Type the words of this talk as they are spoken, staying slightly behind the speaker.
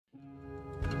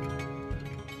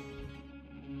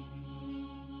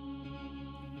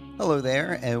Hello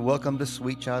there, and welcome to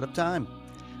Sweet Child of Time.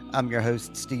 I'm your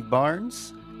host, Steve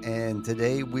Barnes, and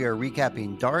today we are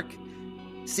recapping Dark,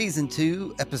 Season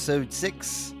 2, Episode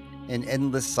 6, An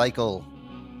Endless Cycle.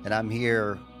 And I'm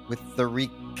here with the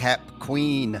recap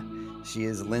queen. She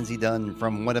is Lindsay Dunn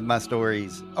from One of My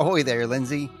Stories. Ahoy there,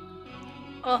 Lindsay.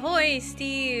 Ahoy,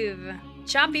 Steve!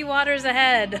 Choppy waters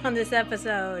ahead on this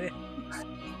episode.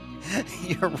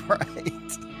 You're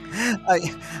right.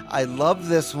 I love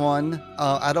this one.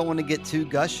 I don't want to get too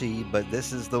gushy, but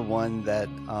this is the one that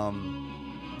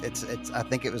it's. I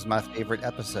think it was my favorite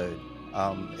episode.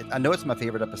 I know it's my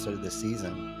favorite episode of this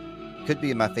season. Could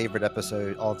be my favorite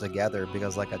episode altogether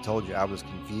because, like I told you, I was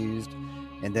confused,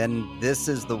 and then this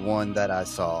is the one that I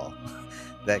saw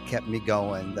that kept me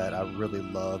going. That I really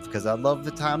love because I love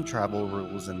the time travel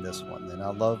rules in this one, and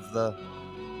I love the.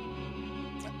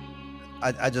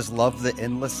 I just love the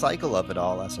endless cycle of it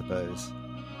all, I suppose.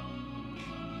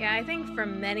 Yeah, I think for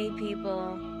many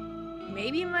people,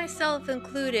 maybe myself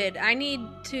included, I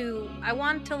want to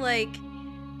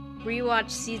rewatch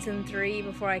season 3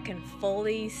 before I can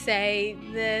fully say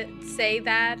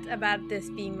that about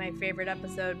this being my favorite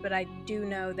episode, but I do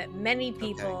know that many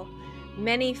people,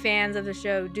 many fans of the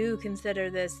show do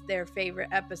consider this their favorite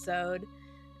episode.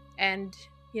 And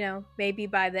maybe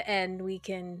by the end we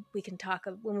can talk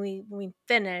when we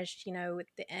finish, at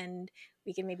the end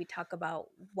we can maybe talk about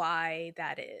why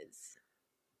that is.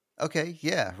 Okay,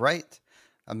 yeah, right.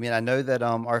 I mean, I know that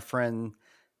our friend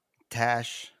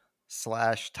Tash/Tosh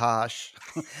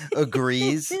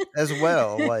agrees as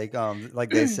well. Like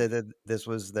they said that this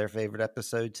was their favorite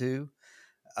episode too.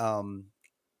 Um,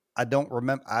 I don't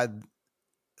remember.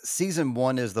 Season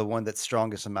 1 is the one that's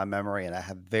strongest in my memory, and I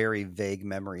have very vague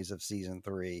memories of season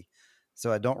 3.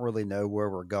 So I don't really know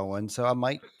where we're going. So I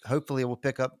might, hopefully, we'll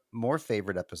pick up more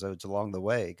favorite episodes along the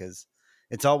way because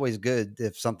it's always good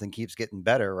if something keeps getting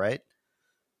better, right?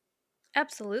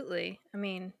 Absolutely. I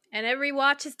mean, and every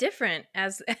watch is different,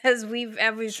 as we've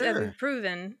Sure.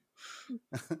 proven.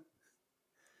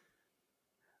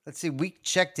 Let's see. We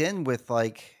checked in with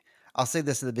I'll say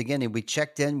this at the beginning. We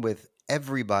checked in with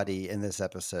everybody in this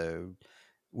episode,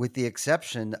 with the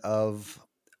exception of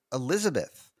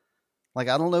Elizabeth. Like,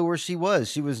 I don't know where she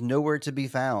was. She was nowhere to be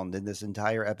found in this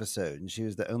entire episode, and she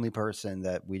was the only person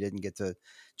that we didn't get to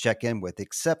check in with,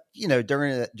 except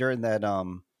during that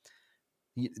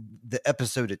the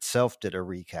episode itself did a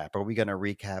recap. Are we going to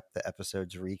recap the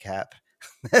episode's recap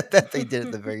that they did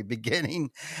at the very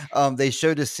beginning? They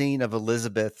showed a scene of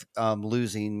Elizabeth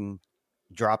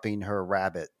dropping her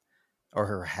rabbit or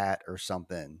her hat or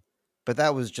something, but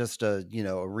that was just a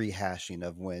rehashing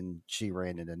of when she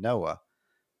ran into Noah.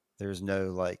 There's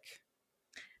no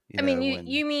I mean, when.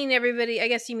 you mean everybody, I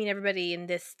guess you mean everybody in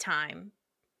this time.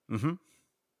 Hmm.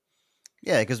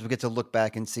 Yeah, because we get to look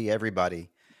back and see everybody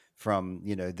from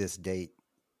this date,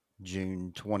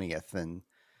 June 20th, and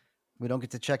we don't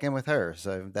get to check in with her,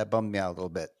 so that bummed me out a little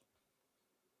bit.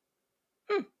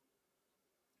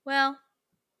 Well,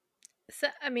 so,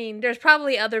 I mean, there's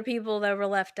probably other people that were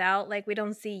left out. Like, we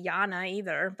don't see Yana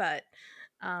either, but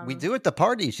We do at the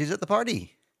party. She's at the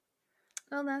party.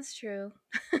 well, that's true.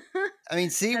 I mean,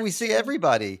 see, we That's see true.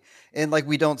 everybody, and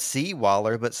we don't see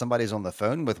Waller, but somebody's on the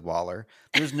phone with Waller.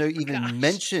 There's no even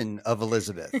mention of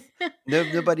Elizabeth.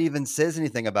 Nobody even says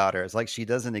anything about her. It's like she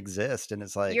doesn't exist, and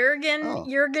it's like, oh,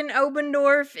 Jurgen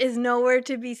Obendorf is nowhere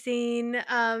to be seen.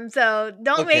 So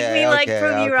don't make me okay,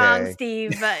 prove you wrong, okay.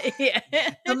 Steve. But yeah.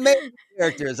 The main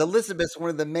characters. Elizabeth's one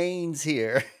of the mains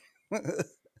here.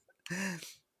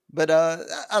 But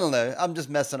I don't know. I'm just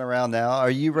messing around now. Are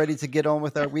you ready to get on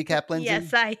with our recap, Lindsay?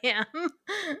 Yes, I am.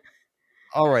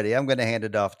 Alrighty, I'm going to hand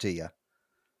it off to you.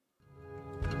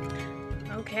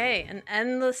 Okay, an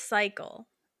endless cycle.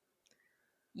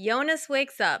 Jonas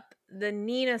wakes up. The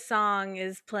Nina song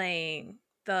is playing.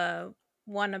 The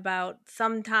one about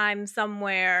sometime,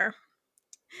 somewhere.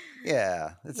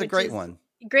 Yeah, it's a great one.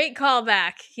 Great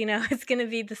callback. It's going to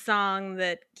be the song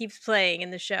that keeps playing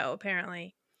in the show,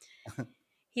 apparently.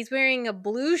 He's wearing a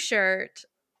blue shirt.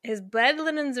 His bed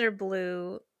linens are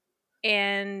blue.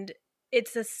 And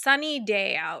it's a sunny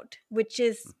day out, which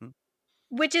is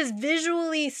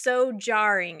visually so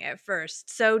jarring at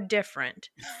first, so different.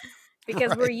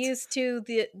 Because we're used to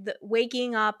the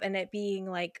waking up and it being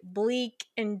like bleak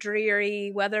and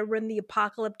dreary, whether we're in the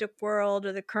apocalyptic world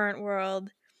or the current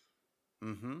world.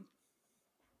 Mm-hmm.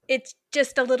 It's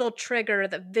just a little trigger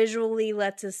that visually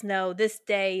lets us know this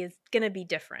day is going to be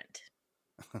different.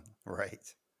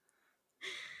 Right.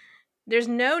 There's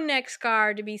no neck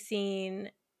scar to be seen,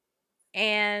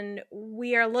 and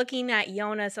we are looking at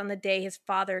Jonas on the day his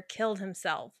father killed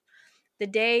himself. The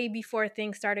day before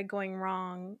things started going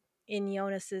wrong in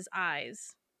Jonas's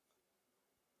eyes.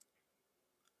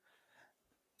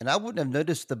 And I wouldn't have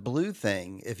noticed the blue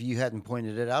thing if you hadn't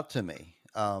pointed it out to me.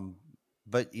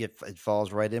 But it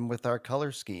falls right in with our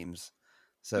color schemes.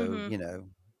 So, Hmm.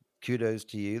 kudos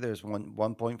to you. There's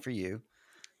one point for you.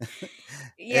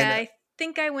 Yeah, And I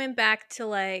think I went back to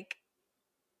like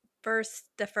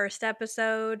the first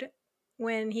episode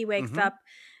when he wakes mhm, up,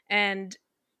 and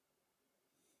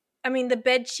I mean the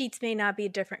bed sheets may not be a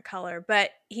different color,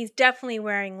 but he's definitely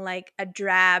wearing like a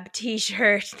drab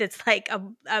t-shirt that's like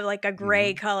a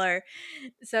gray mhm. color.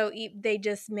 So they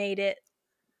just made it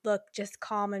look just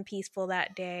calm and peaceful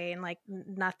that day, and like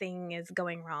nothing is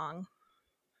going wrong.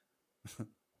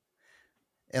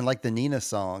 And like the Nina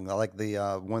song, I like the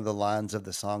one of the lines of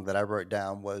the song that I wrote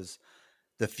down was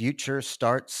the future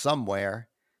starts somewhere,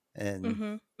 and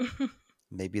Hmm.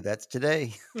 maybe that's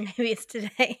today. Maybe it's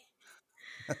today.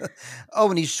 Oh,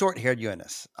 and he's short haired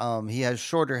Eunice. He has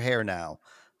shorter hair now.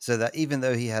 So that even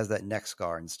though he has that neck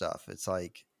scar and stuff, it's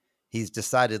like he's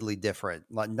decidedly different.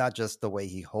 Like not just the way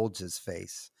he holds his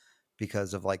face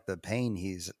because of like the pain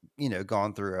he's,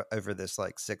 gone through over this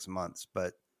like 6 months.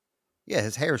 But yeah,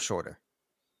 his hair's shorter.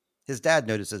 His dad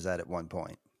notices that at one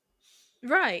point.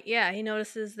 Right, yeah, he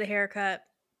notices the haircut.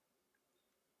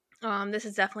 This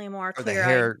is definitely a more Or the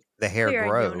hair clear-eyed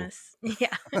grow. Jonas.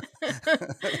 Yeah.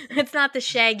 It's not the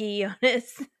shaggy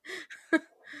Jonas.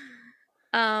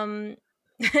 Um,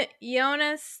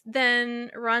 Jonas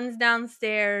then runs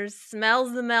downstairs,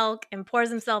 smells the milk, and pours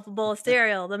himself a bowl of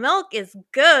cereal. The milk is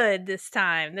good this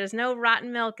time. There's no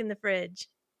rotten milk in the fridge.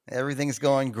 Everything's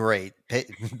going great.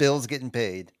 Bill's getting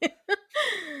paid.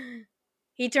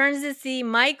 He turns to see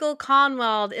Michael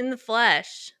Conwald in the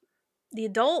flesh, the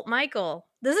adult Michael.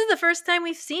 This is the first time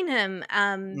we've seen him.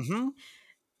 Hmm.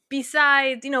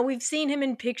 Besides, we've seen him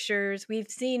in pictures, we've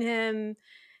seen him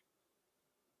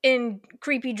in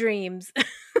creepy dreams.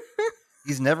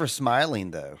 He's never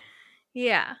smiling though.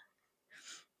 Yeah,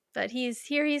 but he's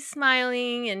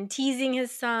smiling and teasing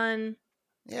his son.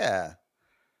 Yeah,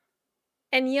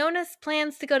 And Jonas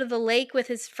plans to go to the lake with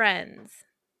his friends.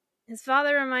 His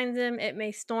father reminds him it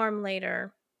may storm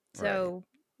later, right. so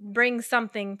bring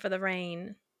something for the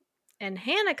rain. And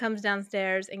Hannah comes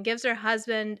downstairs and gives her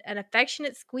husband an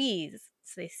affectionate squeeze,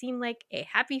 so they seem like a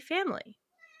happy family.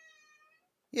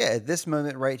 Yeah, at this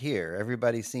moment right here,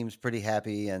 everybody seems pretty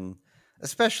happy, and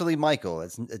especially Michael.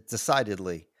 It's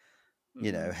decidedly,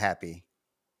 Hmm. happy.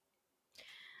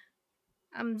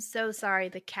 I'm so sorry.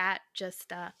 The cat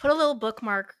just put a little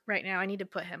bookmark right now. I need to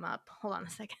put him up. Hold on a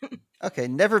second. Okay,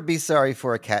 never be sorry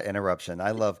for a cat interruption.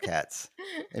 I love cats.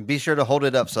 And be sure to hold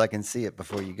it up so I can see it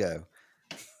before you go.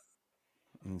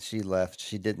 And she left.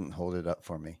 She didn't hold it up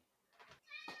for me.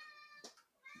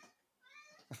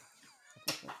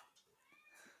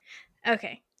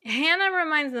 Okay. Hannah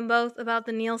reminds them both about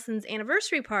the Nielsen's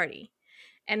anniversary party,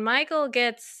 and Michael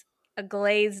gets a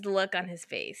glazed look on his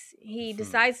face. He Hmm.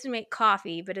 decides to make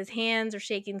coffee, but his hands are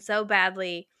shaking so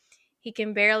badly he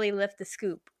can barely lift the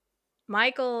scoop.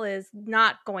 Michael is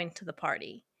not going to the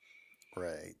party.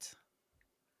 Right.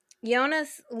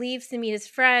 Jonas leaves to meet his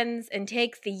friends and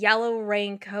takes the yellow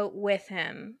raincoat with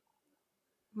him.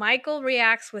 Michael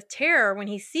reacts with terror when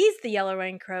he sees the yellow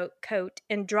raincoat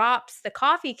and drops the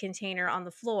coffee container on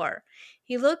the floor.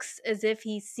 He looks as if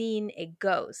he's seen a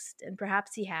ghost, and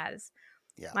perhaps he has.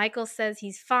 Yeah. Michael says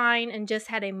he's fine and just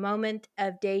had a moment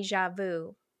of deja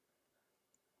vu.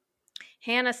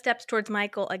 Hannah steps towards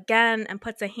Michael again and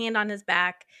puts a hand on his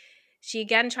back. She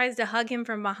again tries to hug him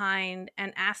from behind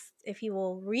and asks if he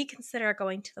will reconsider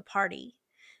going to the party.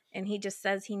 And he just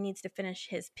says he needs to finish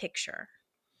his picture.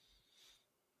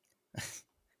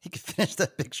 He could finish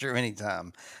that picture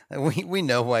anytime. We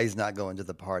know why he's not going to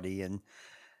the party, and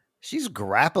she's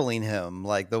grappling him.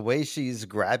 Like the way she's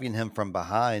grabbing him from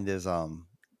behind is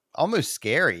almost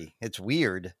scary. It's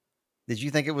weird. Did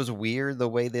you think it was weird the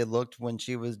way they looked when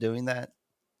she was doing that?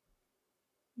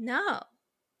 No,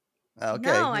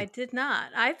 no, I Okay. did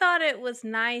not. I thought it was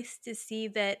nice to see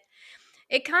that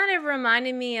it kind of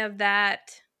reminded me of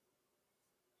that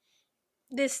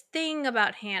this thing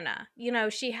about Hannah.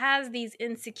 She has these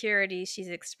insecurities she's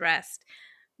expressed.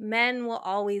 Men will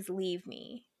always leave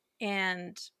me.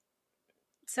 And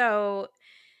so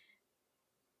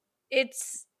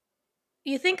it's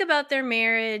you think about their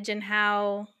marriage and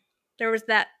how there was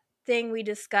that thing we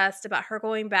discussed about her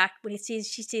going back when she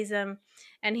sees him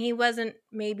and he wasn't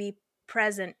maybe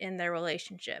present in their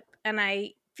relationship. And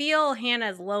I feel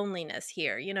Hannah's loneliness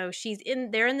here.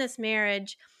 They're in this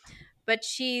marriage, but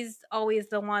she's always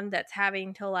the one that's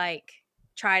having to like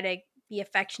try to be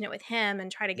affectionate with him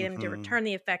and try to get him to Hmm. return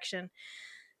the affection.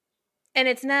 And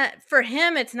it's not for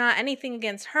him, it's not anything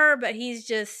against her, but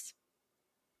he's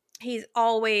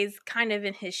always kind of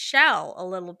in his shell a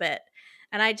little bit.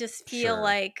 And I just feel Sure.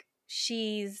 like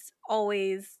she's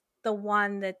always the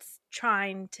one that's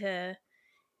trying to,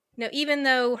 even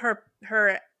though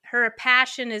her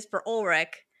passion is for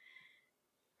Ulrich,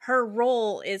 her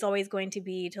role is always going to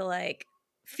be to like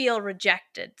feel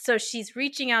rejected. So she's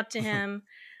reaching out to him.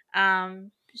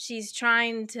 She's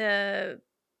trying to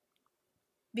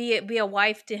be a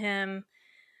wife to him,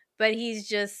 but he's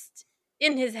just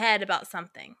in his head about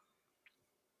something.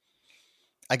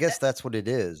 I guess that's what it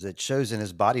is. It shows in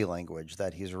his body language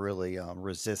that he's really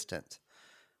resistant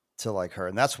to like her,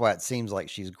 and that's why it seems like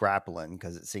she's grappling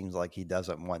because it seems like he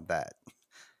doesn't want that.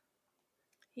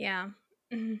 Yeah.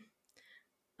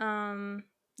 Um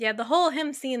yeah, the whole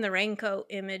him seeing the raincoat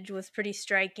image was pretty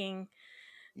striking,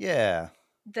 Yeah,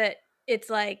 that it's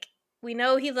like we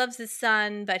know he loves his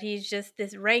son, but he's just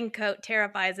this raincoat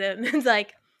terrifies him.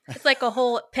 It's like a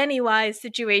whole Pennywise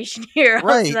situation here. All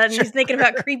of a right. sudden, he's thinking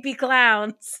about creepy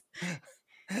clowns.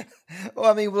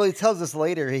 Well, I mean, he tells us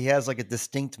later he has like a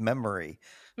distinct memory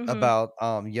Hmm. about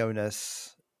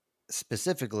Jonas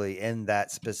specifically in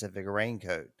that specific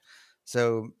raincoat.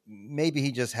 So maybe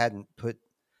he just hadn't put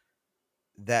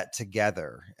that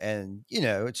together. And,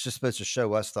 it's just supposed to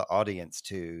show us the audience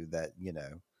too that,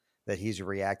 that he's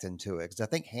reacting to it. Cause I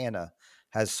think Hannah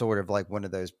has sort of like one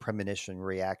of those premonition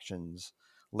reactions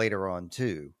later on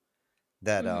too,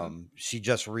 that Hmm. she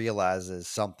just realizes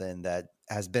something that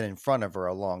has been in front of her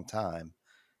a long time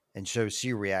and shows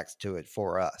she reacts to it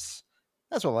for us.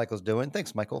 That's what Michael's doing.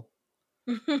 Thanks, Michael.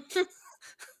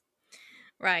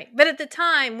 Right. But at the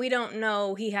time, we don't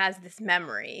know he has this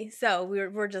memory. So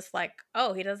we're just like,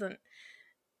 oh, he doesn't,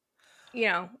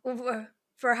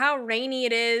 for how rainy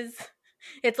it is.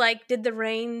 It's like, did the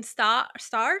rain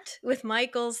start with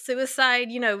Michael's suicide?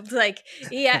 It's like,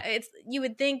 yeah, it's you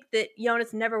would think that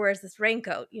Jonas never wears this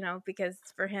raincoat, because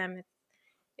for him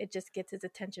it just gets his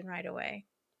attention right away.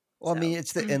 Well, I mean, So,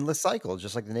 it's the endless cycle,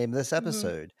 just like the name of this mhm.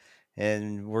 episode.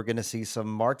 And we're going to see some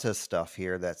Marta stuff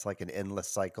here that's like an endless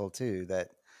cycle, too, that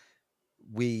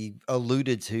we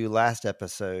alluded to last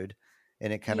episode.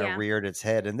 And it kind of Yeah. reared its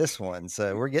head in this one.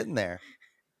 So we're getting there.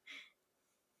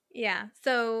 Yeah.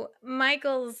 So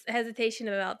Michael's hesitation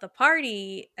about the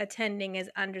party attending is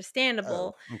Oh,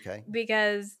 understandable okay.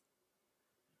 because,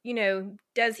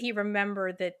 does he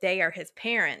remember that they are his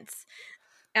parents?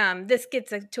 This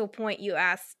gets to a point you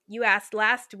asked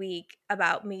last week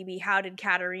about maybe how did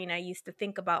Katerina used to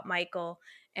think about Michael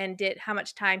and did how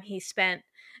much time he spent,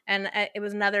 and it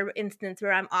was another instance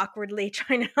where I'm awkwardly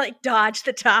trying to like dodge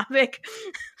the topic.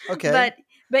 Okay. but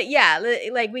but yeah,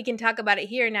 like we can talk about it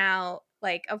here now.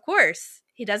 Like, of course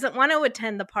he doesn't want to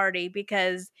attend the party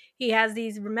because he has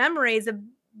these memories of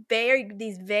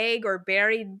these vague or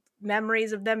buried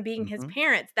memories of them being his Hmm.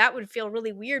 parents. That would feel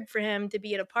really weird for him to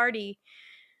be at a party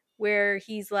where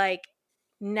he's like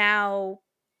now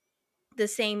the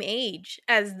same age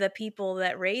as the people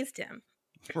that raised him.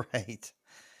 Right.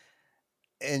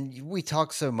 And we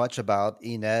talk so much about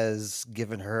Inez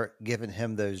giving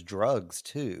him those drugs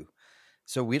too.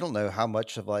 So we don't know how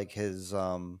much of like his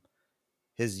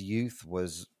youth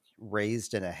was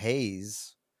raised in a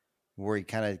haze where he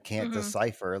kind of can't Hmm.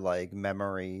 decipher like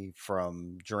memory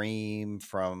from dream,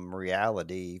 from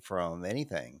reality, from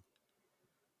anything.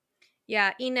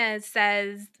 Yeah, Inez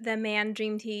says the man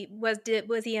dreamed was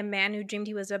he a man who dreamed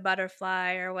he was a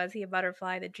butterfly, or was he a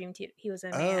butterfly that dreamed he was a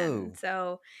man? Oh,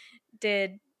 So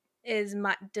did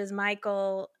does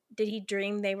Michael, did he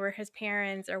dream they were his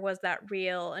parents, or was that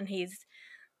real and he's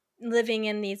living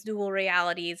in these dual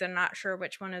realities and not sure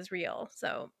which one is real?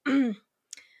 So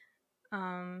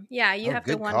yeah, you oh, have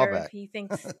to good wonder if callback. he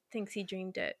thinks he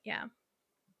dreamed it. Yeah.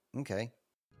 Okay.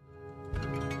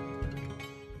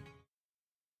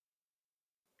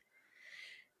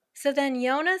 So then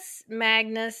Jonas,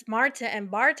 Magnus, Marta, and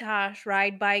Bartosz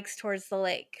ride bikes towards the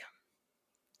lake.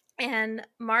 And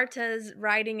Marta's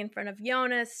riding in front of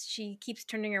Jonas. She keeps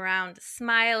turning around to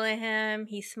smile at him.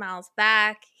 He smiles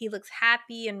back. He looks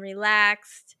happy and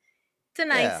relaxed. It's a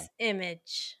Yeah. nice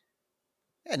image.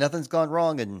 Yeah, nothing's gone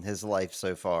wrong in his life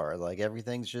so far. Like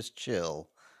everything's just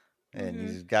chill. And Hmm.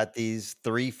 he's got these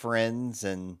three friends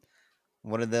and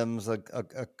one of them's a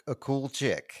cool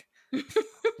chick.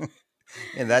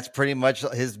 And that's pretty much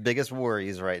his biggest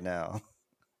worries right now.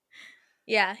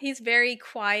 Yeah, he's very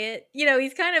quiet.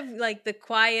 He's kind of like the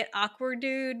quiet, awkward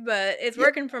dude, but it's Yeah.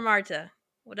 working for Marta,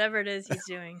 whatever it is he's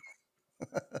doing.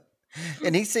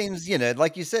 And he seems,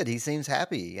 like you said, he seems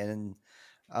happy. And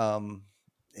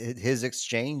his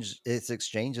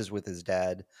exchanges with his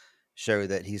dad show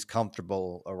that he's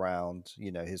comfortable around,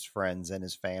 his friends and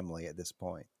his family at this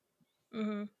point.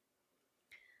 Hmm.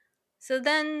 So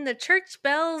then the church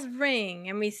bells ring,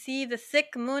 and we see the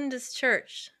Sic Mundus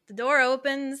church. The door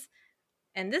opens,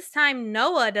 and this time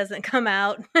Noah doesn't come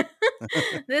out.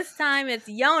 This time it's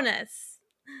Jonas,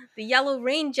 the yellow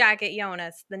rain jacket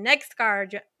Jonas, the next car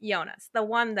Jonas, the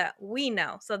one that we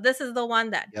know. So this is the one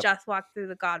that Yep. just walked through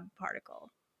the God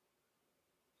particle.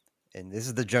 And this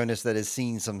is the Jonas that has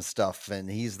seen some stuff, and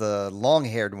he's the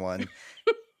long-haired one.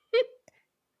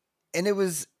 And it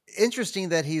was interesting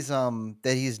that he's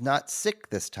not sick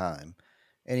this time.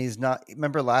 And he's not,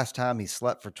 remember last time he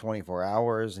slept for 24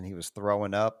 hours and he was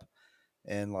throwing up,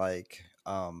 and like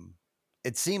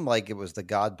it seemed like it was the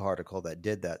God particle that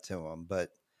did that to him, but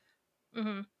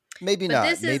Hmm. maybe But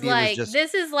not. Maybe it was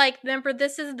just remember,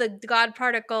 this is the God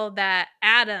particle that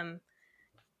Adam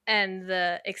and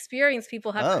the experienced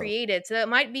people have oh. created. So it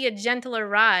might be a gentler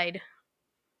ride.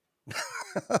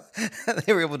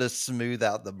 They were able to smooth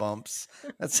out the bumps.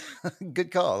 That's a good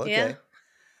call. Yeah.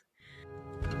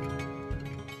 Okay.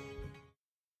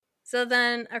 So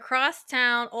then across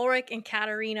town, Ulrich and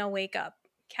Katerina wake up.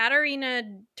 Katerina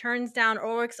turns down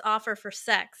Ulrich's offer for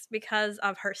sex because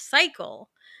of her cycle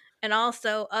and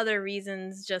also other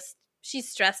reasons. Just she's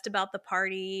stressed about the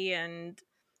party, and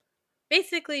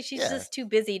basically she's Yeah. just too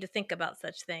busy to think about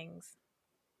such things.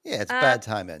 Yeah, it's Uh bad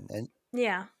timing. And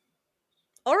yeah.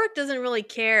 Ulrich doesn't really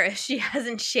care if she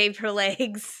hasn't shaved her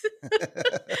legs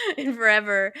in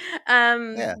forever.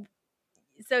 yeah.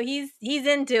 So he's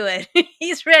into it.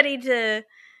 He's ready to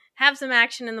have some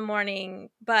action in the morning,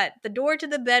 but the door to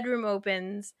the bedroom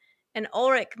opens and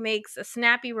Ulrich makes a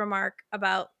snappy remark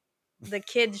about the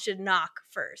kids should knock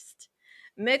first.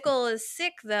 Mikkel is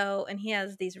sick though, and he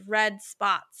has these red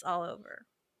spots all over.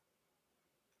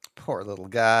 Poor little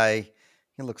guy.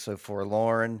 He looks so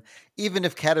forlorn. Even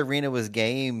if Katarina was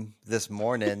game this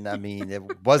morning, I mean, it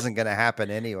wasn't going to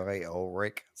happen anyway,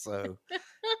 Ulrich. So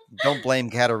don't blame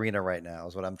Katarina right now,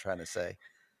 is what I'm trying to say.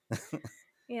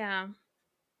 Yeah.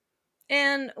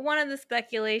 And one of the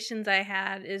speculations I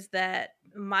had is that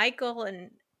Michael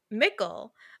and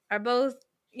Mikkel are both,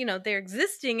 they're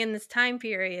existing in this time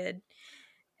period.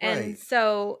 And Right.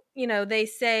 so, they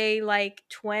say like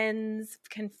twins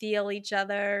can feel each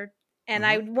other. And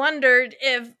I Hmm. wondered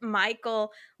if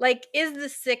Michael, like, is the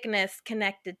sickness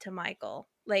connected to Michael?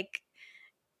 Like,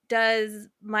 does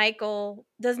Mikkel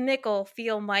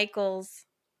feel Michael's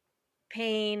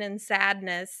pain and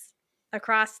sadness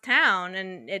across town,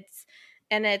 and it's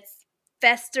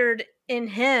festered in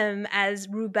him as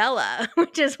rubella,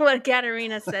 which is what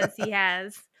Katerina says he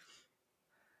has.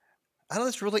 I know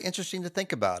it's really interesting to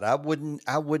think about. I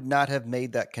would not have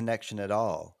made that connection at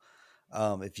all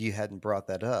if you hadn't brought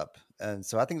that up. And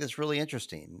so I think that's really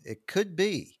interesting. It could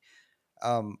be.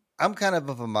 I'm kind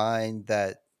of a mind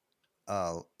that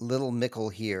little Mickle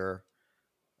here,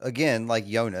 again, like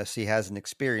Jonas, he hasn't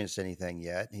experienced anything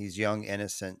yet. He's young,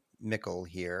 innocent Mickle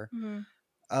here. Mhm.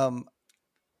 Um,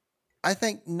 I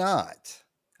think not.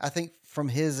 I think from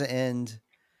his end,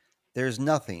 there's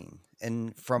nothing.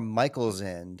 And from Michael's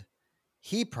end,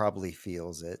 he probably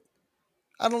feels it.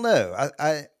 I don't know.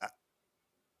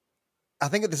 I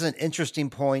think it's an interesting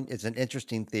point. It's an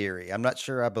interesting theory. I'm not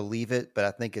sure I believe it, but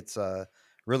I think it's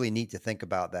really neat to think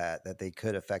about that they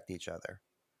could affect each other.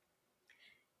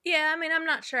 Yeah, I mean, I'm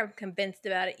not sure I'm convinced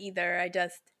about it either.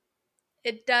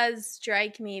 It does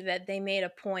strike me that they made a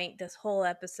point this whole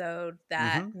episode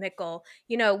that Hmm. Mikkel,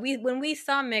 we when we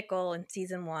saw Mikkel in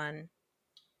season 1,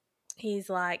 he's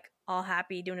like all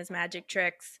happy doing his magic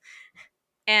tricks.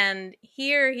 And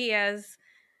here he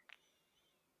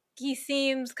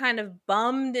seems kind of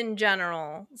bummed in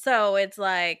general. So it's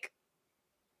like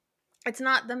it's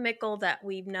not the Mickle that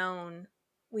we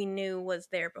knew was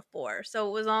there before. So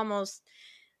it was almost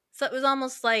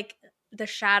like the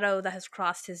shadow that has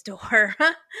crossed his door.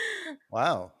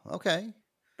 Wow. Okay.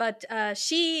 But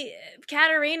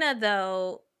Katerina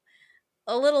though,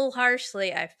 a little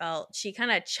harshly, I felt. She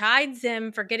kind of chides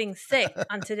him for getting sick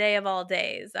on today of all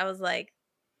days. I was like,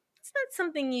 it's not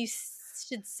something you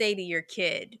should say to your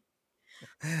kid.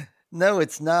 No,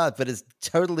 it's not, but it's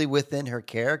totally within her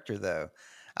character, though.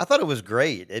 I thought it was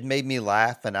great. It made me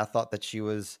laugh, and I thought that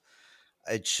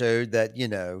it showed that,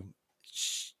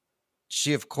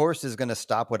 she of course, is going to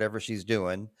stop whatever she's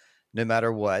doing, no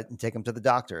matter what, and take him to the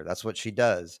doctor. That's what she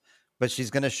does. But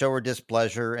she's going to show her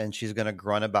displeasure, and she's going to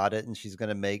grunt about it, and she's going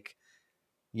to make,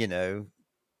 you know,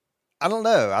 I don't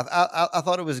know. I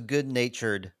thought it was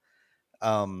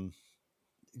um,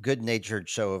 good natured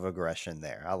show of aggression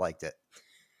there. I liked it.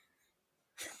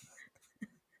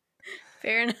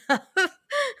 Fair enough.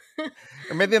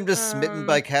 Or maybe I'm just smitten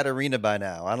by um, Katarina by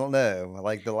now. I don't know.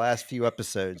 Like the last few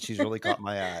episodes, she's really caught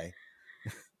my eye.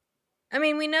 I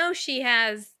mean, we know she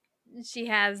has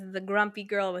the grumpy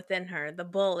girl within her, the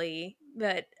bully,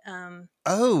 but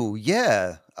Oh,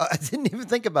 yeah. I didn't even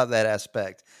think about that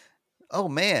aspect. Oh,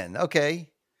 man.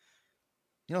 Okay.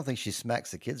 You don't think she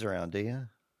smacks the kids around, do you?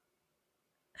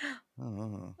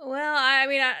 Oh. well, I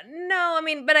mean, no, I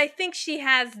mean, but I think she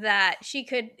has that. She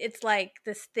could. It's like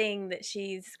this thing that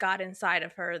she's got inside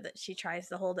of her that she tries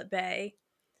to hold at bay.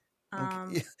 Okay.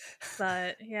 Um,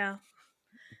 but yeah,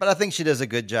 But I think she does a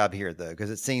good job here, though,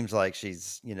 because it seems like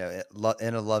she's, in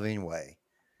a loving way.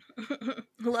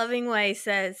 loving way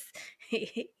says,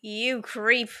 "You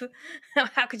creep!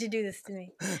 How could you do this to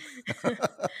me?"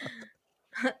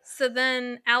 So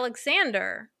then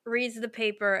Alexander reads the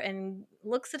paper and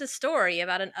looks at a story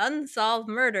about an unsolved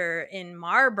murder in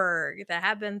Marburg that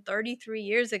happened 33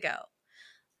 years ago.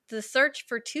 The search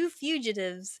for two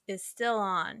fugitives is still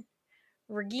on.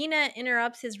 Regina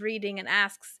interrupts his reading and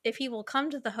asks if he will come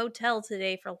to the hotel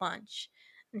today for lunch.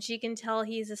 And she can tell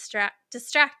he's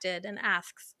distracted and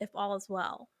asks if all is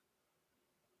well.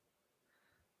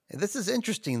 This is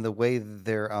interesting the way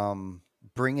they're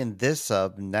bringing this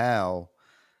up now,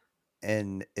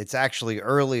 and it's actually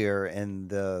earlier in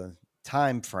the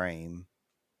time frame,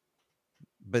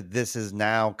 but this is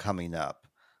now coming up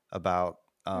about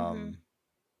Mm-hmm.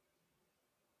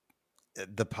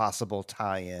 the possible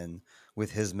tie-in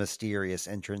with his mysterious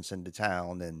entrance into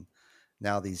town, and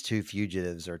now these two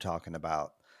fugitives are talking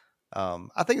about.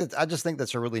 I just think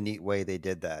that's a really neat way they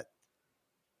did that.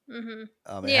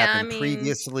 Mm-hmm. It Yeah, I happened mean,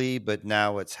 previously, but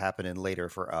now it's happening later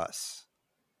for us.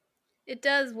 it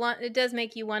does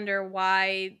make you wonder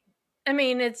why. I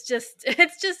mean, it's just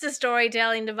a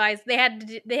storytelling device. They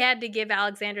had to give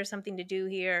Alexander something to do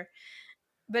here,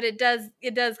 but it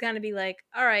does kind of be like,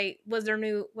 all right, was there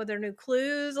new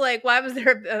clues? Like, why was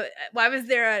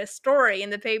there a story in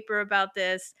the paper about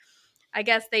this? I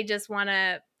guess they just want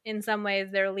to. In some ways,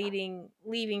 they're leaving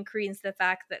credence to the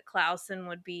fact that Clausen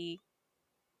would be,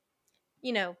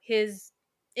 his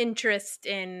interest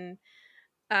in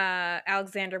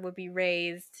Alexander would be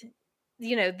raised,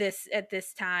 this at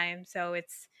this time. So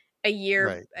it's a year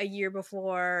Right. a year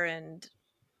before, and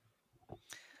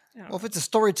I don't Well, if know. it's a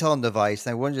storytelling device,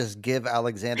 they wouldn't just give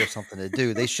Alexander something to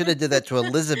do. They should have did that to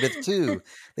Elizabeth too.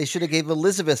 They should have gave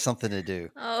Elizabeth something to do.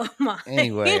 Oh my.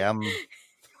 Anyway, I'm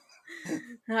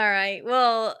All right.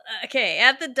 Well, okay.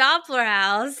 At the Doppler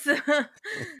house,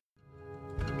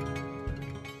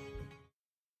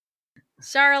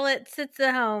 Charlotte sits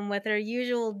at home with her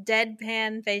usual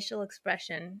deadpan facial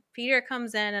expression. Peter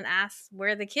comes in and asks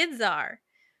where the kids are.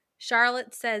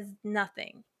 Charlotte says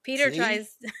nothing. Peter see,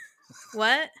 tries.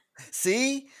 What?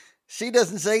 see, she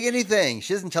doesn't say anything.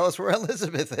 She doesn't tell us where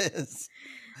Elizabeth is.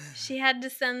 She had to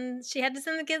send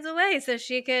the kids away so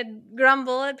she could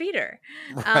grumble at Peter.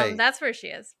 Right. That's where she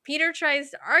is. Peter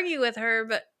tries to argue with her,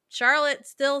 but Charlotte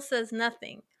still says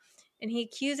nothing, and he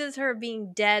accuses her of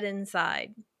being dead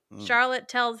inside. Mm. Charlotte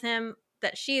tells him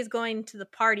that she is going to the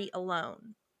party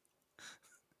alone.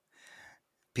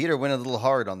 Peter went a little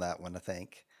hard on that one, I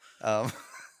think. Um,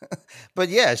 but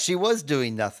yeah, she was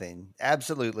doing nothing.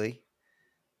 Absolutely.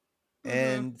 Mm-hmm.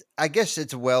 And I guess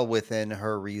it's well within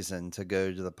her reason to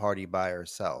go to the party by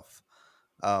herself.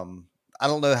 Um, I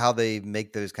don't know how they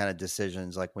make those kind of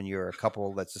decisions, like when you're a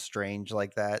couple that's estranged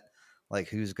like that, like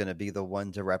who's going to be the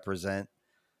one to represent.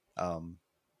 Um,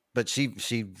 but she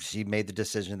made the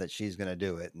decision that she's going to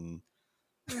do it, and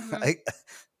Mm-hmm. I,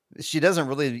 she doesn't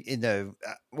really,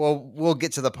 well, we'll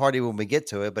get to the party when we get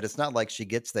to it, but it's not like she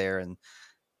gets there and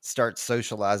starts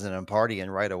socializing and partying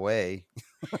right away.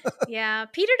 Yeah,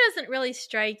 Peter doesn't really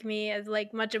strike me as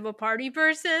like much of a party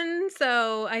person,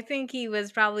 so I think he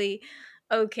was probably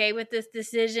okay with this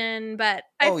decision, but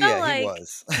I Oh felt yeah, he like,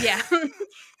 was. yeah.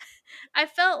 I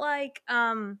felt like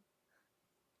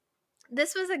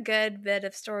this was a good bit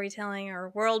of storytelling or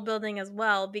world building as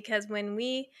well, because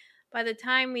by the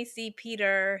time we see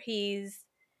Peter, he's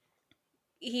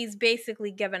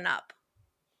basically given up.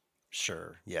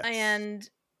 Sure. Yes.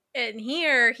 And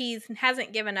here he's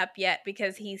hasn't given up yet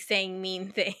because he's saying mean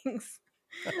things.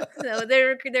 So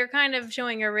they're kind of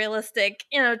showing a realistic,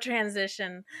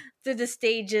 transition to the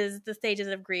stages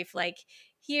of grief. Like,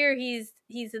 here he's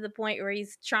at the point where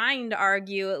he's trying to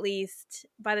argue. At least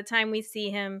by the time we see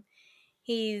him,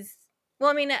 he's well,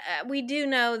 I mean, we do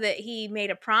know that he made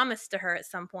a promise to her at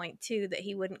some point too, that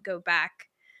he wouldn't go back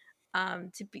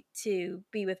to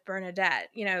be with Bernadette.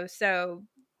 So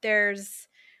there's.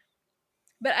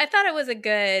 But I thought it was a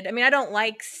good. I mean, I don't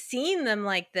like seeing them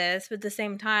like this, but at the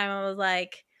same time, I was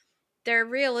like, they're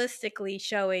realistically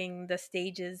showing the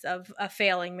stages of a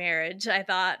failing marriage, I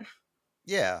thought.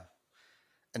 Yeah.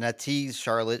 And I tease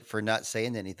Charlotte for not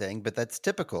saying anything, but that's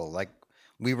typical. Like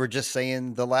we were just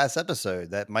saying the last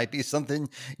episode, that might be something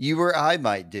you or I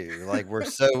might do. Like we're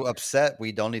so upset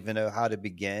we don't even know how to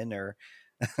begin or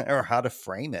or how to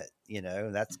frame it. You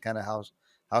know, that's kind of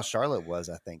how Charlotte was,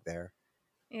 I think, there.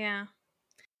 Yeah.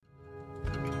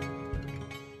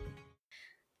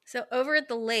 So over at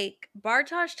the lake,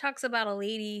 Bartosz talks about a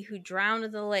lady who drowned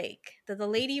in the lake, that the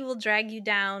lady will drag you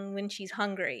down when she's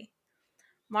hungry.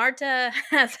 Marta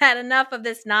has had enough of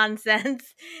this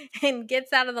nonsense and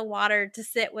gets out of the water to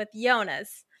sit with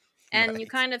Jonas. And you Right.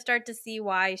 kind of start to see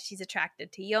why she's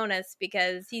attracted to Jonas,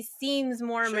 because he seems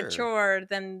more Sure. mature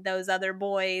than those other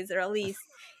boys, or at least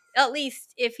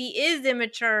if he is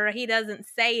immature, he doesn't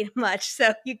say much,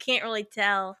 so you can't really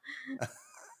tell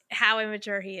how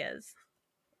immature he is.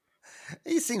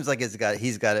 He seems like he's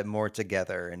got it more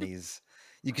together, and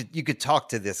you could talk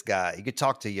to this guy, you could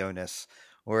talk to Jonas,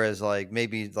 whereas like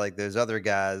maybe like those other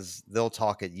guys, they'll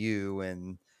talk at you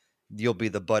and you'll be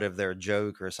the butt of their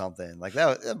joke or something like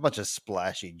that. A bunch of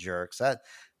splashy jerks. I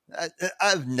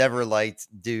I've never liked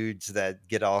dudes that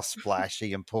get all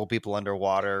splashy and pull people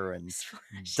underwater and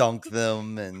dunk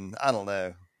them, and I don't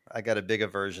know. I got a big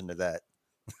aversion to that.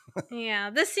 Yeah,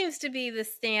 this seems to be the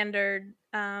standard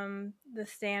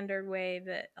way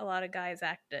that a lot of guys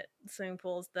act at swimming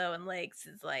pools, though, and lakes,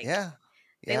 is like Yeah,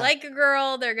 they yeah. like a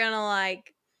girl, they're gonna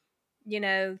like,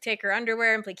 take her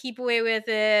underwear and play keep away with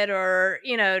it, or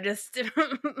just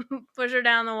push her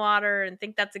down the water and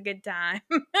think that's a good time.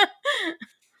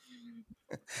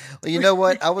 Well, you know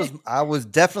what? I was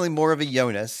definitely more of a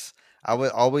Jonas. I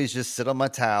would always just sit on my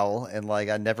towel and like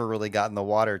I never really got in the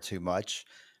water too much.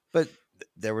 But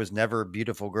there was never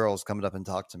beautiful girls coming up and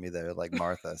talk to me there like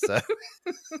Martha. So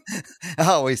I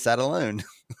always sat alone.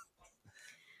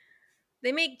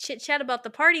 They make chit chat about the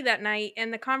party that night,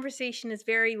 and the conversation is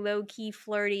very low key,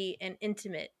 flirty, and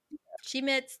intimate. She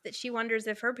admits that she wonders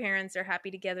if her parents are happy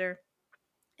together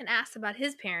and asks about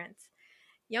his parents.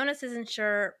 Jonas isn't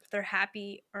sure if they're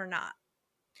happy or not.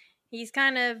 He's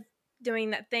kind of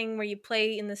doing that thing where you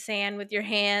play in the sand with your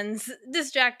hands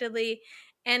distractedly,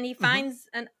 and he Hmm. finds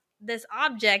this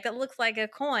object that looks like a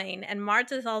coin, and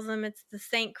Marta tells him it's the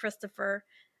Saint Christopher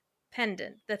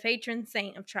pendant, the patron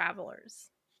saint of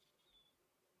travelers.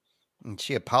 And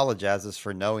she apologizes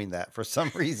for knowing that for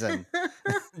some reason.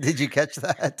 Did you catch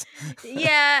that?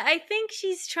 Yeah, I think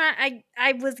she's trying.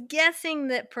 I was guessing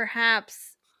that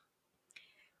perhaps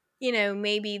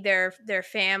maybe their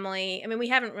family. I mean, we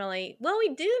haven't really. Well,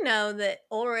 we do know that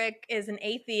Ulrich is an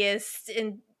atheist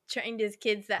and trained his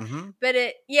kids that, Hmm. but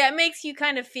it makes you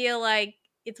kind of feel like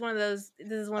it's one of those.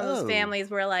 This is one of those Oh, families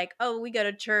where like, oh, we go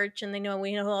to church and we know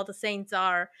who all the saints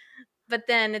are, but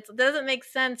then it doesn't make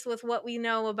sense with what we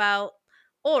know about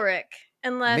Ulrich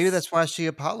maybe unless. that's why she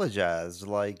apologized.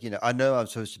 Like, I know I'm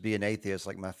supposed to be an atheist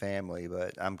like my family,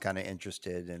 but I'm kind of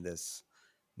interested in this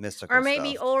Or mystical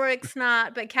maybe stuff. Ulrich's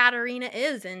not, but Katerina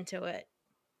is into it.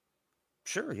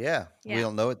 Sure, yeah. We Yeah,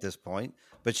 don't know at this point,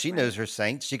 but she right. knows her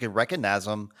saints. She can recognize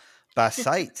them by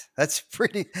sight. That's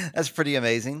pretty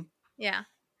amazing. Yeah.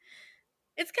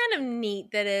 It's kind of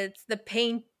neat that it's the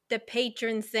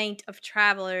patron saint of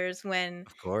travelers when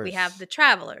Of we have course. the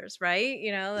travelers, right?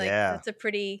 Like Yeah. that's a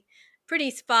pretty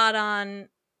spot on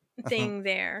thing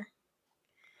there.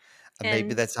 And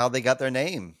maybe And that's how they got their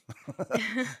name.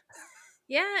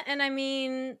 yeah, and I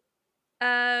mean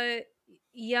uh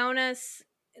Jonas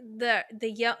the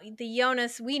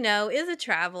Jonas we know is a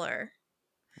traveler.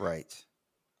 Right.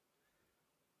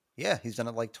 Yeah, he's done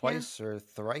it like Yeah. twice or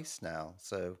thrice now.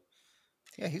 So,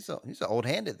 yeah, he's an old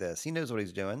hand at this. He knows what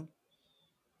he's doing.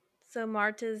 So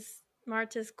Marta's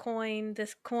coin,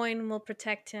 this coin will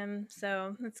protect him.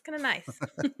 So it's kind of nice.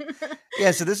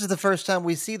 Yeah, so this is the first time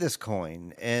we see this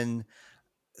coin, and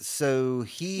so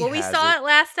he Well, we has saw it. it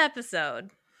last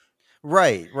episode.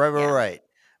 Right, right, right, Yeah. right.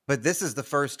 But this is the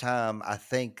first time I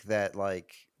think that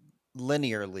like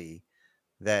linearly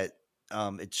that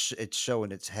it's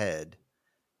showing its head.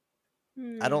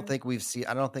 Hmm. I don't think we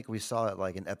saw it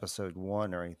like in episode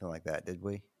 1 or anything like that, did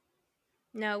we?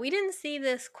 No, we didn't see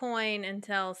this coin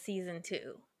until season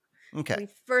 2. Okay. We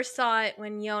first saw it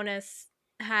when Jonas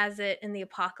has it in the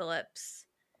apocalypse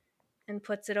and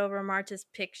puts it over Marta's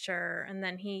picture, and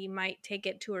then he might take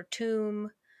it to her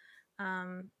tomb.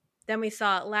 Um, then we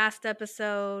saw it last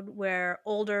episode where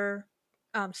older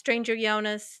stranger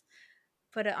Jonas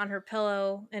put it on her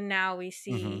pillow, and now we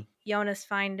Mhm. see Jonas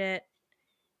find it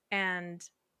and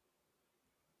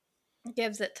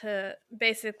gives it to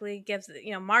basically gives it.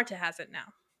 Marta has it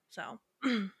now. So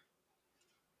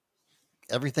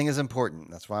everything is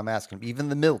important. That's why I'm asking. Even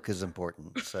the milk is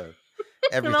important. So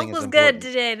The everything milk is was good important.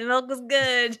 today. The milk was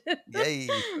good.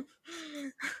 Yay.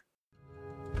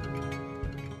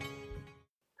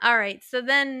 All right, so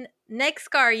then next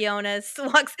car Jonas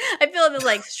walks. I feel it was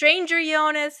like stranger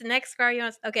Jonas, next car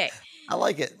Jonas. Okay, I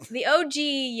like it. the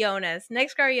OG Jonas,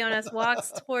 next car Jonas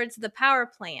walks towards the power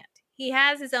plant. He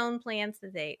has his own plans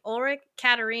today. Ulrich,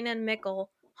 Katerina, and Mikkel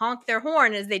honk their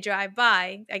horn as they drive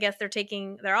by. I guess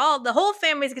the whole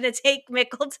family's gonna take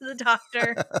Mikkel to the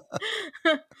doctor.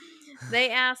 They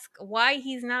ask why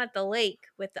he's not at the lake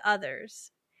with the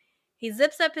others. He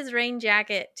zips up his rain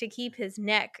jacket to keep his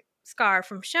neck scar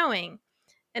from showing,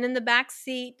 and in the back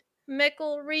seat,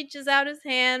 Mikkel reaches out his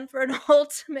hand for an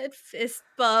ultimate fist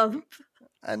bump.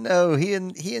 I know he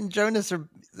and Jonas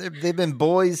they've been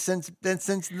boys since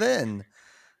then.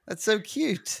 That's so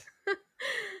cute.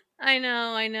 I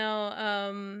know, I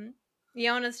know.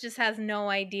 Jonas just has no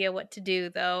idea what to do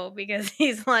though, because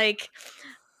he's like,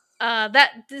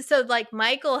 that. So like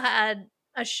Michael had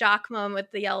a shock moment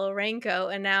with the yellow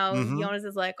raincoat, and now Mm-hmm. Jonas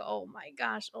is like, oh my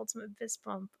gosh, ultimate fist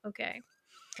bump. Okay.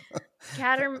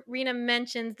 Katerina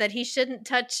mentions that he shouldn't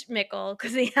touch Mikkel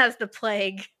because he has the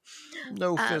plague.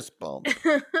 No Uh, fist bump.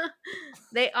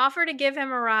 they offer to give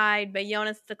him a ride, but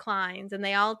Jonas declines, and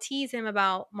they all tease him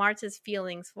about Marta's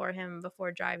feelings for him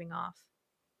before driving off.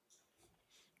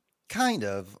 Kind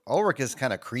of. Ulrich is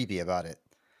kind of creepy about it.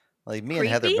 Like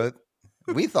Creepy?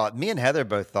 me and Heather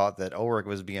both thought that Ulrich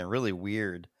was being really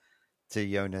weird to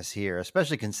Jonas here,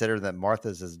 especially considering that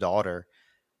Martha's his daughter.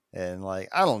 And like,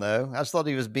 I don't know. I just thought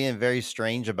he was being very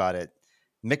strange about it.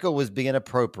 Mikkel was being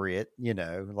appropriate,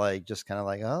 like just kind of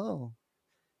like, oh,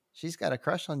 she's got a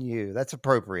crush on you. That's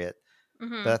appropriate.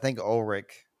 But Mm-hmm. I think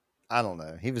Ulrich, I don't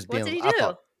know. He was What did being, he I do?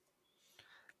 thought,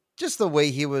 just the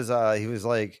way he was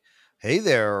like, hey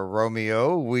there,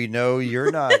 Romeo. We know you're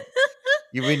not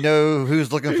we know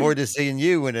who's looking forward to seeing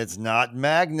you when it's not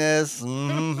Magnus.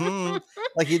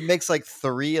 Like he makes like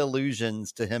three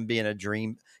allusions to him being a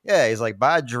dream. Yeah, he's like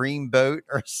buy a dream boat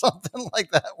or something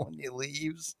like that when he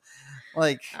leaves.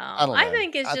 Like I don't I know.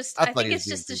 think it's I just I I thought he think was it's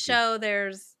being just to creepy. show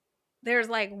there's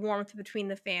like warmth between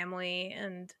the family,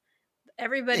 and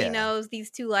everybody Yeah, knows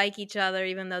these two like each other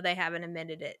even though they haven't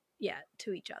admitted it yet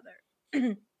to each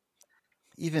other.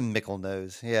 even Mickle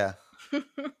knows. Yeah.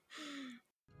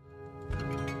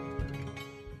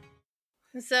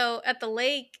 So at the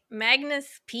lake,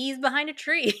 Magnus pees behind a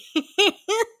tree.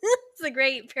 It's a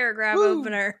great paragraph Woo.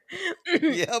 opener.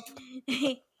 Yep.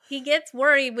 He gets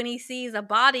worried when he sees a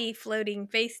body floating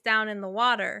face down in the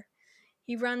water.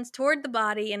 He runs toward the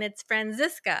body, and it's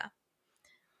Franziska.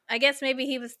 I guess maybe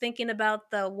he was thinking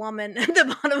about the woman at the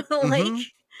bottom of the lake. hmm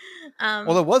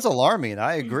Well, Um, it was alarming.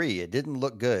 I agree. It didn't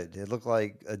look good. It looked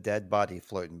like a dead body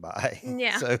floating by.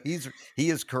 yeah. So he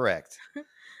is correct.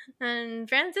 And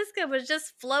Francisca was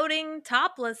just floating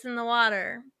topless in the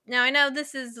water. Now I know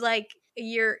this is like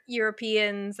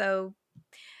European, so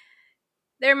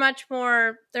they're much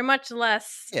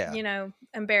less, Yeah.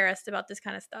 embarrassed about this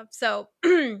kind of stuff. So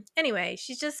anyway,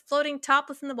 she's just floating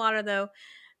topless in the water though.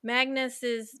 Magnus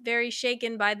is very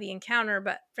shaken by the encounter,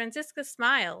 but Francisca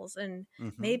smiles, and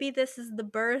hmm maybe this is the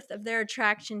birth of their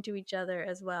attraction to each other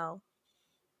as well.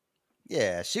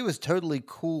 Yeah, she was totally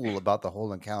cool about the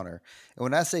whole encounter. And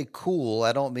when I say cool,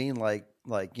 I don't mean like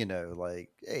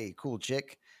hey, cool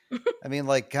chick. I mean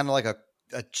like kind of like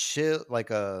a chill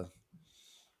like a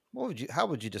how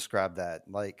would you describe that?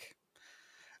 Like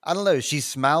I don't know, she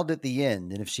smiled at the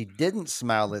end, and if she didn't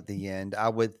smile at the end, I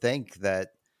would think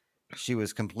that she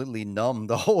was completely numb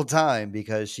the whole time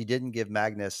because she didn't give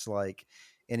Magnus like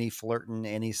any flirting,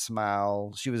 any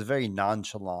smile. She was very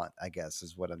nonchalant, I guess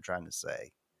is what I'm trying to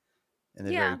say, in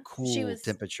a Yeah, very cool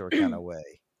temperature kind of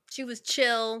way. she was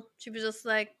chill. She was just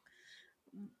like,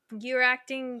 you're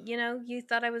acting, you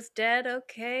thought I was dead,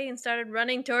 okay, and started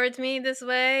running towards me this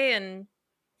way, and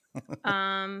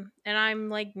I'm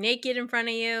like naked in front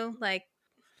of you. Like,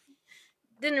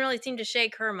 didn't really seem to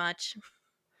shake her much.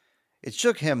 It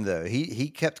shook him though.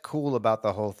 He kept cool about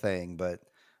the whole thing, but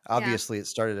Yeah. obviously it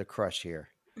started a crush here.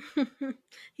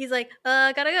 He's like,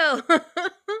 gotta go.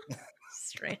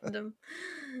 Just random.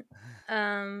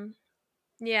 Um,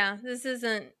 yeah, this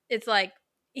isn't. It's like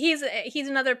he's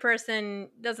another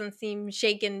person. Doesn't seem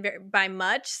shaken by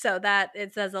much, so that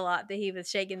it says a lot that he was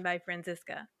shaken by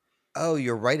Francisca. Oh,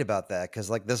 you're right about that cuz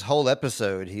like this whole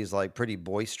episode he's like pretty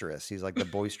boisterous. He's like the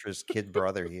boisterous kid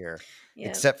brother here, Yeah.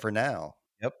 except for now.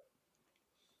 Yep.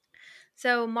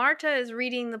 So Marta is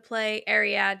reading the play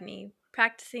Ariadne,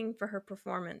 practicing for her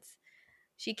performance.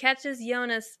 She catches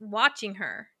Jonas watching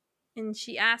her, and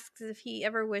she asks if he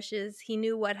ever wishes he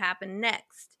knew what happened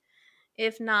next.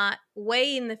 if not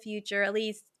way in the future, at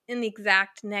least in the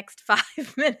exact next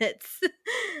 5 minutes.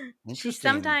 She Interesting.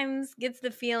 sometimes gets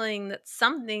the feeling that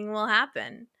something will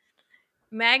happen.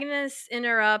 Magnus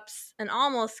interrupts an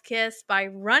almost kiss by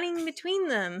running between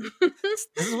them. This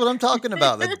is what I'm talking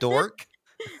about. The dork.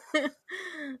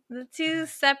 The two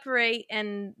separate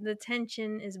and the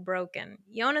tension is broken.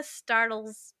 Jonas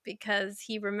startles because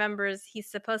he remembers he's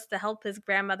supposed to help his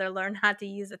grandmother learn how to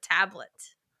use a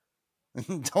tablet.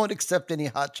 Don't accept any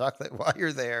hot chocolate while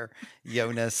you're there,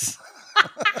 Jonas.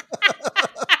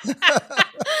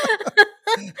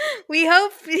 We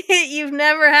hope you've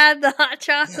never had the hot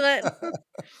chocolate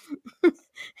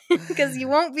because you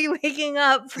won't be waking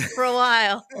up for a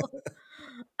while.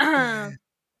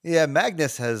 Yeah,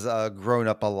 Magnus has grown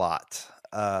up a lot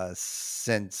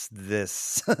since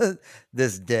this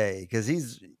this day because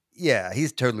he's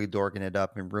totally dorking it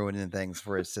up and ruining things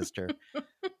for his sister.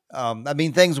 I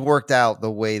mean, things worked out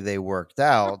the way they worked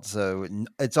out, so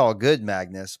it's all good,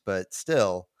 Magnus. But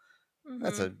still,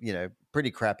 that's Mm-hmm. a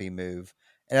pretty crappy move.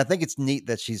 And I think it's neat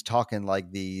that she's talking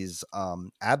like these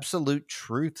absolute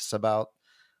truths about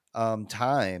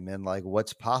time and like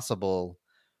what's possible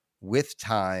with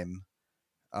time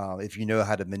if you know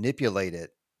how to manipulate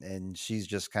it. And she's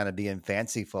just kind of being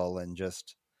fanciful and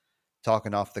just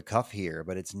talking off the cuff here,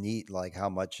 but it's neat like how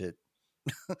much it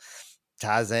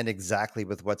ties in exactly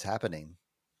with what's happening.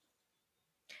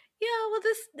 Yeah, well,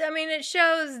 it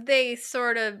shows they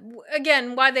sort of,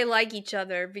 again, why they like each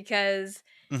other because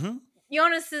Hmm.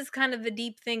 Jonas is kind of the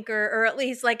deep thinker, or at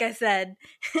least, like I said,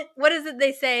 what is it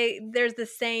they say? There's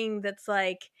this saying that's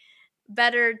like,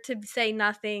 better to say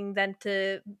nothing than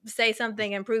to say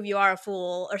something and prove you are a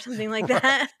fool or something like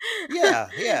that. Yeah,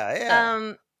 yeah, yeah.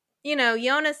 um,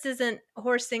 Jonas isn't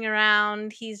horsing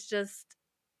around. He's just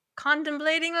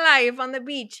contemplating life on the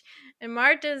beach. And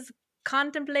Marta's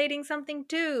contemplating something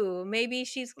too. Maybe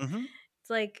Hmm. it's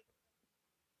like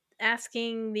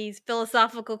asking these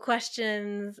philosophical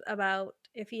questions about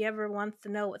if he ever wants to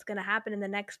know what's going to happen in the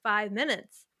next 5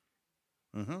 minutes.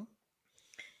 Hmm.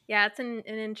 Yeah, it's an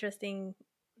interesting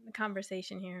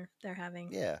conversation here they're having.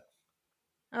 Yeah.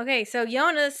 Okay, so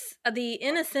Jonas, the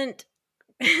innocent,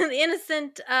 the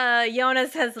innocent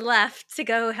Jonas has left to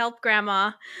go help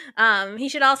Grandma. He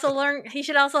should also learn. He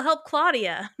should also help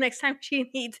Claudia next time she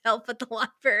needs help at the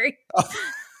library.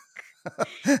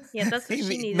 Yeah, that's what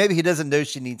she needed. Maybe he doesn't know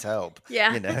she needs help.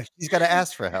 Yeah. She's got to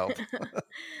ask for help.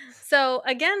 So,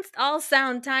 against all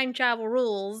sound time travel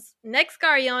rules, next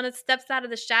Jonas steps out of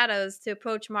the shadows to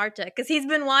approach Marta because he's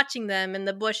been watching them in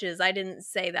the bushes. I didn't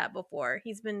say that before.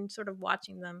 He's been sort of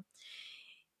watching them.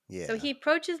 So Yeah. he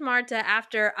approaches Marta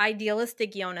after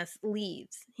idealistic Jonas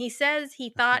leaves. He says he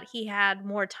thought he had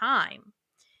more time.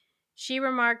 She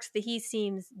remarks that he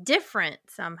seems different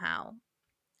somehow.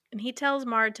 And he tells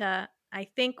Marta, I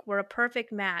think we're a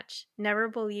perfect match. Never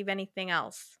believe anything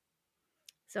else.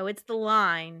 So it's the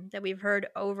line that we've heard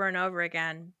over and over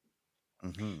again.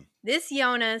 Hmm. This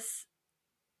Jonas,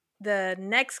 the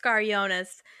next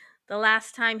Jonas, the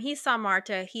last time he saw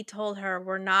Marta, he told her,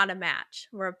 we're not a match.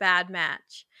 We're a bad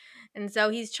match. And so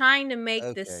he's trying to make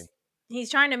Okay.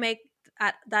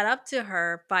 that up to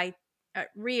her by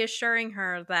reassuring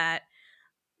her that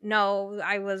no,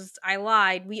 I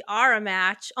lied. We are a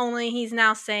match. Only he's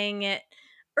now saying it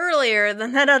earlier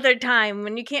than that other time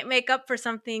when you can't make up for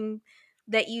something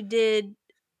that you did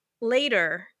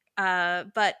later.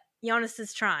 But Jonas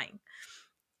is trying,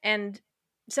 and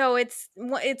so it's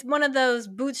one of those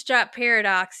bootstrap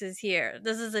paradoxes here.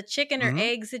 This is a chicken or Hmm.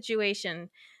 egg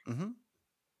situation. Hmm.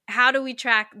 How do we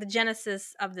track the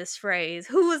genesis of this phrase?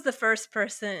 Who was the first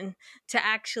person to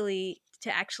actually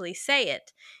say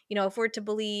it? If we're to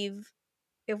believe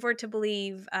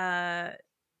the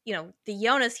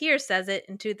Jonas here says it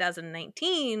in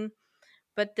 2019,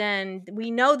 but then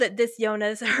we know that this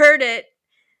Jonas heard it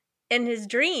in his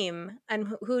dream.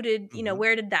 And who did, Hmm.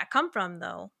 where did that come from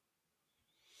though?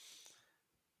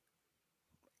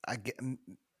 I get,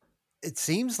 it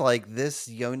seems like this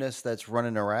Jonas that's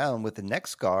running around with the neck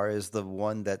scar is the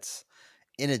one that's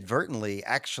inadvertently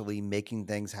actually making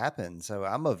things happen. So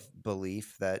I'm of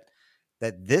belief that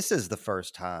this is the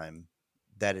first time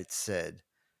that it's said,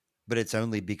 but it's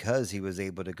only because he was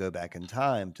able to go back in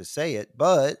time to say it.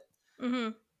 But Mm-hmm.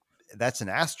 that's an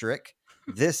asterisk.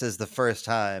 This is the first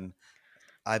time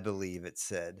I believe it's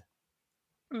said.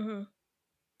 Mm-hmm.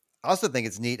 I also think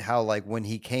it's neat how like when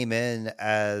he came in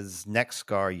as neck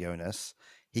scar Jonas,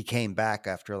 he came back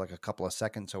after like a couple of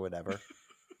seconds or whatever.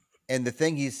 And the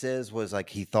thing he says was like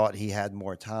he thought he had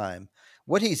more time.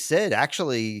 What he said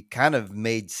actually kind of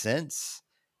made sense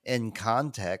in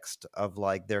context of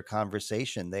like their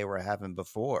conversation they were having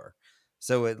before.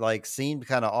 So it like seemed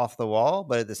kind of off the wall,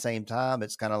 but at the same time,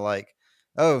 it's kind of like,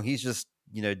 oh, he's just,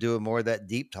 doing more of that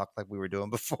deep talk like we were doing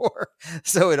before.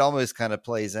 So it almost kind of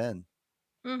plays in.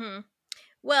 Mhm.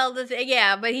 Well,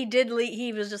 yeah, but he did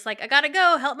he was just like, "I gotta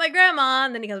go help my grandma,"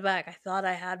 and then he comes back, "I thought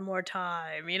I had more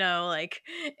time," like,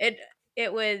 it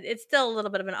it's still a little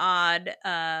bit of an odd,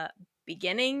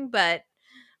 beginning, but,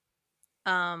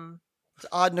 um It's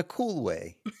odd in a cool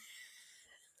way.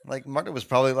 Like Marta was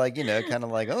probably like, kind of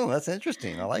like, oh, that's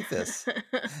interesting. I like this.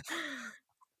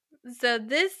 So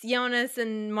this Jonas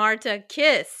and Marta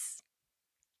kiss.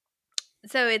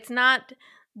 So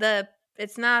the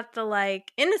it's not the,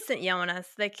 like, innocent Jonas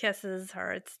that kisses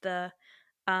her,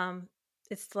 um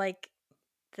it's like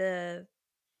the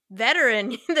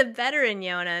veteran the veteran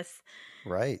Jonas.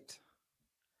 Right.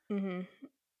 Mhm.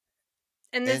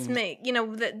 And this And make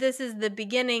this is the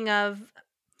beginning of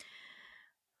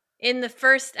in the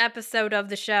first episode of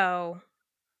the show,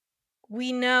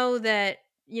 we know that,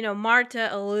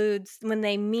 Marta alludes when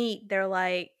they meet, they're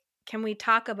like, "Can we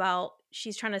talk about,"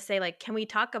 she's trying to say, like, "Can we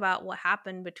talk about what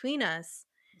happened between us?"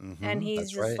 And he's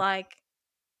that's just right. like,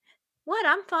 "What?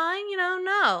 I'm fine,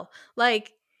 no."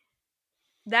 Like,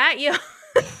 that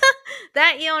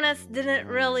that Jonas didn't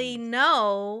really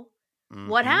know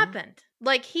what Mm-hmm. happened.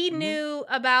 Like, Hmm. he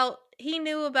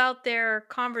knew about their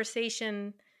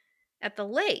conversation at the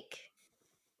lake,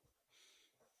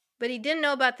 but he didn't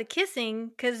know about the kissing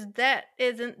because that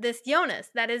isn't this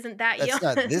Jonas. That isn't that That's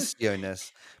not Jonas. this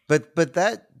Jonas, but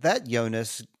that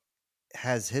Jonas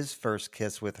has his first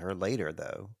kiss with her later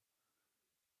though,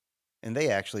 and they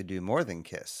actually do more than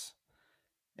kiss,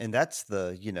 and that's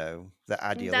the That's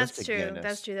idealistic true. That's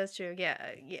Jonas. true. That's true.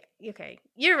 Yeah. Yeah. Okay.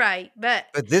 You're right. But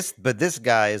But this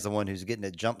guy is the one who's getting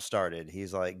it jump started.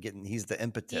 He's the yeah,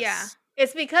 impetus.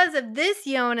 it's because of this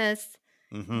Jonas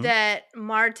Mm-hmm. that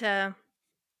Marta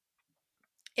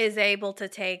is able to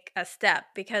take a step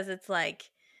because it's like,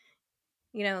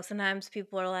 sometimes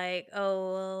people are like,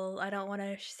 "Oh, well, I don't want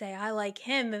to say I like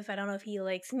him if I don't know if he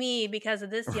likes me." Because of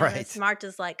this Jonas, Right.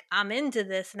 Marta's like, "I'm into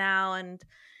this now, and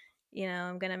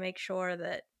I'm gonna make sure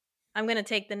that I'm gonna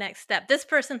take the next step. This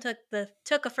person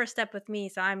took a first step with me,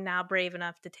 so I'm now brave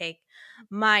enough to take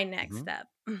my next Mm-hmm. step."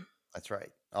 That's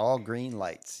right. All green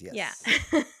lights. Yeah. Yes.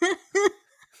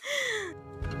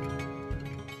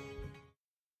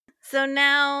 So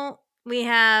now we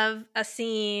have a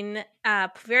scene, a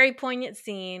very poignant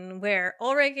scene where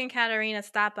Ulrich and Katerina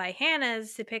stop by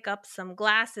Hannah's to pick up some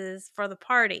glasses for the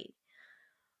party.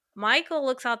 Michael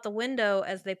looks out the window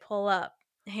as they pull up.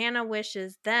 Hannah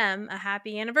wishes them a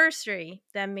happy anniversary,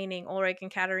 them meaning Ulrich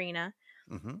and Katerina.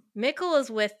 Mm-hmm. Mikkel is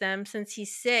with them since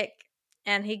he's sick,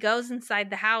 and he goes inside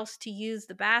the house to use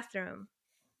the bathroom.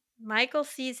 Michael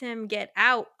sees him get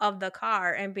out of the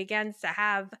car and begins to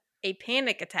have a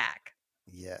panic attack.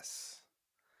 Yes.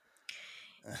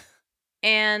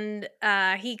 And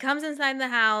he comes inside the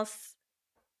house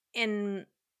and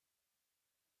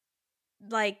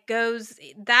like goes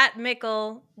that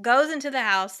Mikkel goes into the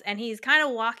house and he's kind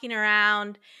of walking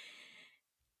around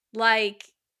like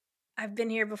I've been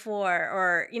here before,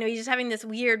 or he's just having this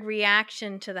weird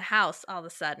reaction to the house all of a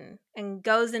sudden and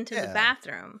goes into the Yeah.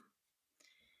 bathroom.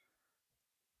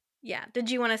 Yeah. Did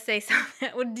you want to say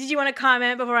something? Did you want to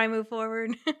comment before I move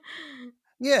forward?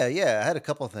 Yeah, yeah. I had a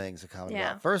couple things to comment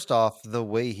Yeah. about. First off, the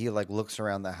way he like looks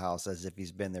around the house as if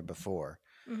he's been there before,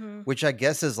 Mhm. which I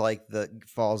guess is like the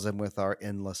falls in with our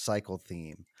endless cycle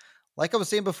theme. Like I was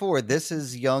saying before, this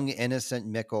is young, innocent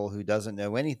Mikkel who doesn't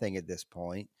know anything at this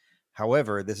point.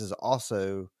 However, this is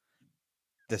also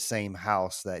the same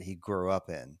house that he grew up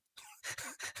in.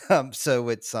 So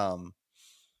it's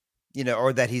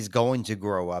or that he's going to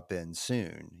grow up in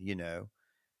soon.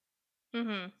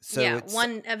 Mhm. So Yeah, it's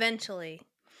one eventually.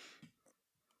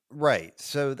 right.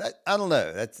 So that I don't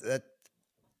know. That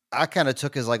I kind of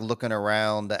took as like looking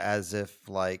around as if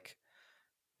like,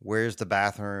 where's the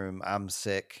bathroom? I'm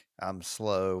sick. I'm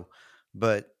slow.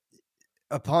 But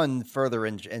upon further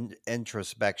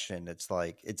introspection, it's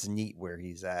like it's neat where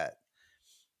he's at.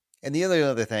 And the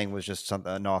other thing was just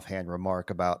something an offhand remark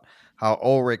about how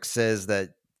Ulrich says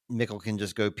that Mikkel can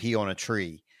just go pee on a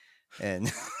tree, and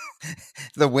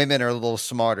the women are a little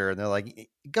smarter, and they're like,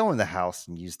 "Go in the house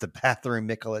and use the bathroom,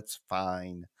 Mikkel. It's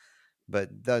fine." But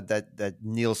that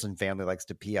Nielsen family likes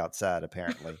to pee outside,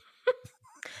 apparently.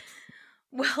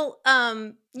 Well,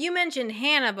 you mentioned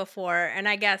Hannah before, and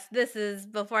I guess this is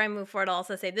before I move forward. I'll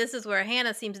also say this is where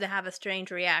Hannah seems to have a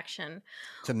strange reaction,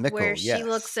 To where Mikkel, she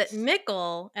looks at yes.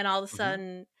 Mikkel and all of a Hmm.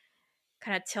 sudden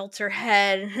kind of tilts her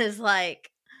head and is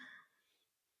like,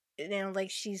 like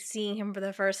she's seeing him for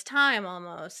the first time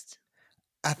almost.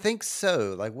 I think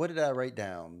so. Like, what did I write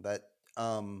down? That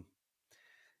um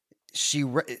she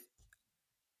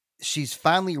she's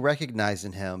finally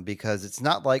recognizing him because it's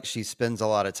not like she spends a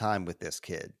lot of time with this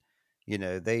kid. You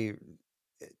know,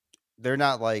 they're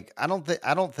not like I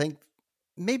don't think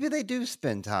maybe they do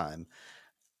spend time.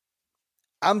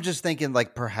 I'm just thinking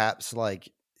like perhaps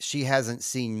like she hasn't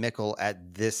seen Mickle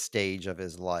at this stage of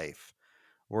his life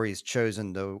where he's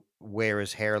chosen to wear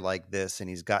his hair like this and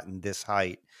he's gotten this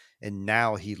height and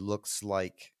now he looks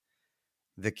like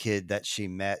the kid that she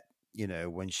met,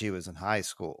 when she was in high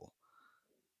school.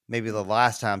 Maybe the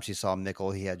last time she saw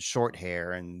Mickle, he had short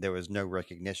hair and there was no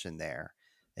recognition there.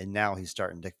 And now he's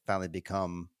starting to finally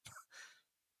become,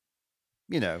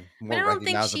 But more I don't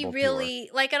think she recognizable to her. really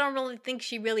like. I don't really think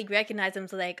she really recognized him.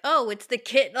 So like, oh, it's the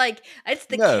kid. Like, it's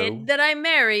the kid No, that I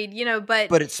married. But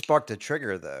but it sparked a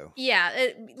trigger though. yeah,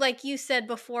 like you said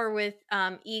before with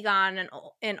Egon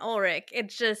and Ulrich,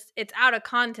 it's out of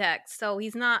context. So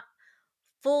he's not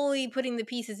fully putting the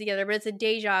pieces together. But it's a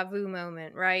deja vu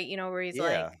moment, right? Where he's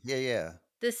like, Yeah, yeah, yeah.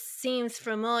 this seems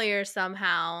familiar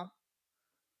somehow.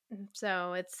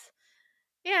 So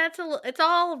yeah, it's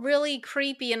all really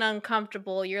creepy and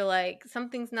uncomfortable. You're like,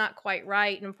 something's not quite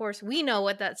right, and of course we know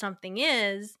what that something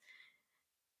is,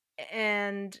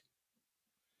 and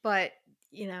but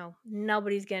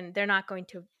they're not going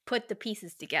to put the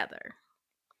pieces together.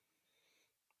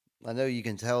 I know you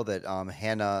can tell that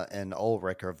Hannah and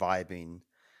Ulrich are vibing.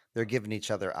 They're giving each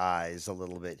other eyes a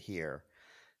little bit here.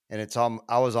 And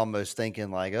I was almost thinking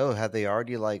like, oh, have they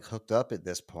already like hooked up at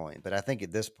this point? But I think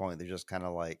at this point they're just kind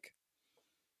of like,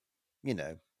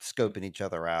 scoping each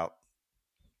other out.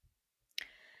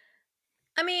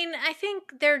 I mean, I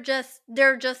think they're just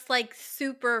like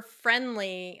super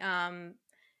friendly.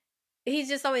 He's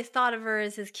just always thought of her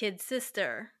as his kid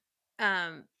sister.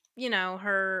 Um,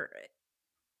 her.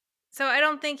 So I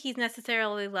don't think he's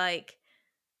necessarily like,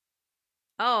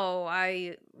 oh,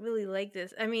 I really like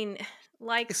this. I mean,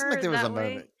 like It seemed like her there was a that way.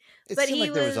 moment. It But seemed he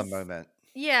like there was a was, moment.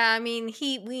 yeah, I mean,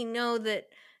 we know that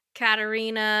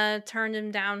Katerina turned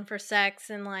him down for sex,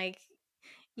 and like,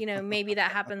 maybe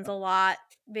that happens a lot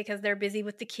because they're busy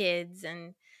with the kids, Sure,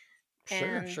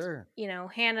 and sure.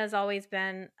 Hannah's always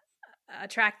been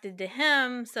attracted to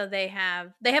him, so they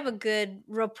have a good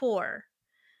rapport.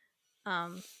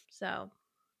 So,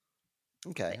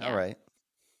 Okay, but all yeah. right.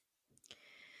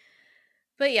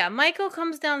 But yeah, Michael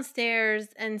comes downstairs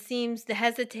and seems to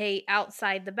hesitate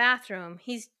outside the bathroom.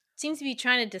 He seems to be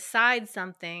trying to decide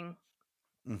something,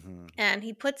 Mm-hmm. and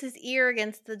he puts his ear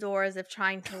against the door as if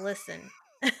trying to listen.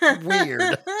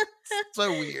 Weird.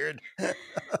 So weird.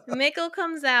 Michael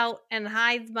comes out and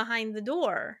hides behind the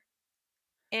door.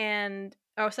 And,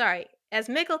 oh, sorry. As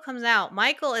Michael comes out,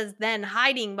 Michael is then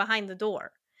hiding behind the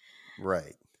door.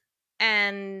 Right.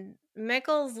 And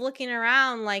Mikkel's looking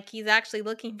around like he's actually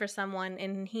looking for someone,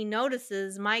 and he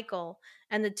notices Michael,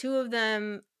 and the two of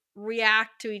them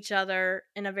react to each other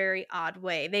in a very odd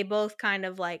way. They both kind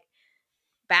of like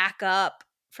back up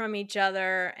from each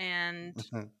other, and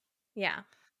yeah.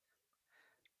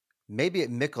 Maybe at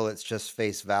Mickle it's just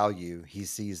face value. He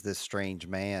sees this strange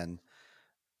man.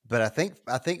 But I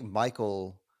think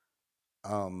Michael,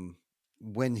 um,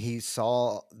 when he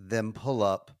saw them pull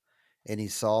up and he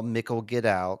saw Mickle get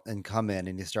out and come in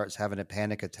and he starts having a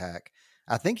panic attack,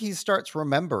 I think he starts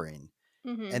remembering.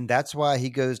 Mhm. And that's why he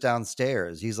goes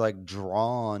downstairs. He's like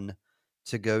drawn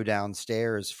to go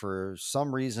downstairs for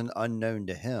some reason unknown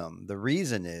to him. The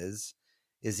reason is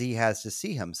he has to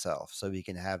see himself so he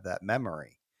can have that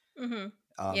memory. Mhm.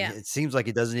 Yeah. It seems like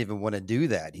he doesn't even want to do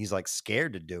that. He's like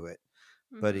scared to do it,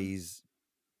 but Mhm.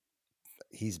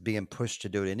 he's being pushed to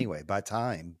do it anyway by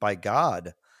time, by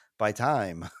God, by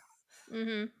time.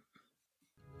 Mhm.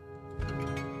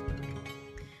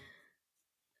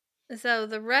 So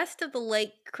the rest of the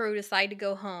lake crew decide to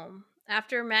go home.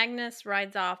 After Magnus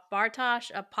rides off,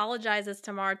 Bartosz apologizes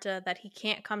to Marta that he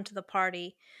can't come to the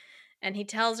party, and he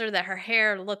tells her that her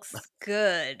hair looks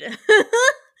good.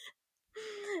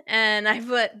 And I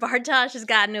put, Bartosz has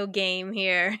got no game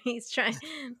here. He's trying.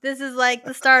 This is like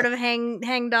the start of hang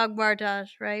dog Bartosz,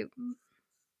 right?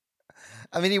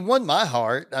 I mean, he won my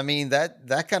heart. I mean,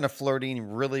 that kind of flirting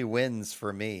really wins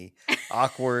for me.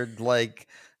 Awkward, like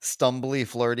stumbly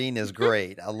flirting is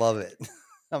great. I love it.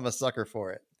 I'm a sucker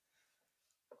for it.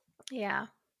 Yeah.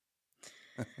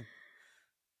 Oh,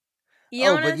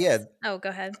 but yeah, Jonas. Oh, go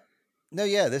ahead. no,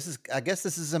 yeah, I guess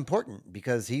this is important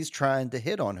because he's trying to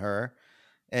hit on her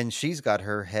and she's got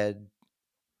her head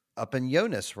up in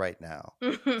Jonas right now.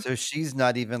 So she's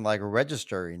not even like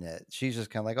registering it. She's just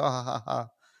kind of like, oh, ha, ha, ha.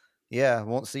 Yeah,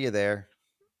 won't see you there.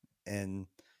 And,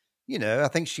 I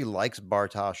think she likes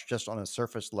Bartosz just on a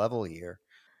surface level here.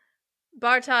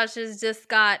 Bartosz has just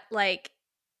got like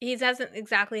he doesn't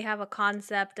exactly have a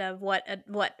concept of what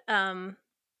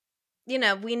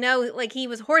we know, like, he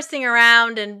was horsing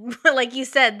around and like you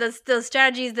said, those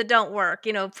strategies that don't work,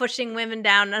 pushing women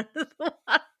down under the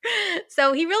water.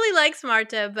 So he really likes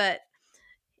Marta, but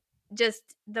just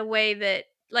the way that,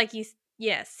 like,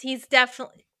 yes, he's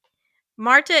definitely,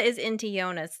 Marta is into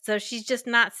Jonas, so she's just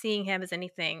not seeing him as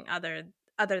anything other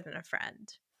than a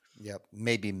friend. Yep,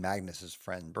 maybe Magnus's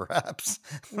friend, perhaps.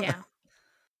 Yeah.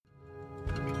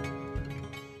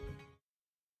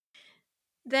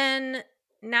 Then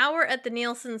now we're at the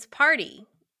Nielsen's party.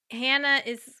 Hannah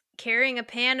is carrying a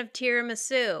pan of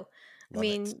tiramisu. I Love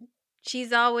it. mean,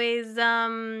 she's always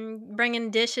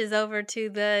bringing dishes over to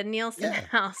the Nielsen Yeah,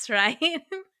 house, right?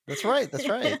 that's right. That's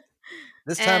right.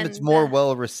 This time it's and more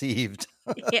well received.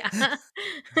 yeah.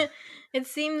 It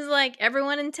seems like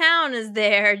everyone in town is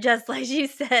there, just like you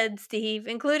said, Steve,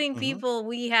 including Hmm. people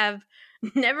we have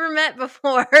never met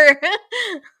before. The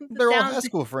They're all high town,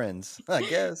 school friends, I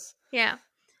guess. yeah.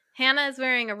 Hannah is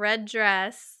wearing a red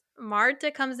dress.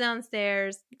 Marta comes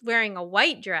downstairs wearing a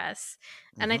white dress.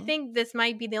 And I Hmm. think this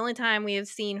might be the only time we have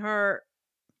seen her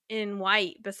in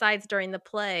white besides during the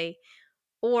play,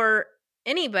 or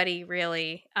anybody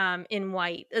really in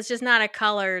white. It's just not a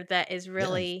color that is Yeah.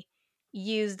 really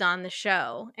used on the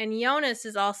show. And Jonas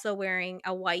is also wearing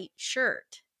a white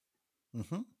shirt.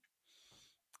 Hmm.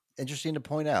 Interesting to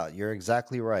point out. You're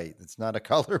exactly right. It's not a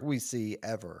color we see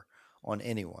ever on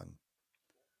anyone.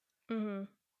 Hmm.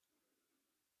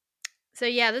 So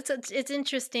yeah, it's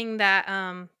interesting that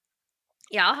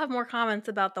yeah, I'll have more comments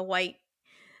about the white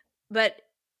but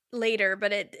later,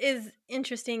 but it is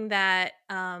interesting that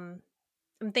I'm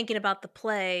thinking about the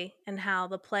play and how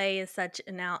the play is such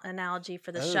an analogy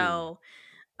for the Oh, show.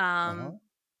 uh huh. Um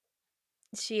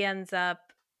she ends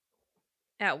up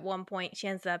at one point she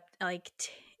ends up like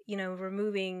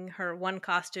removing her one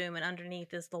costume and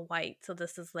underneath is the white. So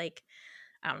this is like,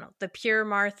 I don't know, the pure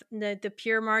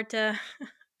Marta.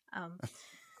 um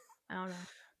I don't know.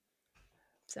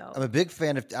 So I'm a big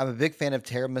fan of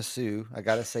tiramisu. I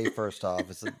gotta say, first off,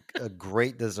 it's a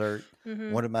great dessert.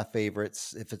 mhm. One of my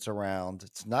favorites if it's around.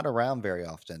 It's not around very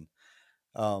often.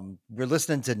 We're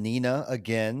listening to Nina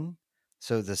again.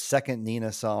 So the second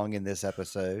Nina song in this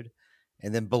episode.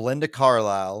 And then Belinda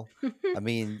Carlisle. I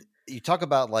mean, you talk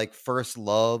about like first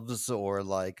loves or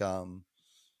like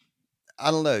I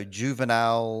don't know,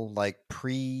 juvenile, like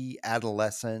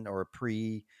pre-adolescent or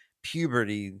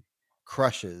pre-puberty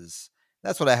crushes.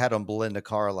 That's what I had on Belinda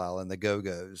Carlisle and the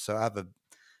Go-Go's. So I have a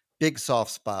big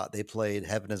soft spot. They played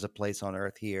Heaven is a Place on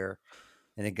Earth here,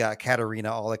 and it got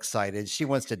Katerina all excited. She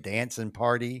wants to dance and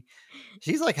party.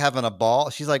 She's like having a ball.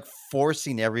 She's like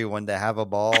forcing everyone to have a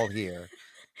ball here.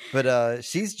 But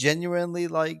she's genuinely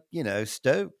like,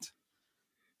 stoked.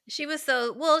 She was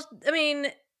so well. I mean,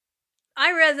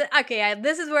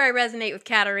 this is where I resonate with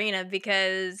Katarina,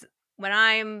 because when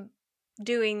I'm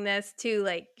doing this too,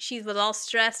 like, she was all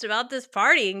stressed about this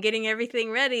party and getting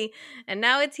everything ready, and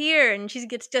now it's here, and she's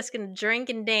just gonna drink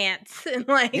and dance and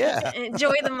like Yeah.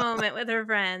 enjoy the moment with her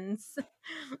friends.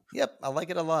 Yep, I like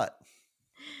it a lot.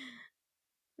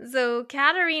 So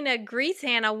Katarina greets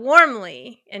Hannah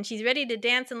warmly, and she's ready to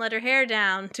dance and let her hair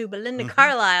down to Belinda Mhm.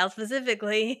 Carlisle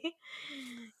specifically.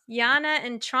 Yana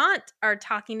and Trant are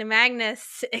talking to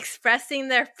Magnus, expressing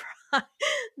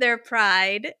their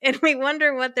pride, and we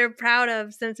wonder what they're proud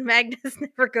of since Magnus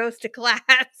never goes to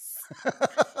class.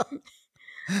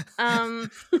 Um,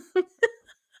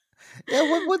 Yeah,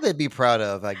 what would they be proud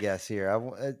of? I guess here,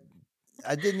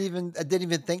 I didn't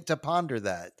even think to ponder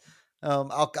that.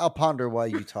 I'll ponder while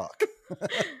you talk.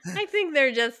 I think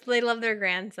they love their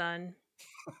grandson,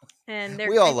 and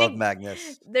We I all love think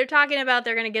Magnus. they're talking about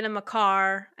they're going to get him a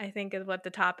car. I think is what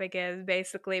the topic is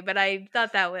basically. But I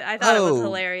thought it was Oh,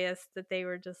 hilarious that they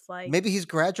were just like, maybe he's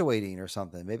graduating or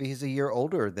something. Maybe he's a year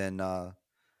older than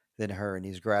her, and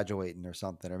he's graduating or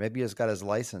something, or maybe he's got his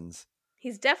license.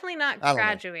 he's definitely not I don't know.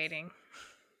 graduating.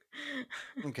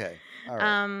 Okay, all right.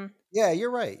 um, Yeah,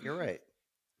 you're right. You're right.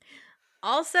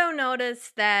 Also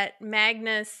notice that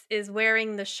Magnus is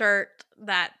wearing the shirt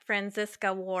that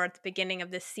Franziska wore at the beginning of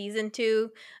this season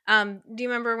too. Do you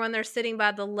remember when they're sitting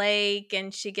by the lake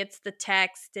and she gets the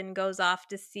text and goes off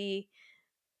to see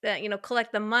that,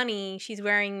 collect the money? She's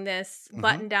wearing this Hmm.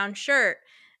 button down shirt,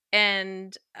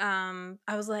 and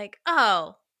I was like,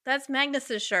 oh, that's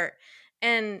Magnus's shirt.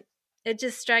 And it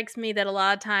just strikes me that a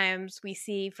lot of times we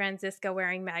see Franziska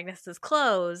wearing Magnus's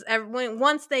clothes.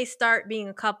 Once they start being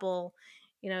a couple,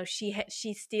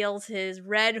 she steals his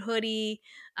red hoodie.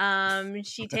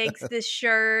 She takes this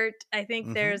shirt. I think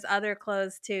Hmm. there's other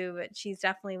clothes too, but she's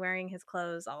definitely wearing his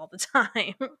clothes all the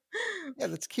time. Yeah,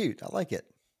 that's cute. I like it.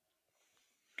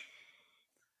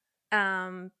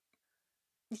 Um,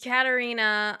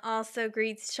 Katerina also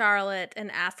greets Charlotte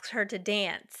and asks her to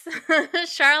dance.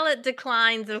 Charlotte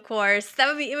declines, of course.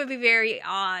 It would be very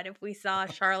odd if we saw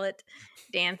Charlotte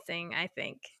dancing, I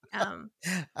think.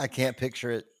 I can't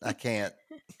picture it. I can't.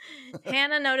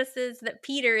 Hannah notices that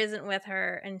Peter isn't with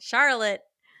her, and Charlotte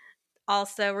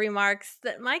also remarks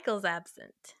that Michael's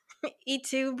absent. Et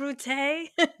tu, Brute? I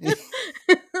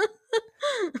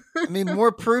mean,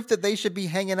 more proof that they should be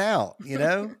hanging out, you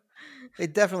know? They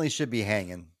definitely should be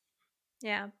hanging.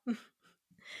 Yeah.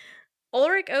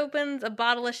 Ulrich opens a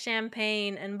bottle of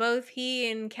champagne, and both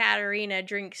he and Katerina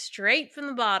drink straight from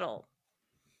the bottle.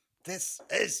 This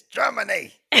is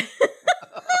Germany.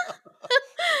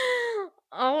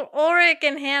 Ulrich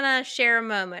and Hannah share a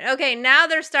moment. Okay, now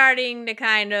they're starting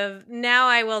to now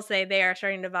I will say they are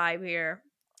starting to vibe here.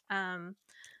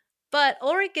 But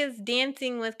Ulrich is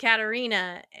dancing with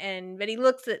Katerina, but he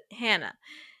looks at Hannah.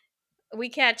 We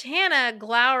catch Hannah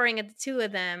glowering at the two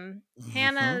of them. Hmm.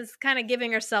 Hannah's kind of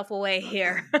giving herself away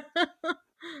here.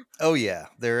 Oh, yeah.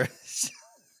 There is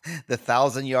the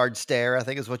 1,000-yard stare, I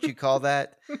think is what you call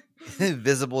that.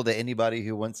 Visible to anybody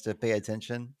who wants to pay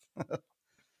attention.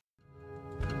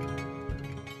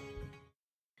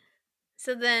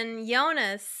 So then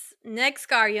Jonas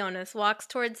walks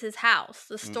towards his house.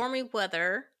 The Mm. stormy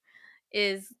weather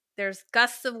there's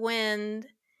gusts of wind,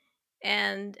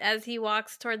 and as he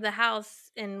walks toward the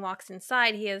house and walks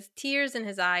inside, he has tears in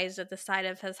his eyes at the sight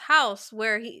of his house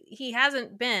where he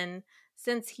hasn't been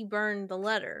since he burned the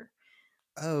letter.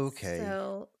 Oh, okay.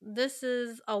 So this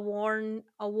is a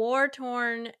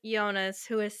war-torn Jonas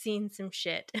who has seen some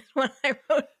shit. Is what I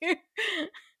wrote here.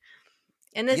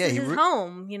 And this Yeah, is his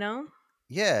home, you know?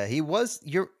 yeah, he was.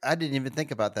 I didn't even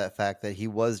think about that fact that he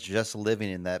was just living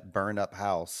in that burn up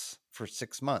house for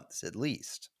 6 months at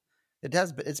least.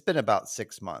 It's been about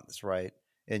 6 months, right?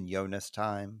 In Jonas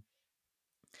time.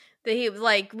 That he was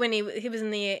like when he was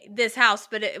in this house,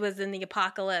 but it was in the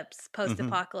Hmm.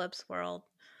 post-apocalypse world.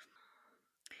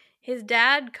 His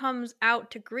dad comes out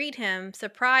to greet him,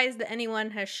 surprised that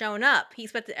anyone has shown up. He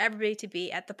expected everybody to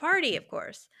be at the party, of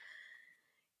course.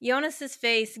 Jonas's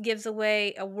face gives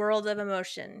away a world of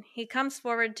emotion. He comes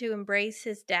forward to embrace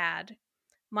his dad.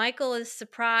 Michael is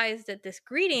surprised at this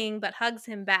greeting, but hugs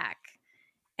him back.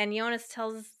 And Jonas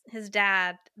tells his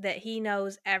dad that he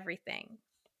knows everything.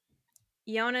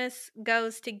 Jonas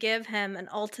goes to give him an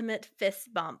ultimate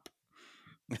fist bump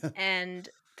and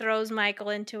throws Michael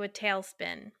into a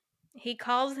tailspin. He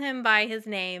calls him by his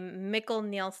name, Mikkel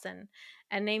Nielsen,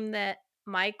 a name that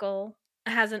Michael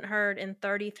hasn't heard in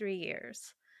 33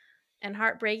 years. And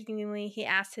heartbreakingly, he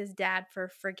asks his dad for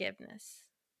forgiveness.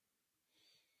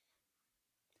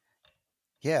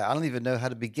 Yeah, I don't even know how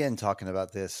to begin talking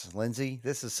about this, Lindsay.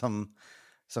 This is some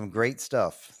great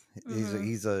stuff.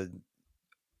 Mm-hmm.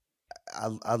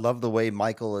 I love the way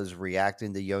Michael is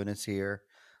reacting to Jonas here.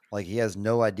 Like he has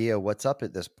no idea what's up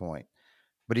at this point,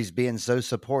 but he's being so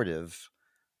supportive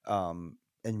and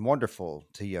wonderful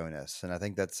to Jonas, and I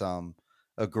think that's a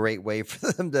great way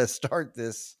for them to start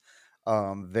this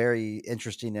very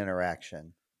interesting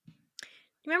interaction.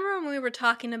 Remember when we were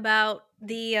talking about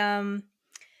the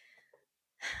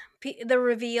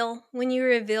reveal, when you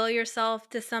reveal yourself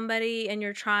to somebody and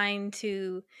you're trying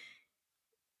to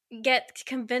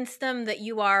convince them that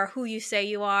you are who you say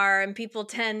you are, and people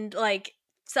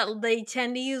they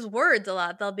tend to use words a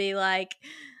lot. They'll be like,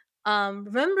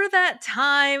 remember that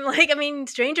time, like, I mean,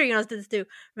 Stranger did this too.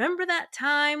 Remember that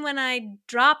time when I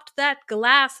dropped that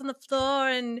glass on the floor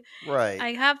and Right.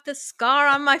 I have the scar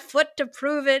on my foot to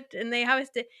prove it? And they always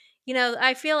to,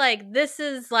 I feel like this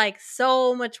is like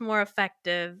so much more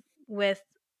effective with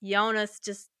Jonas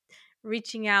just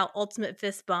reaching out, ultimate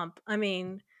fist bump. I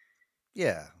mean,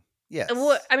 Yeah. Yes.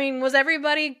 was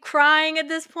everybody crying at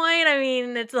this point? I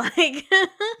mean, it's like,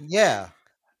 Yeah.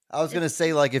 I was gonna it's.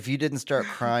 say like if you didn't start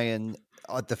crying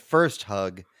at the first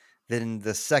hug, then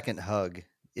the second hug.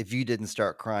 If you didn't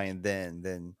start crying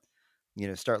then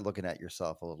start looking at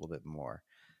yourself a little bit more,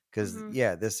 because Mhm,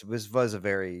 yeah, this was a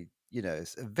very a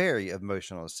very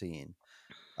emotional scene.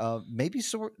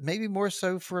 Maybe more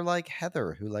so for like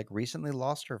Heather, who like recently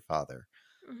lost her father.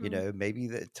 mhm, Maybe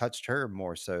that touched her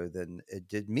more so than it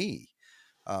did me.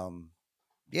 Um,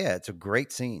 yeah, it's a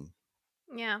great scene.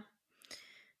 yeah,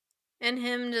 and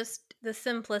him just the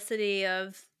simplicity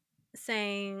of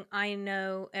saying, "I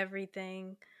know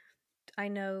everything. I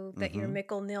know that you're Hmm.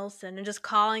 Mikkel Nielsen," and just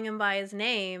calling him by his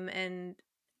name, and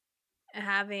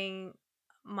having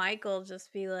Michael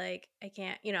just be like, "I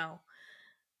can't," he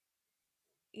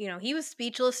was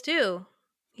speechless too.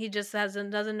 He just doesn't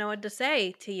know what to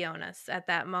say to Jonas at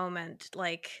that moment.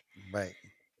 Like, Right.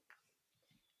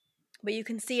 but you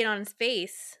can see it on his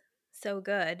face. So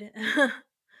good.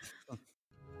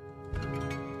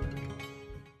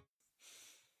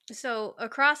 So,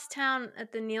 across town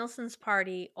at the Nielsen's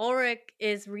party, Ulrich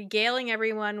is regaling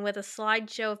everyone with a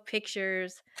slideshow of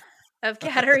pictures of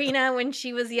Katerina when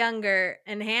she was younger,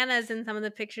 and Hannah's in some of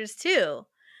the pictures too.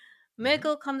 Mhm.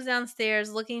 Mikkel comes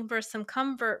downstairs looking for some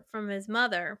comfort from his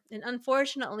mother, and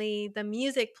unfortunately, the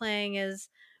music playing is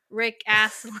Rick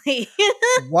Astley.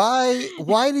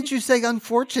 Why did you say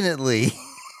unfortunately?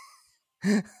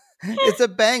 It's a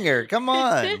banger. Come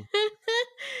on.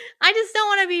 I just don't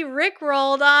want to be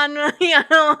rickrolled on,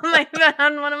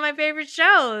 on one of my favorite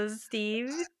shows,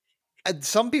 Steve.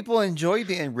 Some people enjoy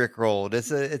being rickrolled.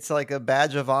 It's like a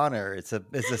badge of honor. It's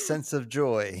a sense of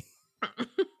joy.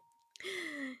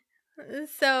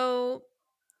 So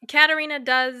Katerina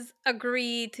does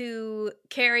agree to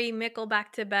carry Mikkel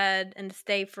back to bed and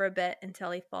stay for a bit until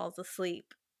he falls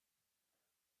asleep.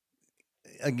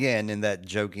 Again, in that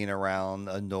joking around,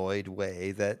 annoyed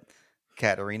way that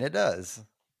Katerina does.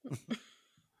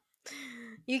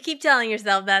 You keep telling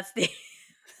yourself that, Steve.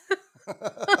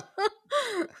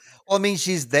 Well, I mean,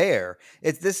 she's there.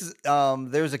 It's this is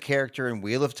there's a character in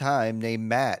Wheel of Time named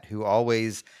Matt who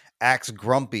always acts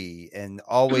grumpy and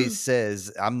always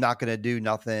says, "I'm not going to do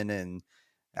nothing," and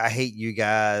 "I hate you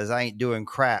guys. I ain't doing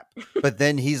crap." But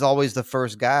then he's always the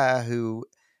first guy who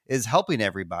is helping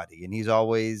everybody, and he's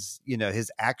always,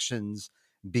 his actions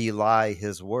belie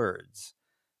his words.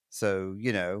 So,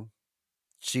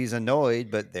 she's annoyed,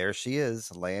 but there she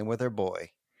is laying with her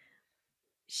boy.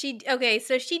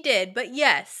 So she did, but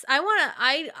yes,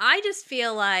 I just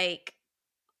feel like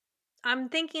I'm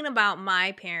thinking about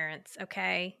my parents,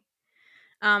 okay?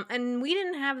 And we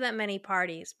didn't have that many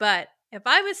parties, but if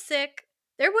I was sick,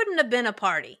 there wouldn't have been a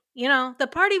party. The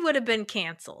party would have been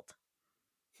canceled.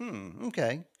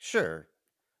 Okay. Sure.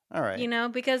 All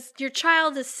right. Because your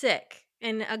child is sick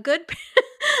and a good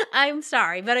I'm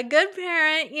sorry, but a good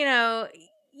parent,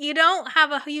 you don't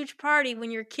have a huge party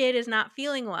when your kid is not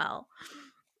feeling well.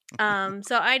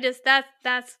 So I just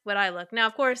that's what I look. Now,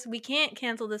 of course, we can't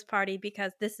cancel this party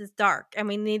because this is dark and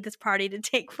we need this party to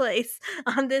take place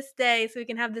on this day so we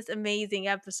can have this amazing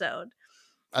episode.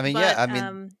 I mean, yeah, But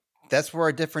I mean, that's where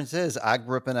our difference is. I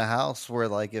grew up in a house where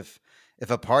like if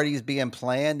a party's being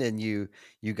planned and you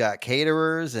got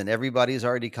caterers and everybody's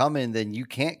already coming, then you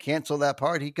can't cancel that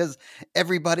party because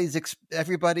everybody's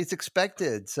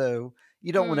expected. So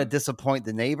you don't want to mm, disappoint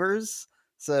the neighbors.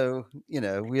 So,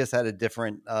 we just had a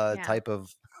different yeah. type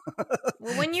of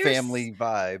Well, family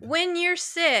vibe. when you're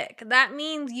sick, that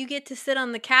means you get to sit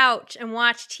on the couch and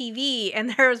watch TV,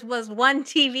 and there was one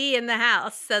TV in the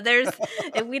house. So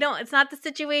we don't. It's not the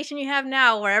situation you have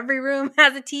now, where every room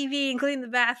has a TV, including the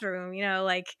bathroom.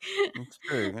 That's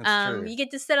true. That's true. You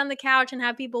get to sit on the couch and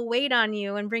have people wait on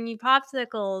you and bring you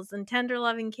popsicles and tender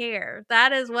loving care.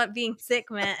 That is what being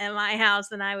sick meant at my house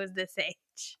when I was this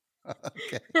age.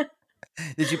 Okay.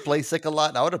 Did you play sick a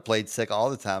lot? I would have played sick all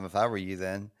the time if I were you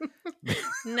then.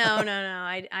 No.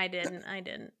 I didn't.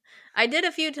 I did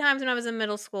a few times when I was in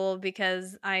middle school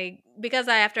because I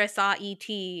after I saw ET,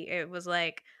 it was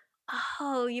like,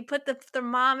 oh, you put the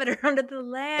thermometer under the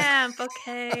lamp,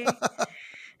 okay.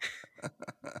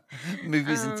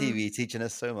 Movies and Um, TV teaching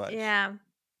us so much. yeah.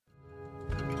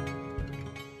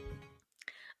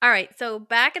 All right. So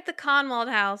back at the Conwald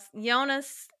house,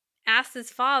 Jonas asked his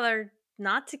father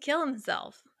not to kill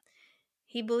himself.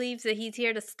 He believes that he's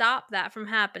here to stop that from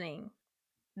happening.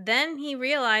 Then he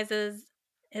realizes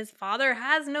his father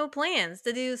has no plans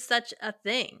to do such a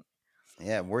thing.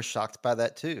 Yeah, we're shocked by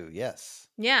that too. Yes.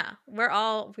 Yeah, we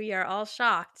are all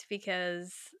shocked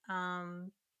because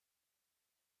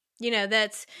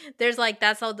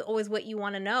that's always what you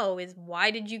want to know is why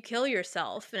did you kill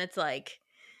yourself? And it's like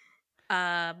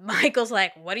Michael's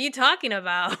like, "What are you talking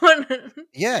about?"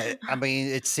 Yeah, I mean,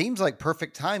 it seems like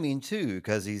perfect timing too,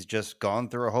 because he's just gone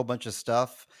through a whole bunch of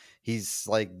stuff. He's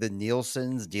like the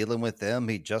Nielsen's dealing with them.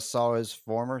 He just saw his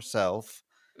former self.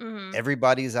 Mhm.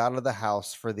 Everybody's out of the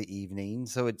house for the evening.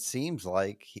 So it seems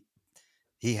like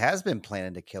he has been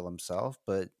planning to kill himself,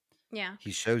 but Yeah.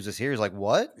 he shows us here. He's like,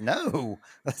 "What? No,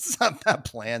 that's not my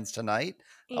plans tonight.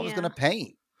 I was going to Yeah.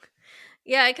 paint."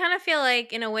 Yeah, I kind of feel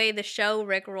like in a way the show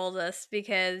rickrolled us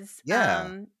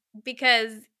Yeah.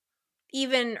 because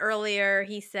even earlier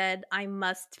he said I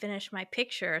must finish my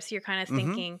picture. So you're kind of Hmm.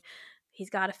 thinking he's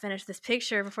got to finish this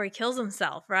picture before he kills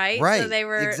himself, right? So Right. they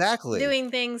were Exactly.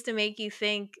 doing things to make you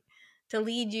think to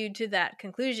lead you to that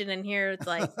conclusion and here it's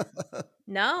like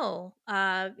no.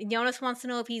 Jonas wants to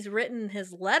know if he's written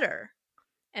his letter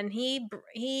and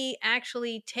he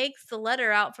actually takes the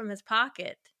letter out from his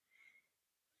pocket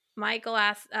Michael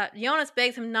asks, Jonas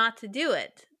begs him not to do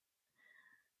it.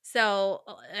 So,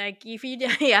 like, if you,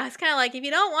 yeah, it's kind of like if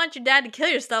you don't want your dad to kill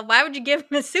yourself, why would you give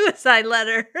him a suicide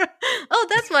letter? Oh,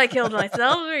 that's why I killed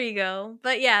myself. There you go.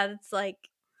 But yeah, it's like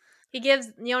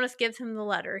Jonas gives him the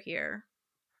letter here.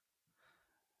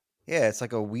 Yeah, it's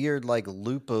like a weird like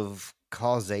loop of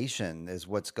causation is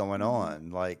what's going Hmm. on.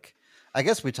 Like I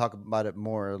guess we talk about it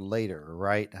more later,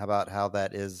 right? How about how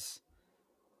that is,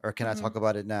 or can I Hmm. talk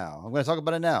about it now? I'm going to talk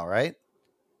about it now, right?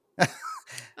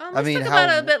 I Let's mean, talk about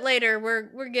it a how bit later.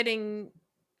 We're getting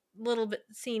a little bit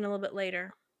seen a little bit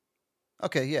later.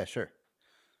 okay, yeah, sure.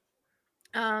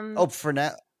 Um, Oh, for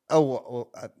now. Oh,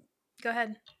 Go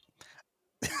ahead.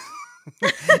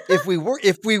 if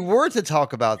we were to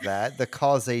talk about that, the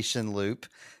causation loop,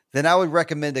 then I would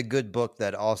recommend a good book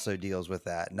that also deals with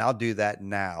that. And I'll do that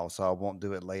now, so I won't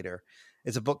do it later.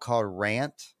 It's a book called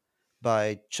Rant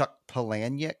by Chuck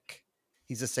Palahniuk.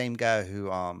 He's the same guy who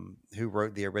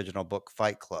wrote the original book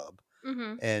Fight Club.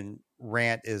 Mm-hmm. And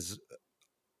Rant is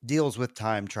deals with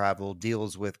time travel,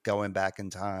 deals with going back in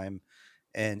time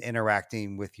and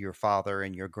interacting with your father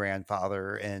and your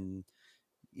grandfather and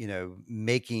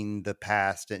making the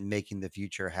past and making the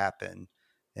future happen.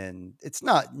 And it's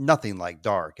not nothing like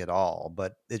dark at all,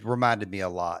 but it reminded me a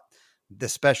lot,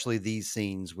 especially these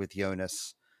scenes with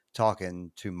Jonas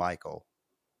talking to Michael.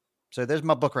 So there's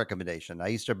my book recommendation. I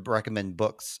used to recommend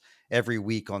books every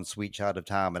week on Sweet Child of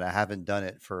Time, and I haven't done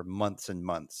it for months and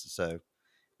months. So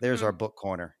there's our Mm-hmm. book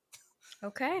corner.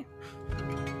 Okay.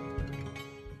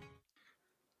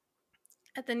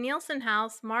 At the Nielsen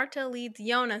house, Marta leads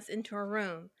Jonas into a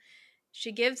room.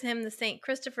 She gives him the St.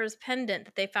 Christopher's pendant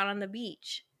that they found on the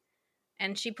beach,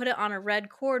 and she put it on a red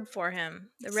cord for him,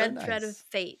 the So red thread of nice.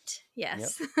 fate. Yep.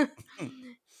 Yes.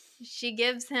 She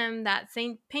gives him that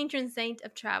patron saint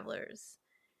of travelers.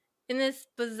 In this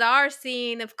bizarre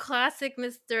scene of classic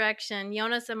misdirection,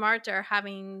 Jonas and Marta are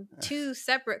having two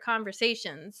separate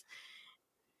conversations.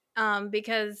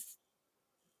 Because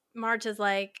Marta's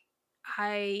like,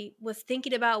 I was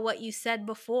thinking about what you said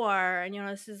before, and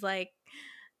Jonas is like,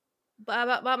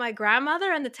 about my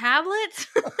grandmother and the tablet,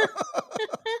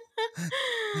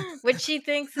 which she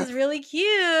thinks is really cute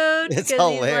It's because he's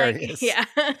like, hilarious. yeah,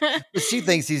 But she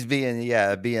thinks he's being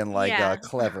like yeah.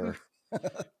 clever.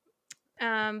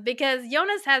 Because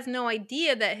Jonas has no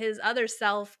idea that his other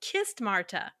self kissed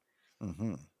Marta.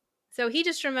 Hmm. So he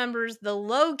just remembers the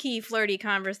low key flirty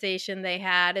conversation they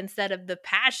had instead of the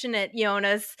passionate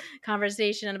Jonas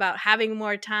conversation about having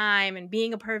more time and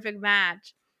being a perfect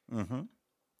match. Hmm.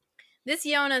 This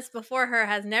Jonas before her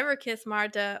has never kissed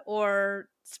Marta or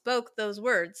spoke those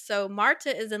words. So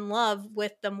Marta is in love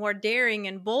with the more daring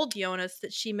and bold Jonas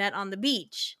that she met on the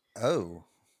beach. Oh,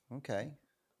 okay.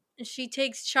 She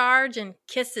takes charge and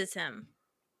kisses him.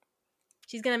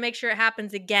 She's going to make sure it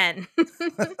happens again.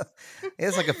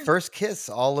 It's like a first kiss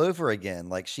all over again.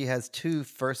 Like she has two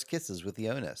first kisses with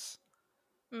Jonas.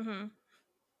 Hmm.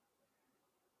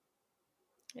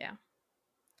 Yeah.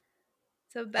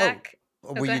 So Oh, back.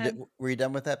 Oh, were go you ahead. were you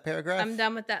done with that I'm paragraph?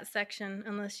 done with that section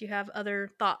unless you have other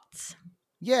thoughts.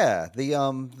 Yeah,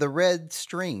 the red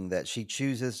string that she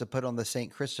chooses to put on the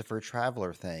St. Christopher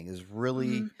Traveler thing is Hmm.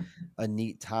 really a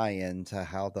neat tie-in to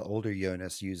how the older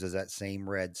Jonas uses that same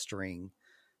red string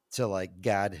to like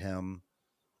guide him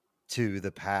to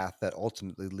the path that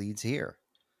ultimately leads here.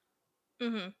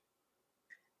 Hmm.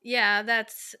 Yeah,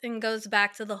 that's and goes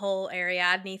back to the whole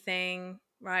Ariadne thing,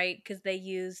 right? Because they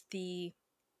used the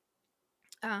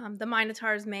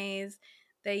Minotaur's maze.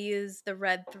 They use the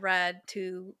red thread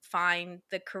to find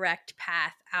the correct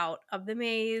path out of the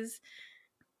maze.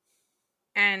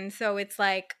 And so it's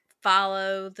like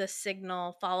follow the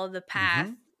signal, follow the path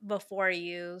Hmm. before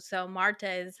you. So Marta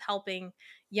is helping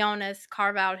Jonas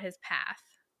carve out his path.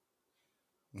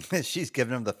 She's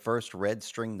giving him the first red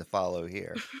string to follow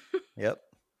here. Yep.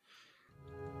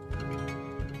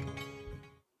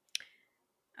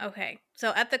 Okay,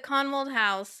 so at the Conwald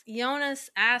house, Jonas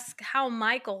asks how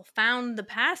Michael found the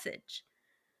passage.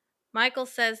 Michael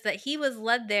says that he was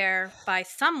led there by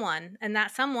someone, and that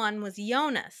someone was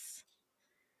Jonas.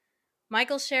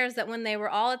 Michael shares that when they were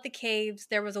all at the caves,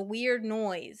 there was a weird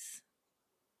noise.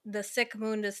 The Sic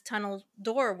Mundus tunnel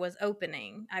door was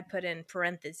opening, I put in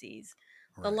parentheses.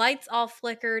 The Right. lights all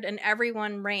flickered and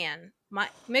everyone ran.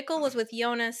 Mikkel was with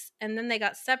Jonas and then they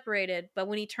got separated, but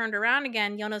when he turned around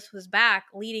again, Jonas was back,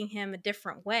 leading him a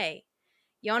different way.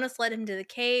 Jonas led him to the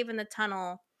cave and the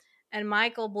tunnel, and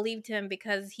Michael believed him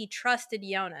because he trusted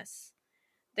Jonas.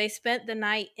 They spent the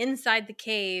night inside the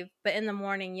cave, but in the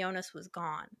morning, Jonas was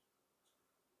gone.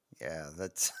 Yeah,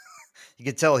 that's you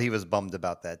could tell he was bummed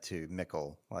about that too,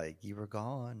 Mickle. Like you were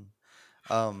gone.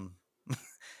 Um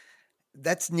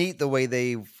That's neat the way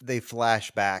they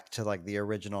flash back to like the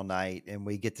original night, and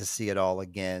we get to see it all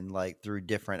again, like through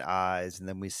different eyes, and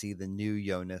then we see the new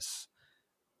Jonas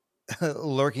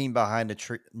lurking behind a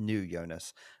tree. New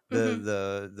Jonas, Mm-hmm.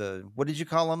 the what did you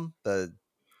call him? The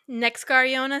Next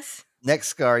Jonas. next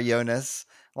scar Jonas,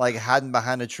 like hiding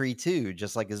behind a tree too,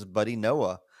 just like his buddy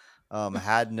Noah,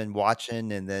 hiding and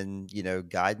watching, and then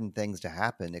guiding things to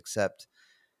happen. Except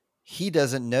he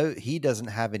doesn't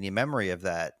have any memory of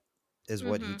that, is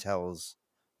what he Mm-hmm. tells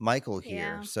Michael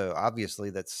here. Yeah. So obviously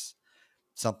that's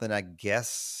something I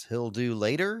guess he'll do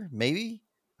later, maybe.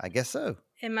 I guess so.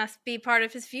 It must be part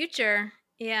of his future.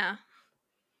 Yeah.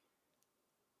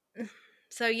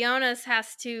 So Jonas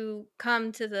has to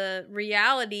come to the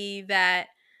reality that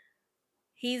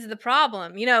he's the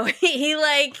problem.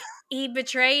 He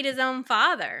betrayed his own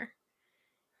father.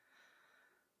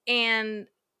 And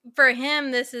for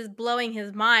him, this is blowing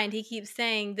his mind. He keeps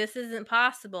saying, "This isn't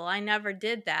possible. I never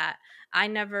did that. I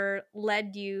never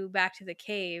led you back to the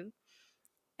cave."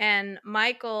 And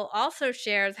Michael also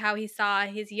shares how he saw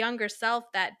his younger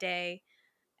self that day,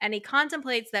 and he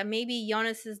contemplates that maybe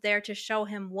Jonas is there to show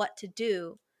him what to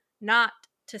do, not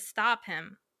to stop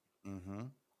him. Hmm.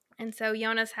 And so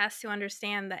Jonas has to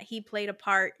understand that he played a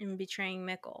part in betraying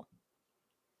Mikkel.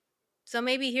 So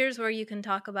maybe here's where you can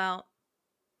talk about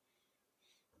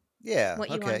Yeah. what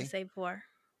you wanted to Okay. say before.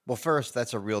 Well, first,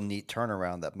 that's a real neat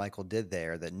turnaround that Michael did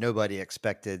there. That nobody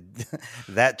expected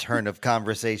that turn of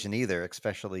conversation either,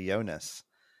 especially Jonas.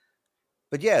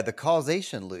 But yeah, the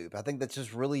causation loop. I think that's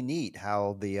just really neat.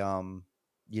 How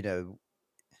you know,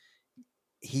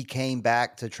 he came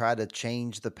back to try to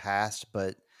change the past,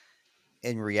 but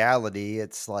in reality,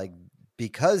 it's like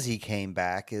because he came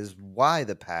back is why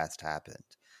the past happened.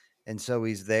 And so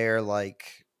he's there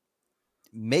like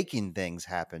making things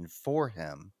happen for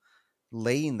him,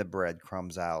 laying the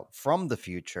breadcrumbs out from the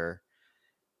future.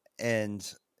 And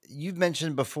you've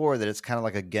mentioned before that it's kind of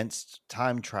like against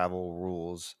time travel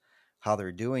rules how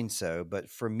they're doing so, but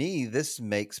for me this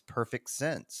makes perfect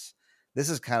sense. This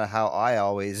is kind of how I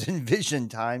always envision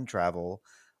time travel,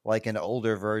 like an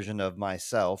older version of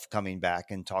myself coming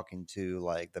back and talking to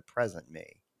like the present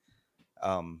me.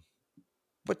 Um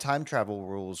what time travel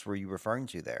rules were you referring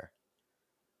to there?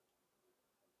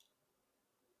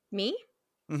 Me?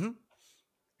 Mhm.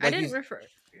 I Like you didn't refer.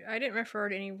 I didn't refer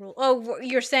to any rule. Oh,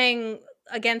 you're saying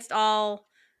against all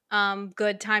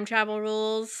good time travel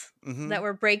rules that Mhm.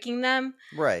 we're breaking them.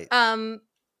 Right. Um,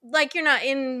 like you're not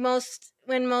in most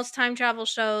when most time travel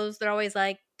shows. They're always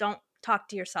like, don't talk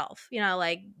to yourself.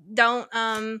 Like don't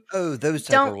Oh, those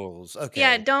type of don't rules. yeah,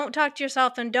 Okay. don't talk to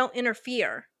yourself and don't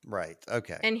interfere. Right.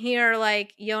 Okay. And here,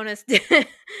 like Jonas did,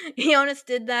 Jonas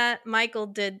did that.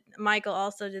 Michael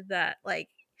also did that. Like,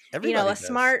 Everybody a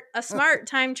does. smart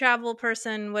time travel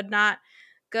person would not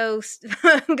go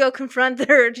go confront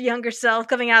their younger self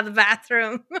coming out of the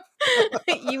bathroom.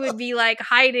 You would be like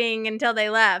hiding until they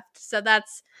left. So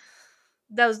that's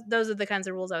those are the kinds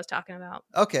of rules I was talking about.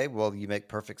 Okay, well, you make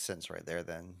perfect sense right there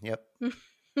then. Yep.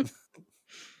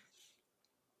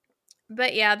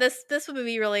 But yeah, this would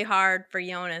be really hard for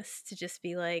Jonas to just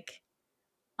be like,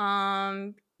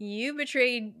 you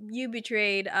betrayed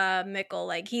Mikkel.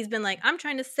 Like he's been like, I'm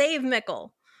trying to save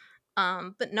Mikkel.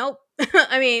 But nope.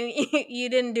 I mean, you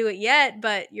didn't do it yet,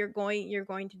 but you're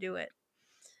going to do it.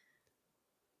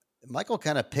 Michael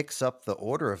kind of picks up the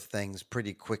order of things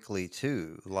pretty quickly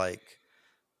too. Like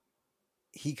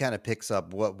he kind of picks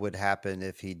up what would happen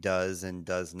if he does and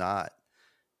does not,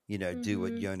 do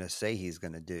what Mhm. Jonas say he's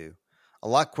going to do. A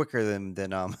lot quicker than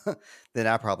than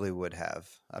I probably would have.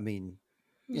 I mean,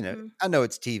 Mhm. I know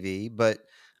it's TV, but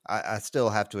I still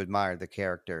have to admire the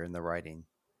character and the writing.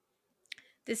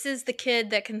 This is the kid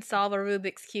that can solve a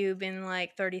Rubik's cube in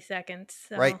like 30 seconds.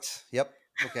 So Right. Yep.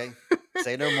 Okay.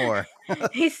 Say no more.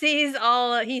 he sees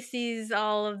all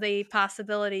of the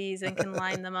possibilities and can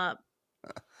line them up.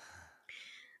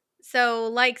 So,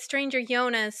 like Stranger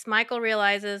Jonas, Michael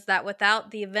realizes that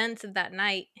without the events of that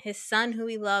night, his son who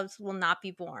he loves will not be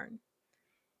born.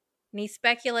 And he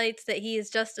speculates that he is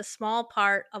just a small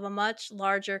part of a much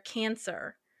larger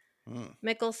cancer. Mm.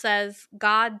 Mikkel says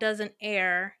God doesn't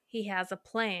err, he has a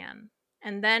plan.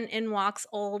 And then in walks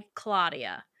old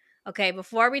Claudia. Okay,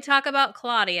 before we talk about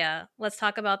Claudia, let's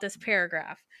talk about this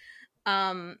paragraph.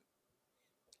 Um,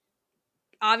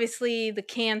 Obviously, the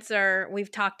cancer,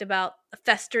 we've talked about the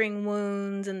festering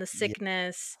wounds and the Yeah.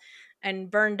 sickness,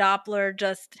 and Vern Doppler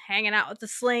just hanging out with the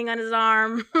sling on his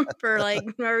arm for like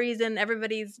no reason.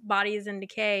 Everybody's body is in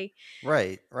decay.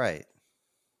 Right. Right.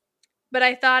 But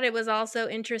I thought it was also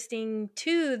interesting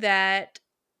too that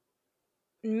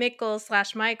Michael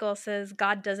says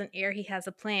God doesn't err, he has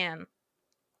a plan.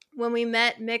 when we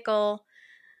met Mikkel,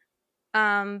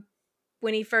 um,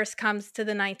 when he first comes to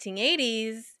the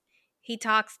 1980s, he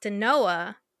talks to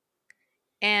Noah,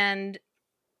 and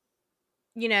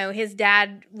his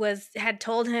dad had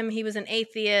told him he was an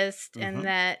atheist and Mhm.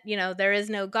 that there is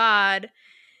no God.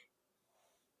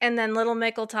 And then little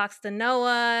Mikkel talks to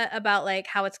Noah about like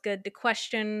how it's good to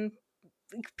question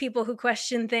people who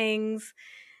question things.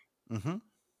 Mhm.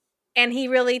 And he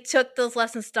really took those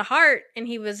lessons to heart, and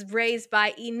he was raised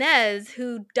by Inez,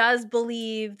 who does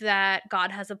believe that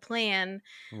God has a plan.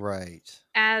 Right.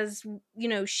 As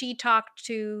she talked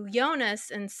to Jonas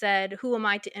and said, who am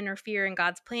I to interfere in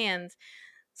God's plans?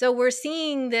 So we're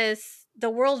seeing this,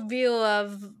 the worldview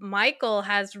of Michael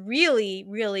has really,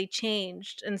 really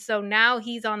changed. And so now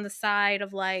he's on the side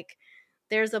of like,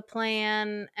 there's a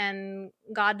plan and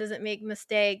God doesn't make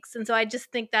mistakes. And so I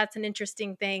just think that's an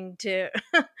interesting thing to,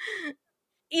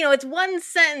 it's one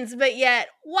sentence, but yet,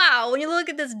 wow, when you look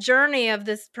at this journey of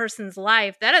this person's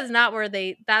life, that's not where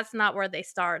they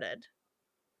started.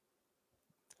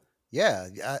 Yeah,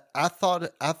 I thought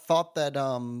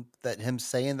that that him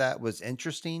saying that was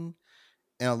interesting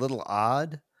and a little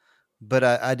odd, but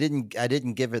I didn't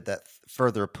give it that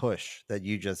further push that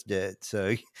you just did.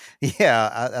 So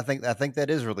yeah, I think that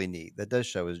is really neat. That does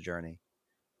show his journey.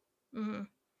 Hmm.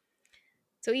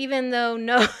 So even though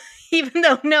no, even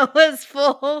though Noah's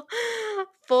full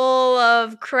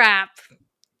of crap,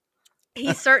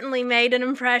 he certainly made an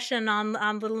impression on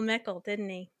little Mikkel, didn't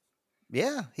he?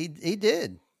 Yeah, he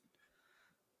did.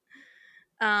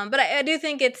 But I do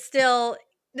think it's still,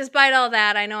 despite all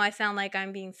that, I know I sound like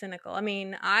I'm being cynical. I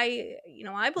mean, I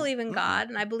believe in Mm-mm. God,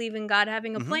 and I believe in God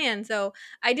having a Mhm. plan. So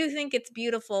I do think it's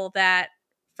beautiful that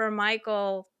for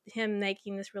Michael, him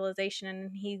making this realization,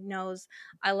 and he knows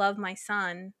I love my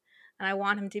son, and I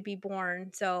want him to be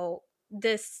born. So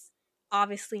this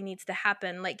obviously needs to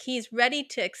happen. Like he's ready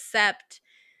to accept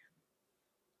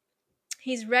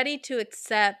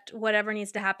whatever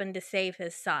needs to happen to save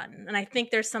his son. And I think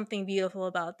there's something beautiful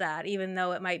about that, even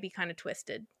though it might be kind of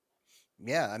twisted.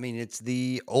 Yeah, I mean, it's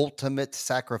the ultimate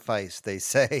sacrifice, they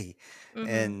say. Hmm.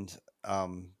 And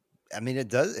um I mean, it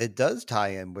does tie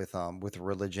in with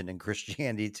religion and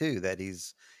Christianity too, that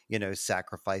he's,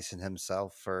 sacrificing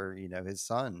himself for, his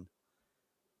son.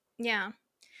 Yeah.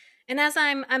 And as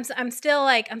I'm still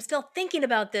like I'm still thinking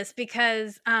about this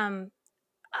because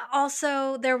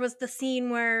also there was the scene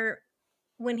where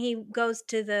when Mikkel goes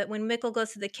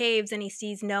to the caves and he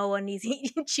sees Noah and he's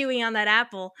chewing on that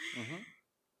apple, Mhm.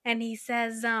 and he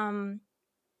says I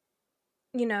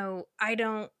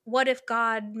don't, what if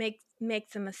God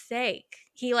makes a mistake?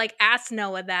 He like asks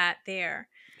Noah that there.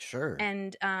 Sure.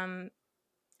 And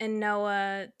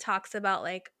Noah talks about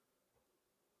like,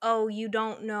 oh, you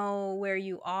don't know where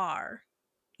you are.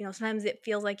 Sometimes it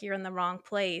feels like you're in the wrong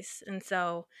place. And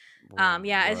so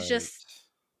yeah, it's Right. just,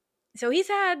 so he's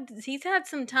had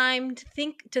some time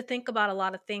to think about a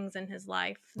lot of things in his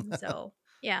life. And so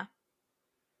yeah.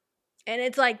 And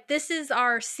it's like, this is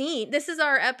our scene. This is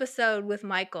our episode with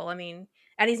Michael. I mean,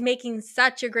 and he's making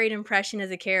such a great impression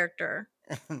as a character.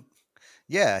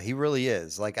 Yeah, he really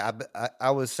is. Like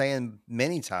I was saying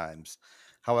many times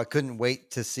how I couldn't wait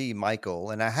to see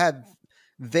Michael, and I had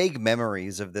vague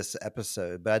memories of this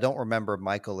episode, but I don't remember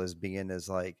Michael as being as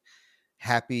like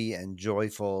happy and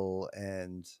joyful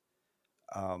and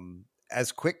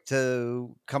as quick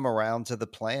to come around to the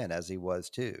plan as he was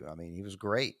too. I mean, he was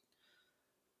great.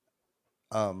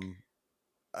 Um,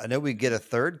 I know we get a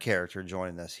third character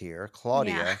joining us here, Yeah.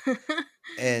 Claudia,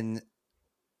 and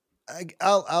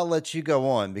I'll let you go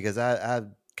on because I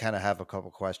kind of have a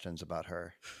couple questions about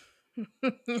her.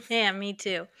 Yeah, me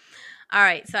too. All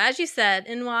right. So as you said,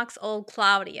 in walks old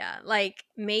Claudia. Like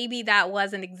maybe that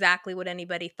wasn't exactly what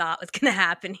anybody thought was going to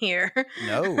happen here.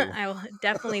 No,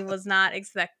 Definitely was not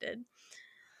expected.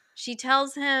 She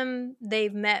tells him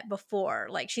they've met before.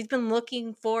 Like she's been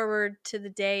looking forward to the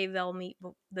day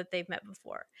that they've met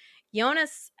before.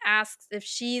 Jonas asks if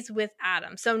she's with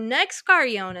Adam. So next car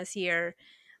Jonas here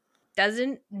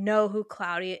doesn't know who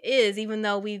Claudia is, even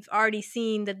though we've already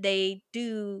seen that they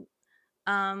do.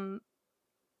 Um,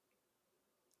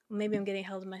 Maybe I'm getting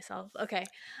held to myself. Okay.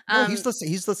 no, he's Um,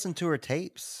 listening. He's listened to her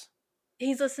tapes.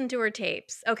 he's listened to her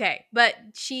tapes. Okay, but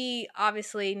she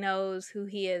obviously knows who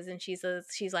he is, and she's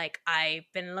like, I've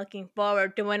been looking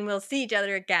forward to when we'll see each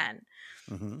other again.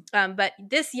 Hmm. But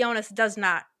this Jonas does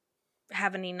not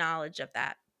have any knowledge of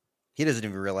that. He doesn't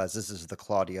even realize this is the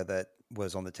Claudia that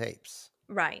was on the tapes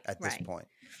Right, at this right. point.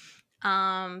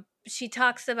 She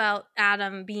talks about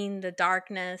Adam being the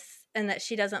darkness and that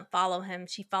she doesn't follow him;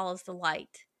 she follows the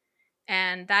light.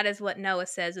 And that is what Noah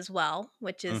says as well,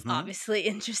 which is Hmm. obviously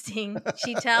interesting.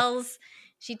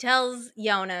 She tells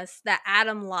Jonas that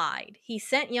Adam lied. He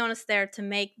sent Jonas there to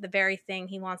make the very thing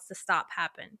he wants to stop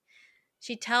happen.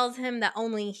 She tells him that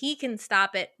only he can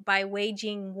stop it by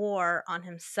waging war on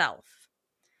himself.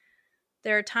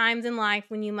 There are times in life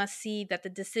when you must see that the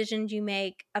decisions you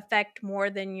make affect more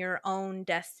than your own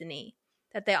destiny,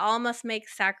 that they all must make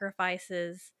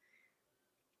sacrifices.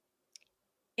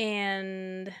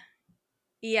 And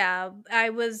yeah,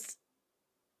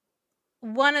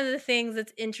 one of the things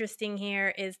that's interesting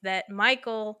here is that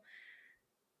Michael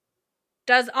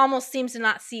does almost seems to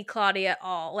not see Claudia at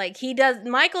all. Like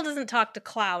Michael doesn't talk to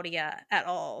Claudia at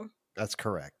all. That's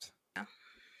correct. Yeah.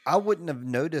 I wouldn't have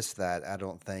noticed that, I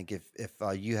don't think, if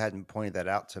you hadn't pointed that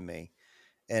out to me.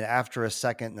 And after a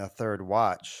second and a third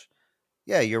watch,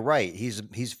 yeah, you're right.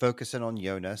 He's focusing on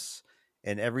Jonas,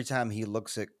 and every time he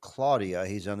looks at Claudia,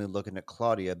 he's only looking at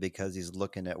Claudia because he's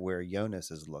looking at where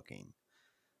Jonas is looking.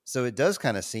 So it does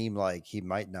kind of seem like he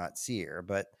might not see her,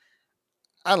 but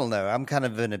I don't know. I'm kind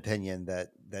of an opinion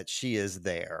that she is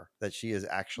there, that she is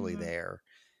actually Mm-hmm. there,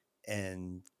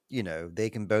 and they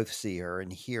can both see her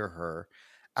and hear her.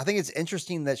 I think it's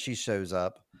interesting that she shows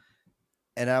up,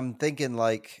 and I'm thinking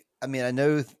like, I mean, I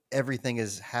know everything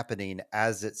is happening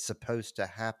as it's supposed to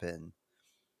happen,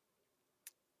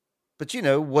 but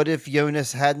what if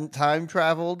Jonas hadn't time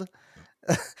traveled?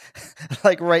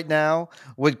 Like right now,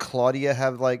 would Claudia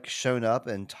have like shown up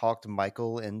and talked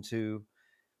Michael into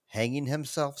hanging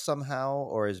himself somehow,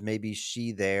 or is maybe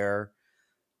she there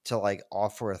to like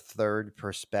offer a third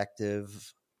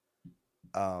perspective,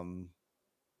 um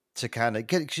to kind of,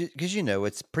 because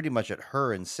it's pretty much at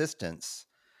her insistence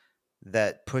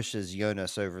that pushes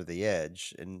Jonas over the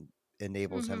edge and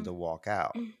enables him Mm-hmm. to walk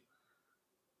out.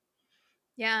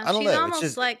 Yeah, I don't she's know. It's almost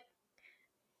just like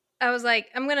I was like,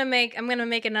 I'm gonna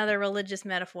make another religious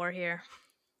metaphor here.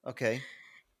 okay.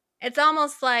 It's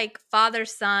almost like Father,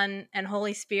 Son, and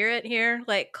Holy Spirit here.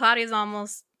 Like Claudia's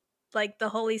almost like the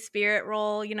Holy Spirit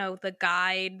role, the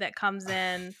guide that comes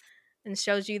in and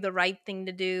shows you the right thing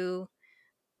to do.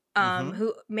 Hmm.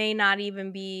 Who may not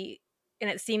even be, and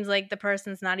it seems like the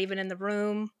person's not even in the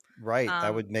room. Right. That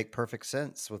Um, would make perfect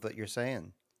sense with what you're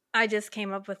saying. I just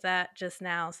came up with that just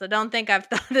now, so don't think I've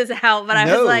thought this out. But I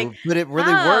was like, No, but it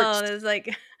really oh, works, there's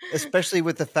like, especially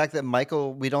with the fact that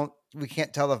Michael, we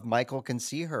can't tell if Michael can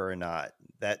see her or not.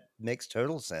 That makes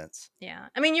total sense. yeah.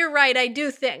 I mean, you're right. I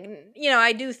do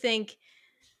think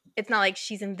it's not like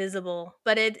she's invisible,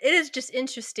 but it is just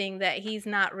interesting that he's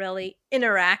not really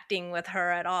interacting with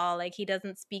her at all. Like he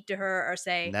doesn't speak to her or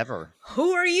say, Never.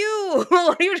 "Who are you?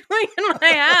 What are you doing in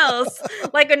my house?"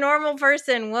 like a normal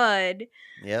person would.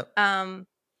 Yep. Um,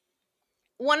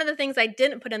 One of the things I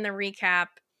didn't put in the recap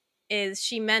is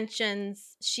she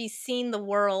mentions she's seen the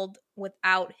world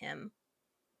without him.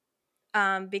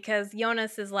 Because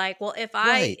Jonas is like, well, if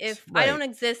I Right. if I don't Right.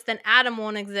 exist, then Adam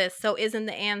won't exist. So isn't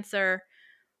the answer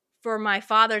for my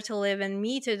father to live and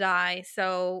me to die?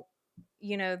 So,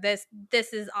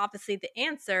 this is obviously the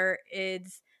answer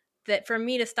is that for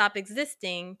me to stop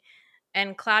existing.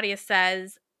 And Claudia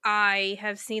says, I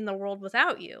have seen the world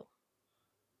without you.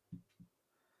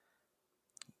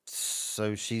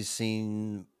 So she's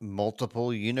seen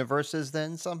multiple universes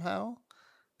then somehow?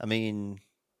 I mean,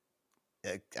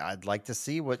 I'd like to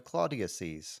see what Claudia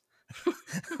sees.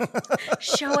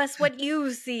 Show us what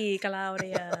you see,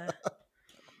 Claudia.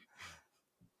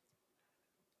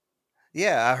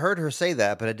 Yeah, I heard her say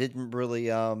that, but I didn't really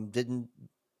didn't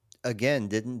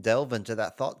delve into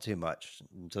that thought too much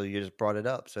until you just brought it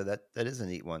up. So that is a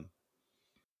neat one.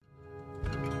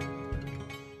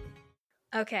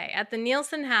 Okay, at the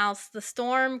Nielsen house, the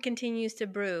storm continues to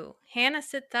brew. Hannah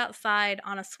sits outside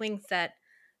on a swing set,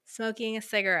 smoking a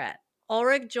cigarette.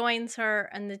 Ulrich joins her,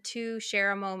 and the two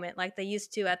share a moment like they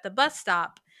used to at the bus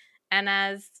stop. And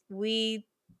as we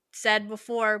said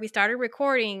before we started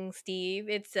recording, Steve,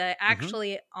 it's Hmm.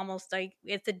 actually almost like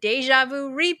it's a deja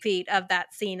vu repeat of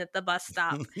that scene at the bus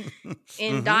stop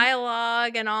in Hmm.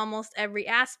 dialogue and almost every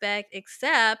aspect,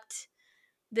 except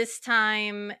this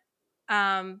time,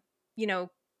 um, you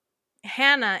know,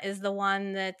 Hannah is the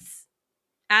one that's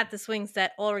at the swing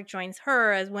set. Ulrich joins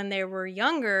her as when they were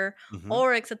younger. Hmm.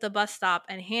 Ulrich's at the bus stop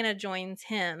and Hannah joins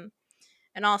him.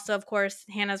 And also, of course,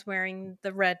 Hannah's wearing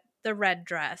the red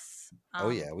dress. Oh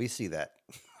yeah, we see that.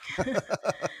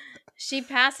 She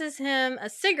passes him a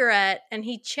cigarette and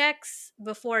he checks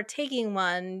before taking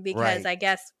one because Right. I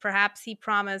guess perhaps he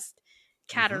promised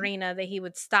Hmm. Katerina that he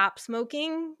would stop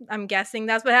smoking. I'm guessing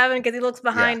that's what happened because he looks Yeah,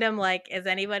 behind him like, is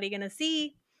anybody going to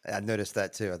see? I noticed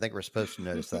that too. I think we're supposed to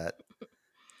notice that.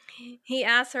 He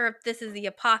asks her if this is the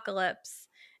apocalypse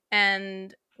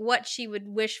and what she would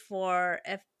wish for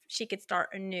if she could start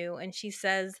anew. And she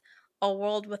says, a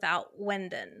world without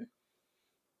Wendon.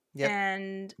 Yep.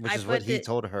 And Which I is what put he it,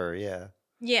 told her. Yeah.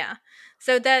 yeah.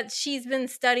 So that she's been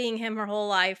studying him her whole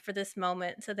life for this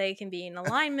moment so they can be in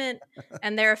alignment.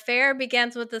 And their affair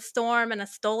begins with a storm and a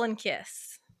stolen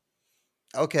kiss.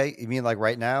 Okay. You mean like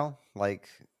right now? Like,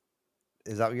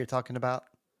 is that what you're talking about?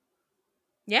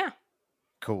 Yeah.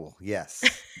 Cool. Yes.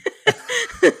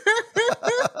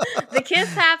 The kiss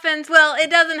happens. Well, it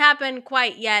doesn't happen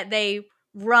quite yet. They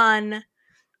run.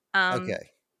 Um, Okay.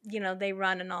 they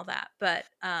run and all that. But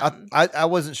I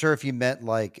wasn't sure if you meant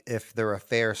like if their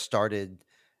affair started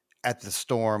at the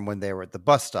storm when they were at the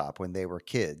bus stop when they were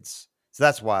kids. So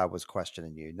that's why I was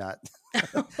questioning you. Not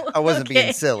I wasn't being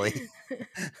okay. silly.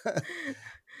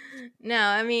 No,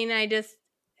 I mean,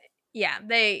 yeah,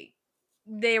 they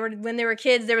were when they were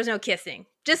kids. There was no kissing.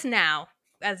 Just now,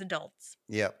 as adults.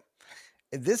 Yep.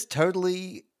 This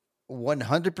totally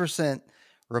 100%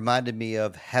 reminded me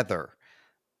of Heather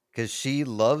because she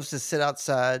loves to sit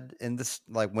outside in this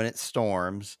like when it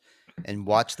storms and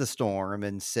watch the storm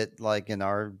and sit like in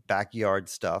our backyard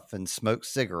stuff and smoke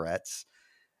cigarettes.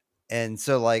 And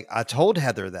so like I told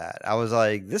Heather that. I was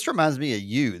like, this reminds me of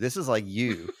you. This is like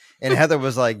you. And Heather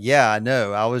was like, yeah, I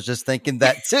know. I was just thinking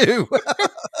that too.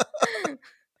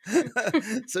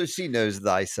 So she knows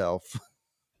thyself.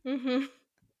 hmm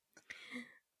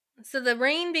So the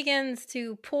rain begins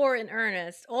to pour in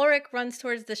earnest. Ulrich runs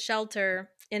towards the shelter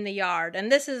in the yard,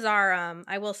 and this is our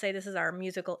I will say this is our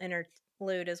musical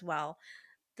interlude as well.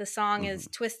 The song is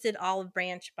Mhm. "Twisted Olive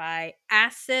Branch" by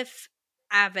Asif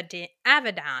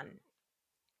Avidan.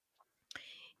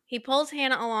 He pulls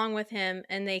Hannah along with him,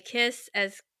 and they kiss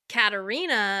as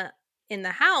Katerina in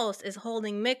the house is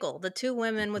holding Mikkel, the two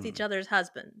women with each Mhm. other's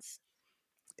husbands.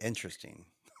 Interesting.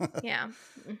 Yeah.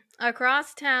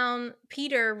 Across town,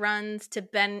 Peter runs to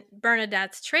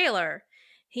Bernadette's trailer.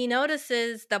 He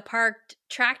notices the parked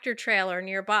tractor trailer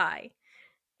nearby.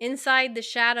 Inside the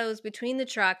shadows between the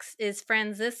trucks is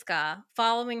Franziska,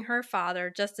 following her father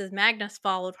just as Magnus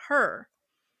followed her.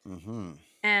 Hmm.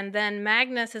 And then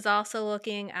Magnus is also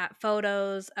looking at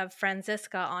photos of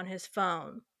Franziska on his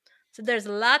phone. So there's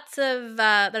lots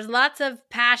of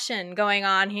passion going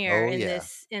on here Oh in yeah.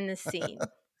 this scene.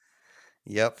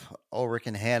 Yep. Ulrich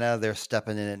and Hannah, they're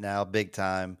stepping in it now big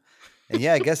time. And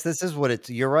yeah, I guess this is what it's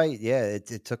you're right. Yeah,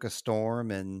 it took a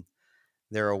storm and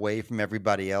they're away from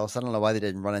everybody else. I don't know why they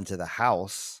didn't run into the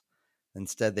house.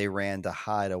 Instead, they ran to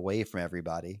hide away from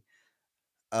everybody.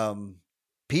 Um,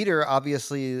 Peter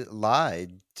obviously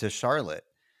lied to Charlotte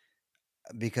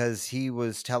because he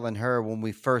was telling her when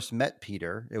we first met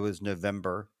Peter, it was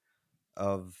November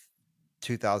of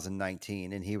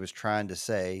 2019, and he was trying to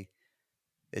say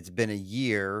it's been a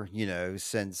year,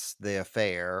 since the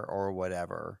affair or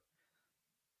whatever,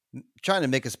 trying to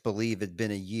make us believe it'd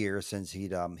been a year since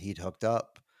he'd hooked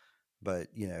up, but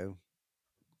here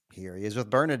he is with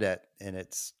Bernadette, and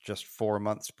it's just 4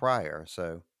 months prior.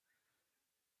 So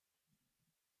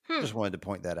just Hmm. wanted to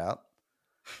point that out.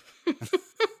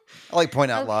 I like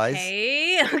point out lies.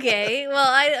 Okay. Okay. Well,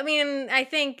 I mean, I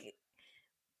think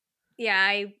yeah,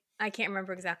 I can't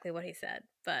remember exactly what he said,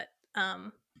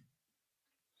 um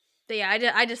but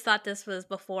yeah, I just thought this was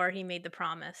before he made the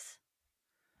promise.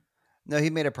 No, he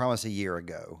made a promise a year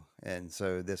ago, and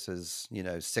so this is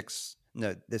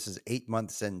this is 8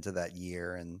 months into that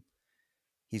year, and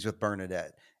he's with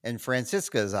Bernadette, and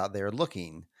Francisca is out there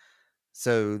looking.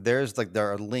 So there's like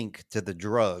there a link to the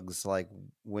drugs, like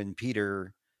when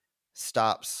Peter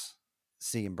stops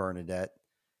seeing Bernadette.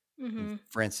 Mhm.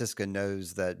 Francisca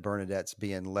knows that Bernadette's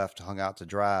being left hung out to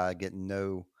dry, getting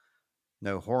no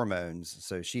hormones,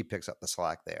 so she picks up the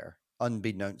slack there,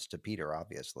 unbeknownst to Peter,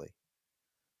 obviously.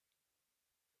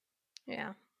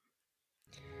 Yeah.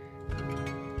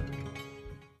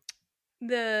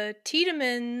 The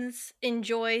Tiedemans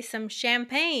enjoy some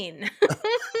champagne.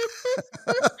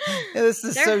 This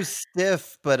is They're so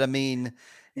stiff, but I mean,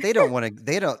 they don't want to.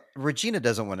 They don't. Regina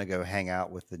doesn't want to go hang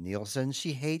out with the Nielsen.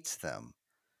 She hates them.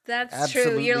 That's true. You're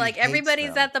Absolutely like hates everybody's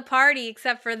them. at the party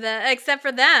except for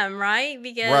them, right?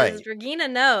 Because Right. Regina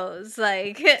knows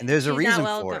like And there's a she's not reason for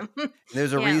it. welcome. And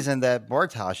there's a Yeah. reason that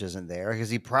Bartosh isn't there because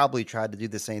he probably tried to do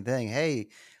the same thing. Hey,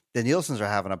 the Nielsen's are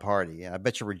having a party. And I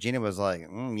bet you Regina was like, you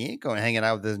ain't going hanging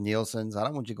out with the Nielsen's. I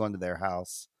don't want you going to their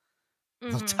house.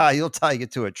 Mhm. You'll tie you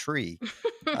to a tree.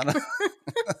 I don't,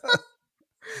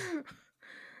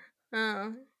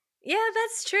 Oh. Yeah,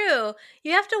 that's true.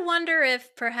 You have to wonder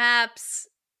if perhaps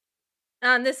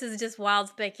this is just wild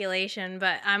speculation,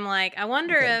 but I'm like, I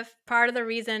wonder okay. if part of the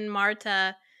reason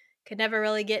Marta could never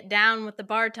really get down with the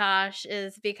Bartosh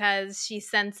is because she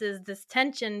senses this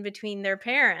tension between their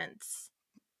parents.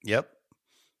 Yep.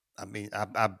 I mean,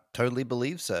 I totally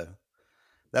believe so.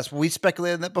 That's what we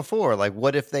speculated on that before. Like,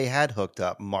 what if they had hooked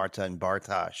up, Marta and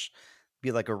Bartosh?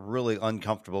 Be like a really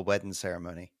uncomfortable wedding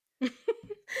ceremony.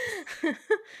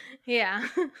 Yeah.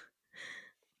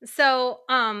 So,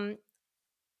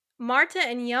 Marta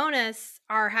and Jonas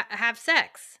have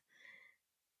sex,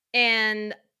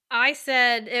 and I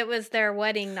said it was their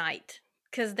wedding night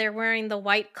because they're wearing the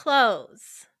white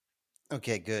clothes.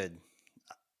 Okay, good.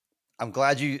 I'm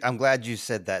glad you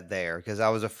said that there because I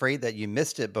was afraid that you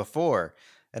missed it before,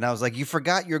 and I was like, you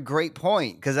forgot your great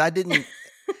point because I didn't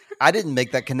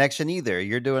make that connection either.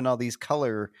 You're doing all these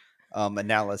color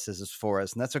analyses for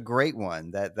us, and that's a great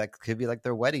one. That could be like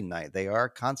their wedding night. They are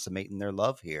consummating their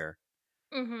love here.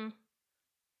 Mm-hmm.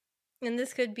 And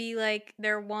this could be like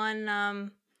their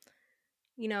one.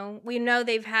 We know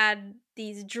they've had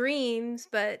these dreams,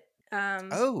 but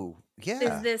Oh is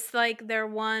yeah, this like their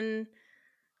one?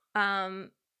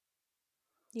 Um,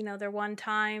 their one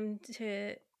time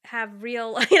to have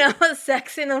real,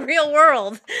 sex in the real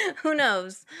world. Who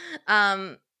knows?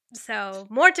 Um, so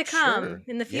more to come sure,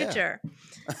 in the yeah. future.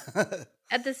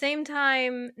 At the same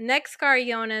time, next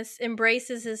Jonas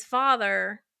embraces his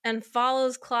father and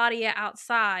follows Claudia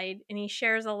outside, and he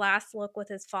shares a last look with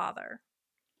his father.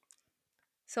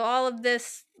 So all of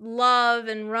this love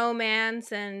and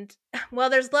romance, and well,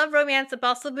 there's love, romance, but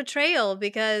also betrayal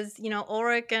because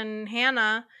Ulrich and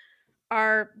Hannah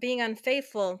are being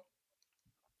unfaithful.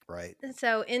 Right. And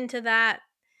so into that,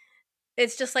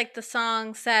 it's just like the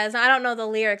song says. I don't know the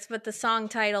lyrics, but the song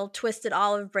title "Twisted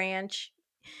Olive Branch."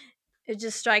 It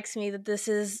just strikes me that this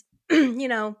is,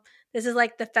 this is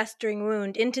like the festering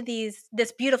wound. Into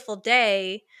this beautiful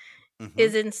day Hmm.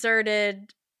 is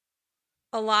inserted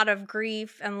a lot of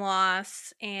grief and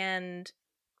loss and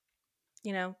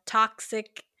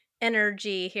toxic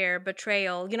energy here,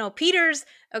 betrayal. Peter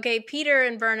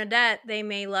and Bernadette, they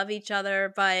may love each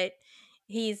other, but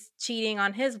he's cheating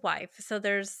on his wife. So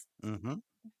there's Hmm.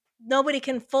 nobody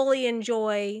can fully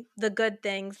enjoy the good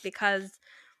things because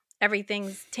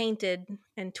everything's tainted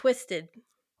and twisted.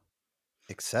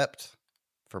 Except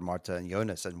for Marta and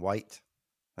Jonas and White.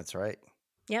 That's right.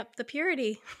 Yep, the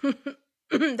purity.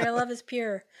 Their love is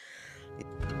pure.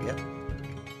 Yep.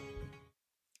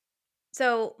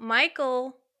 So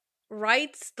Michael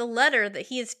writes the letter that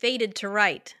he is fated to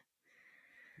write.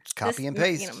 Just This copy and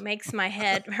paste. makes my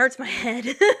head hurts my head.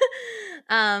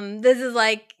 This is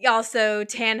like also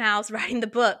Tannhaus writing the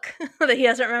book that he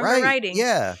doesn't remember Right. writing.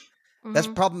 Yeah. That's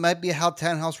Hmm. probably might be how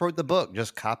Tannhaus wrote the book.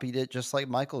 Just copied it, just like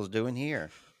Michael's doing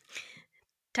here.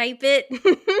 Type it,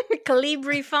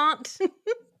 Calibri font.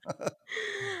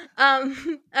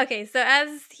 Okay, so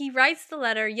as he writes the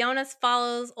letter, Jonas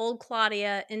follows old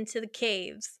Claudia into the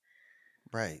caves.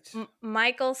 Right.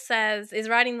 Michael is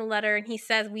writing the letter, and he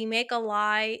says, "We make a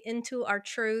lie into our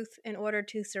truth in order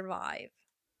to survive."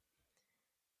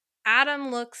 Adam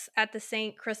looks at the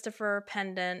St. Christopher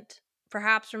pendant,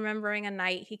 perhaps remembering a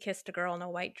night he kissed a girl in a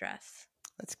white dress.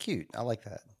 That's cute. I like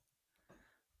that.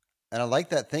 And I like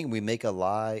that thing. We make a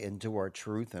lie into our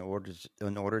truth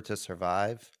in order to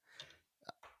survive.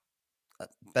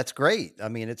 That's great. I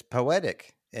mean, it's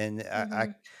poetic, and I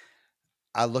Mm-hmm.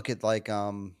 I look at like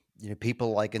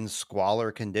people like in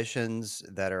squalor conditions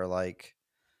that are like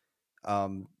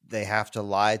they have to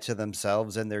lie to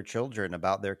themselves and their children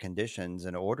about their conditions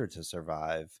in order to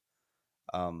survive.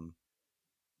 Um,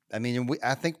 I mean,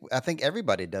 I think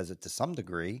everybody does it to some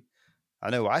degree. I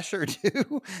know I sure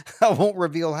do. I won't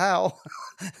reveal how,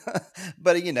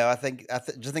 but just think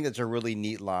it's a really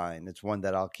neat line. It's one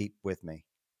that I'll keep with me.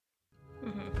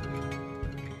 Mm-hmm.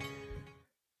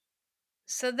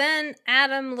 So then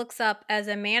Adam looks up as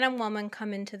a man and woman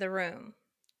come into the room.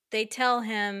 They tell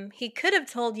him he could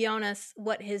have told Jonas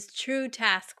what his true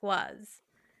task was.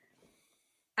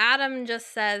 Adam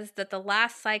just says that the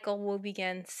last cycle will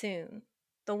begin soon.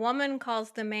 The woman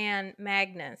calls the man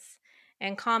Magnus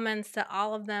and comments that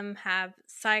all of them have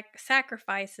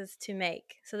sacrifices to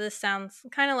make. So this sounds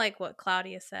kind of like what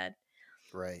Claudia said.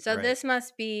 Right, So right. this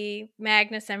must be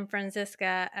Magnus and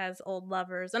Franziska as old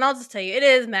lovers. And I'll just tell you, it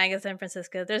is Magnus and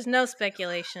Franziska. There's no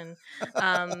speculation.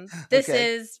 This Okay,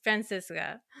 is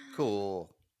Franziska.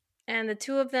 cool. And the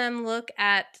two of them look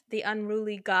at the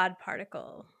unruly God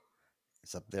particle.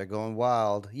 It's up there going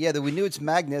wild. Yeah, that we knew it's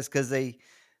Magnus because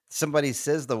somebody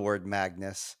says the word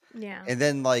Magnus, Yeah. and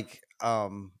then like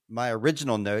my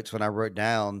original notes when I wrote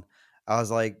down, I was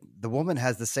like, the woman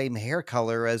has the same hair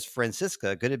color as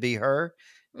Francisca. Could it be her?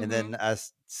 And Mm-hmm. then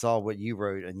saw what you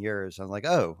wrote in yours. I'm like,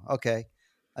 oh, okay.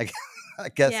 I, I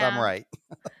guess I'm Yeah. right.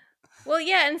 Well,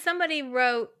 yeah, and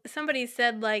somebody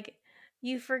said like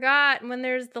you forgot when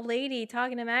there's the lady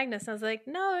talking to Magnus. I was like,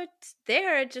 no, it's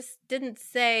there. It just didn't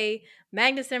say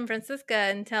Magnus and Francisca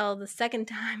until the second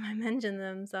time I mentioned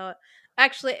them. So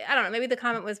actually, I don't know. Maybe the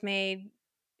comment was made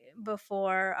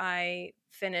before I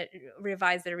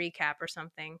revise the recap or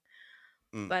something.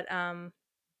 Mm. But um,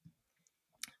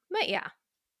 but yeah,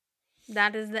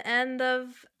 that is the end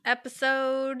of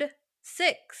episode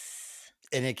 6.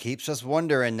 And it keeps us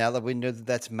wondering now that we know that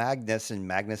that's Magnus, and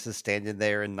Magnus is standing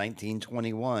there in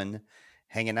 1921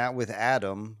 hanging out with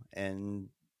Adam and Mm-hmm.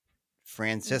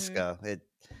 Francisca. It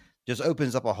just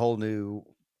opens up a whole new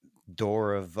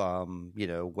door of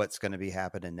what's going to be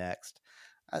happening next.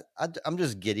 I'm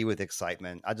just giddy with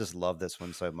excitement. I just love this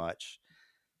one so much.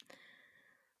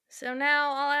 So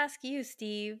now I'll ask you,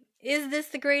 Steve, is this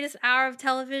the greatest hour of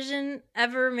television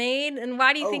ever made? And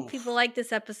why do you think Oh, people like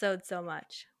this episode so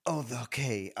much?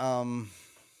 okay.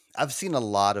 I've seen a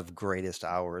lot of greatest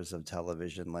hours of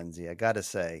television, Lindsay. I gotta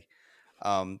say,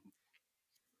 um,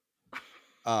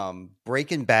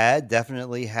 Breaking Bad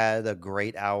definitely had a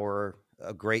great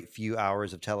few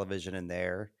hours of television in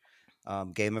there.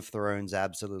 Game of Thrones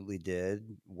absolutely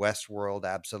did. Westworld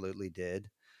absolutely did.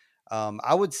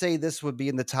 I would say this would be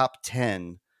in the top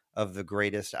 10 of the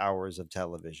greatest hours of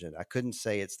television. I couldn't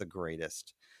say it's the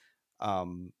greatest.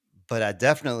 Um, but I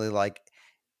definitely like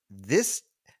this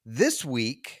this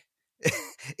week.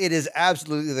 It is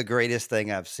absolutely the greatest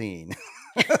thing I've seen.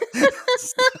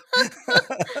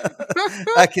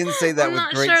 I can say that I'm with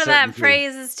not great sure that certainty.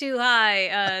 praise is too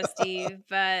high, Steve,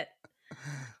 but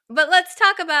let's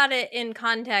talk about it in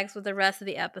context with the rest of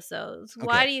the episodes.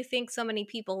 Why Okay. do you think so many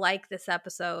people like this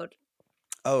episode?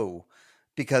 Oh,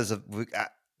 because of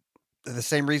the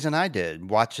same reason I did,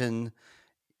 watching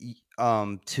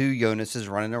two Jonases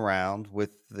running around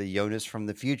with the Jonas from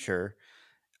the future,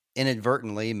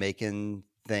 inadvertently making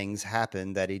things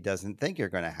happen that he doesn't think are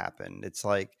going to happen. It's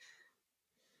like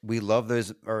we love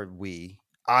those, or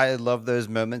I love those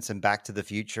moments in Back to the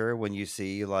Future when you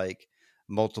see like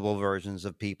multiple versions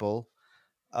of people.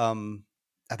 Um,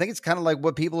 I think it's kind of like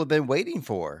what people have been waiting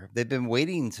for. They've been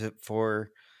waiting to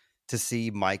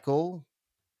see Michael,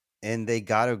 and they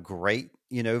got a great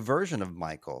version of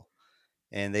Michael,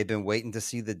 and they've been waiting to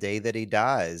see the day that he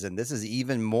dies. And this is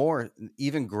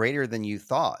even greater than you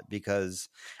thought, because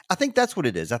I think that's what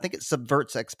it is. I think it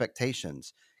subverts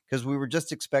expectations, because we were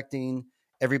just expecting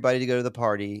everybody to go to the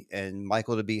party and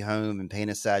Michael to be home and paint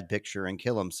a sad picture and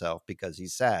kill himself because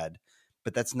he's sad.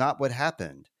 But that's not what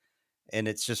happened. And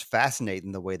it's just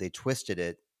fascinating the way they twisted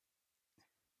it.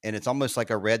 And it's almost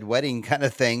like a red wedding kind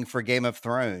of thing for Game of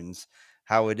Thrones,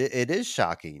 how it is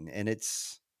shocking. And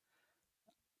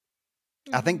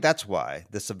I think Hmm. that's why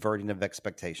the subverting of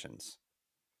expectations.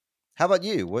 How about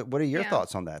you? What are your Yeah.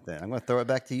 thoughts on that then? I'm going to throw it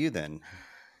back to you then.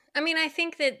 I mean, I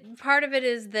think that part of it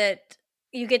is that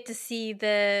you get to see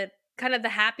the kind of the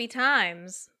happy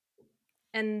times,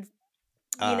 and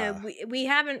Ah, we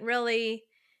haven't really,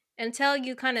 until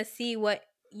you kind of see what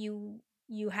you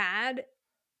had,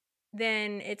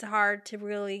 then it's hard to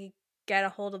really get a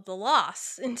hold of the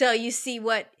loss until you see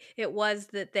what it was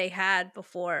that they had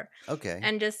before. okay.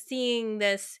 And just seeing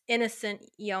this innocent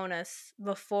Jonas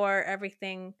before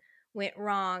everything went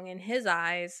wrong in his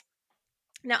eyes.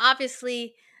 Now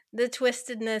obviously the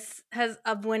twistedness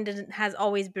of Wyndon has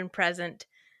always been present,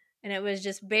 and it was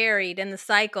just buried in the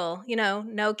cycle.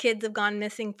 No kids have gone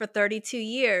missing for 32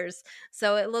 years,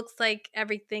 so it looks like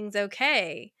everything's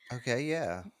okay. Okay,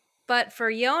 yeah. But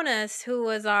for Jonas, who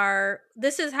was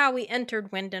this is how we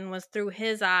entered Wyndon, was through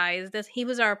his eyes. He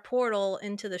was our portal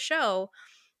into the show.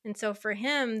 And so for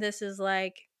him, this is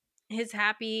like his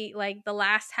happy, like the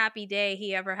last happy day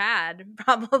he ever had,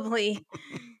 probably.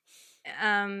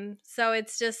 So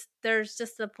there's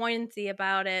just a poignancy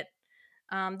about it.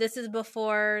 This is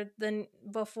before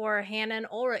Hannah and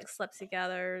Ulrich slept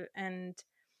together, and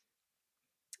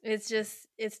it's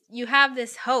you have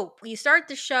this hope.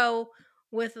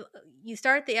 With you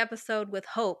start the episode with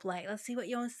hope, like let's see what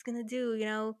Jonas is gonna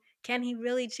do. Can he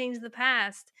really change the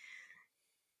past?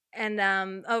 And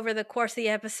over the course of the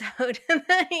episode,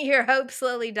 your hope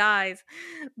slowly dies.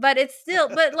 But it's still,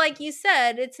 but like you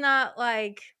said, it's not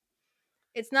a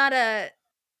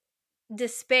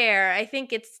despair. I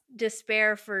think it's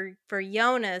despair for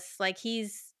Jonas. Like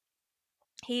he's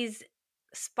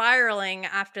spiraling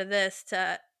after this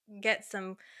to get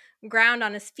some ground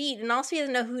on his feet, and also he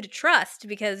doesn't know who to trust,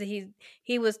 because he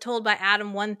was told by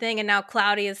Adam one thing, and now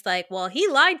Claudia's like, well, he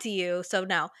lied to you, so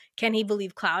now can he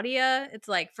believe Claudia? It's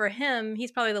like, for him, he's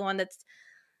probably the one that's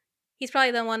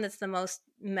the most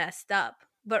messed up.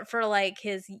 But for like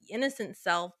his innocent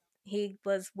self, he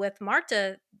was with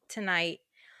Marta tonight.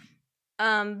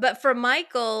 But for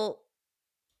Michael,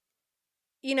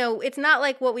 it's not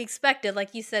like what we expected.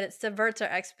 Like you said, it subverts our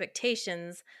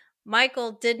expectations.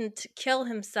 Michael didn't kill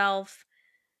himself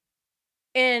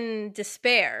in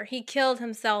despair. He killed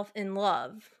himself in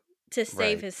love to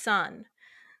save Right. his son.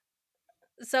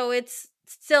 So it's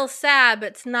still sad, but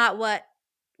it's not what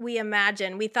we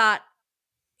imagined. We thought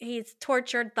he's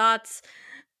tortured thoughts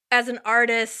as an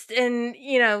artist, and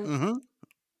Mhm.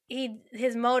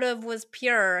 his motive was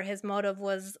pure. His motive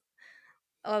was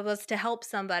to help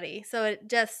somebody. So it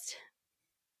just,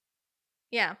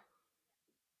 yeah.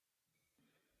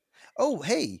 Oh,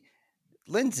 hey,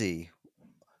 Lindsay,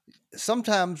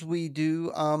 sometimes we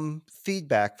do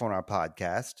feedback on our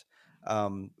podcast.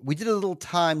 We did a little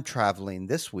time traveling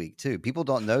this week too. People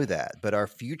don't know that, but our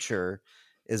future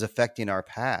is affecting our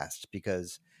past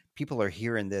because people are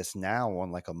hearing this now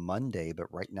on like a Monday,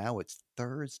 but right now it's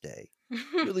Thursday.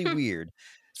 Really weird.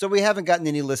 So we haven't gotten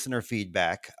any listener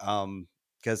feedback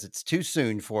because it's too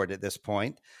soon for it at this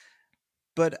point.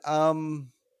 But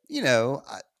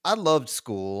I loved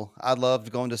school. I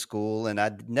loved going to school, and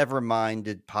I never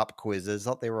minded pop quizzes.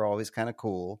 Thought they were always kind of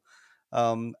cool.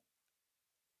 Um,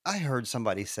 I heard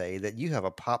somebody say that you have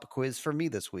a pop quiz for me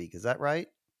this week. Is that right?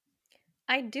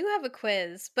 I do have a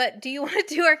quiz, but do you want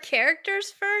to do our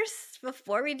characters first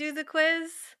before we do the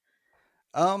quiz?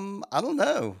 I don't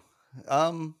know.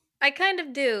 Um, I kind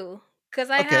of do, because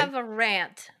I okay, have a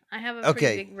rant. I have a pretty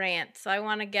okay, big rant, so I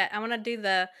want to do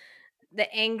the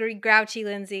angry, grouchy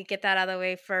Lindsay. Get that out of the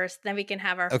way first, then we can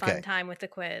have our fun okay. time with the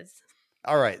quiz.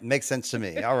 All right, makes sense to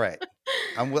me. All right,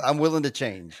 I'm willing to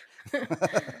change.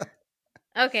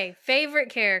 Okay, favorite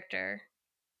character.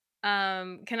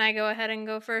 Can I go ahead and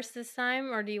go first this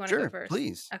time, or do you want to go Sure, first?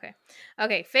 please. Okay.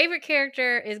 Okay, favorite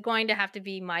character is going to have to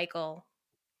be Michael.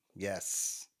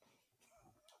 Yes,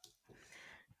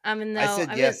 And I though said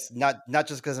I'm just yes, not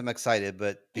just because I'm excited,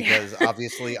 but yeah. because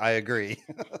obviously I agree.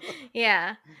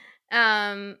 Yeah.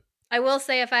 Um, I will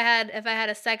say if I had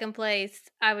a second place,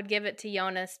 I would give it to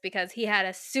Jonas because he had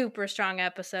a super strong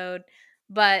episode.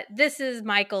 But this is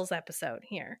Michael's episode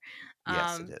here.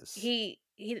 Yes, it is. He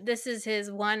this is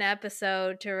his one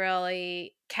episode to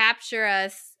really capture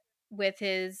us with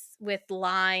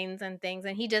lines and things,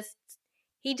 and he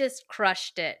just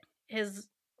crushed it. His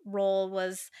role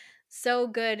was so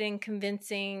good and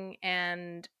convincing,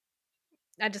 and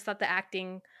I just thought the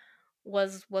acting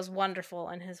was wonderful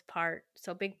in his part.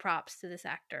 So big props to this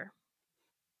actor.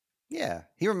 Yeah,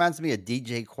 he reminds me of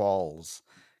DJ Qualls,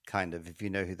 kind of, if you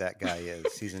know who that guy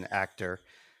is. He's an actor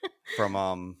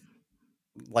from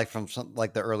from some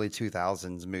like the early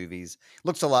 2000s movies.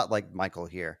 Looks a lot like Michael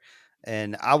here.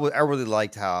 And I really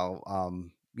liked how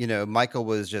Michael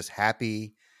was just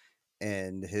happy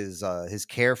and his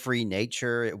carefree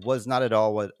nature. It was not at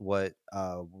all what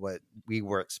we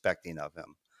were expecting of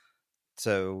him.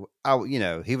 So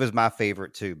he was my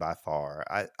favorite too by far.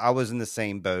 I was in the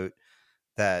same boat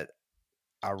that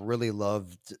I really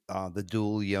loved the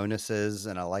dual Jonases,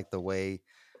 and I like the way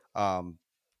um,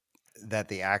 that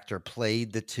the actor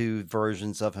played the two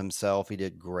versions of himself. He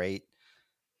did great,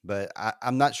 but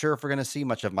I'm not sure if we're going to see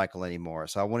much of Michael anymore.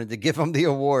 So I wanted to give him the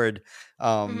award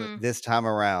Hmm. this time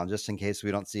around, just in case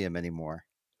we don't see him anymore.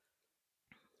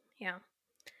 Yeah.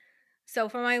 So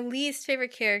for my least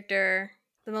favorite character,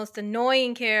 the most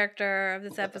annoying character of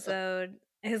this episode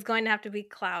is going to have to be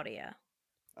Claudia.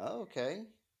 Okay.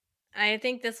 I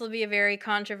think this will be a very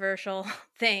controversial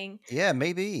thing. Yeah,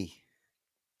 maybe.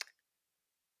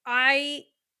 I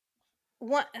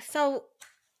want so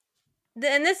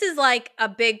and this is like a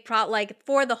big like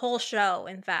for the whole show.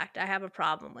 In fact, I have a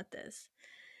problem with this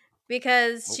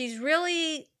because Oh, she's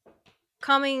really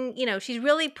she's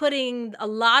really putting a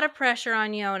lot of pressure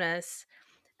on Jonas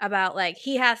about like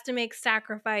he has to make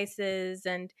sacrifices,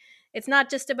 and it's not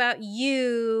just about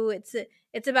you,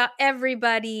 it's about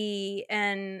everybody,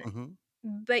 and hmm.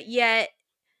 but yet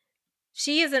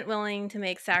she isn't willing to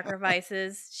make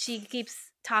sacrifices. She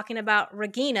keeps talking about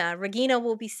Regina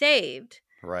will be saved.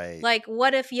 Right. Like,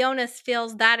 what if Jonas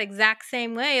feels that exact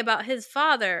same way about his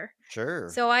father? Sure.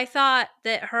 So I thought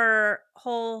that her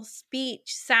whole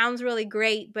speech sounds really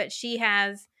great, but she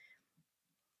has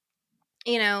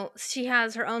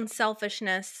her own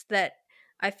selfishness that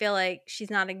I feel like she's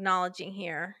not acknowledging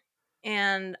here.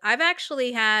 And I've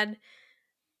actually had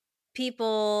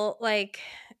people like,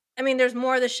 I mean, there's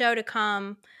more of the show to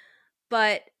come,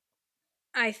 but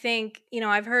I think,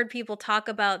 I've heard people talk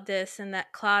about this and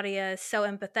that Claudia is so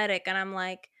empathetic. And I'm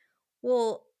like,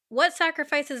 well, what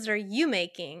sacrifices are you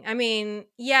making? I mean,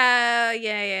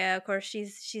 yeah, of course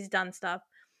she's done stuff.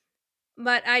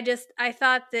 But I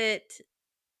thought that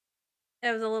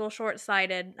it was a little short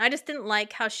sighted. I just didn't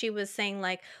like how she was saying,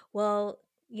 like, well,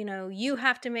 you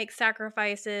have to make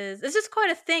sacrifices. It's just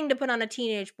quite a thing to put on a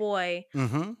teenage boy.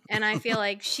 Mm-hmm. And I feel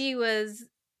like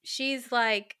she's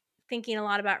like thinking a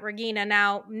lot about Regina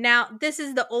now. This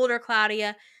is the older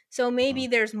Claudia, so maybe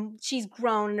she's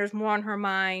grown and there's more on her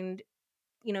mind.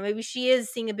 Maybe she is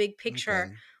seeing a big picture.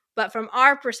 Okay. But from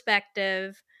our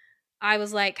perspective, I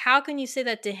was like, how can you say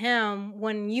that to him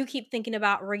when you keep thinking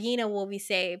about Regina will be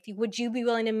saved? Would you be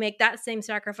willing to make that same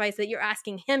sacrifice that you're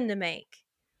asking him to make?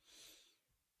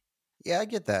 Yeah, I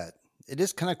get that. It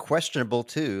is kind of questionable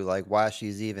too, like why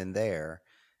she's even there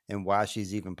and why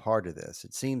she's even part of this.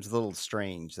 It seems a little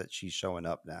strange that she's showing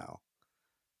up now.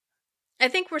 I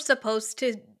think we're supposed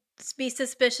to be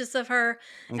suspicious of her.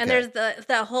 And Okay. there's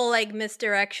that whole like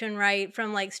misdirection, right?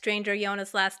 From like Stranger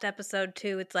Jonas last episode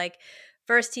too. It's like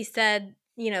first he said,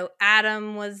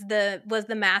 Adam was the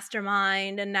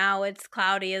mastermind, and now it's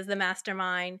Cloudy as the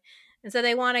mastermind. And so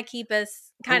they want to keep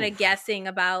us kind Oh, of guessing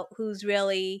about who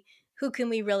can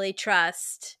we really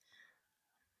trust.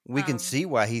 we can Um see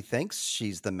why he thinks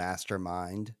she's the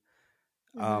mastermind.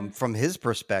 mhm. From his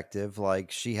perspective, like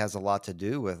she has a lot to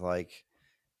do with like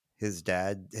his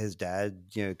dad,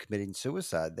 committing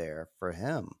suicide there for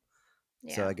him.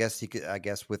 So Yeah. I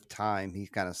guess with time he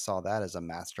kind of saw that as a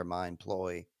mastermind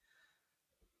ploy.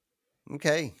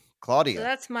 Okay, So Claudia.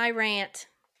 that's my rant.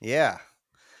 Yeah.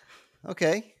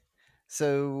 Okay.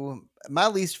 So my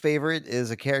least favorite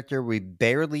is a character we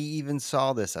barely even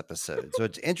saw this episode. So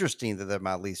it's interesting that they're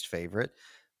my least favorite,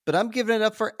 but I'm giving it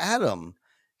up for Adam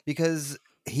because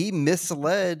he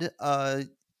misled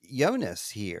Jonas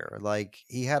here. Like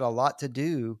he had a lot to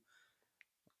do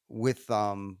with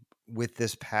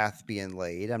this path being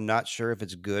laid. I'm not sure if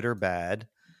it's good or bad.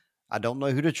 I don't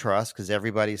know who to trust because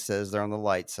everybody says they're on the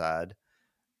light side,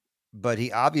 but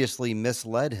he obviously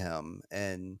misled him.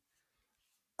 And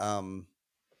um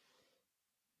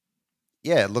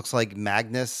yeah, it looks like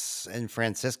Magnus and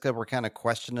Francisca were kind of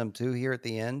questioning him too here at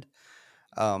the end.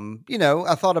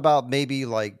 I thought about maybe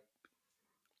like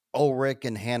Ulrich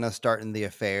and Hannah starting the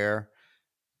affair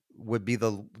would be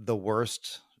the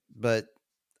worst, but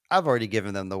I've already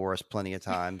given them the worst plenty of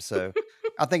times. So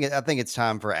I think it's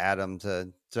time for Adam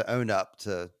to own up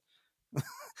to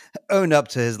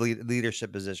his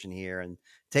leadership position here and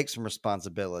take some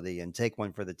responsibility and take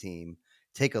one for the team.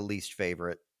 Take a least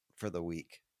favorite for the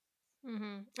week.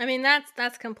 I mean,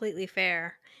 that's completely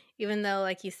fair. Even though,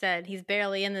 like you said, he's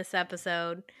barely in this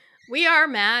episode. We are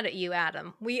mad at you,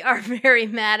 Adam. We are very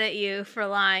mad at you for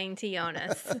lying to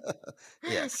Jonas.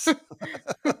 Yes.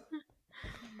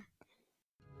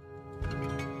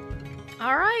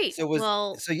 All right.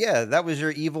 Well, So yeah, that was your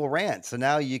evil rant. So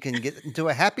now you can get into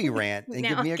a happy rant and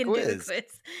give now I me a can do the quiz. quiz.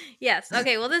 Yes.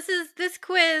 Okay. Well, this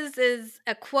quiz is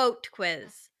a quote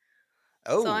quiz.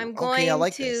 So Oh, okay, I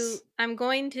like this. I'm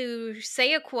going to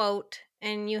say a quote,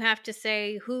 and you have to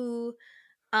say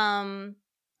um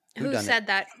Who who done it? said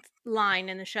that line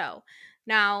in the show.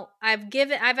 Now, I've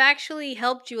actually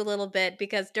helped you a little bit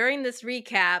because during this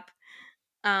recap,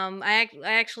 I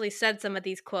actually said some of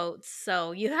these quotes,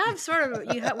 so you have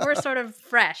we're sort of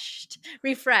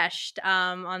refreshed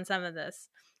on some of this,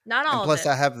 not And all of plus, it.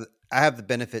 I have the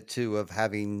benefit too of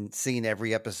having seen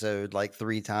every episode like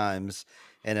 3 times,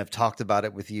 and have talked about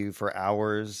it with you for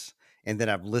hours, and then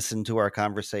I've listened to our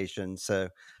conversation. So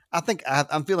I think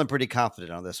I'm feeling pretty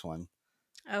confident on this one.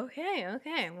 Okay,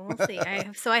 okay, well, we'll see.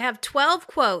 I have 12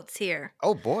 quotes here.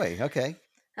 Oh boy. Okay.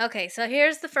 Okay, so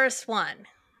here's the first one.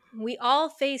 We all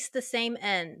face the same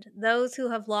end, those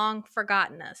who have long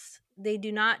forgotten us. They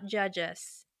do not judge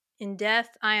us. In death,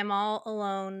 I am all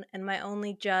alone, and my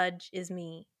only judge is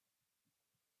me.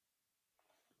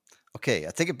 Okay,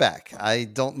 I take it back. I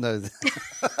don't know.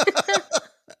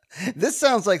 This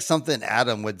sounds like something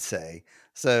Adam would say.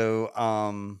 So,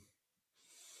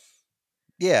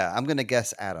 yeah, I'm gonna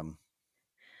guess Adam.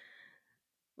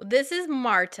 This is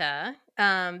Marta.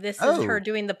 This is her Oh,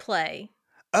 doing the play.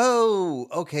 oh,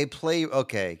 okay. Play.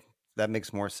 Okay, that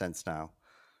makes more sense now.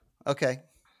 Okay,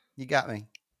 you got me.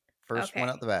 First one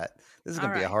out Okay, the bat. This is all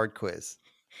gonna be a right. hard quiz.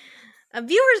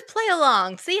 Viewers, play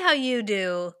along. See how you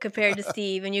do compared to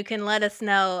Steve, and you can let us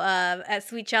know at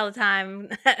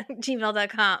sweetchildtime at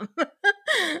gmail.com.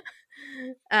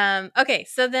 Okay,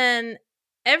 so then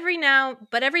every now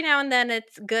and then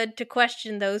it's good to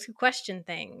question those who question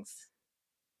things.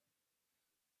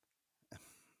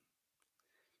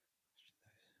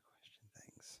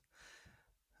 Things.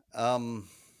 Um,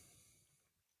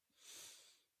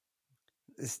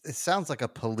 it sounds like a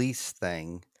police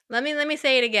thing. Let me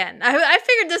say it again. I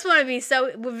figured this one would be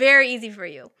so very easy for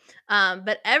you.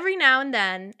 But every now and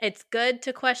then it's good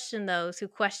to question those who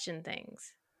question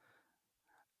things.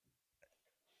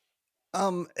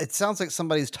 It sounds like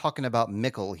somebody's talking about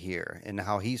Mickle here and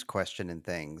how he's questioning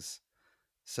things.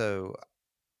 So,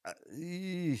 I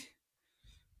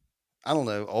don't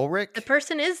know, The Ulrich?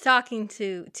 person is talking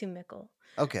to Mickle.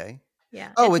 Okay.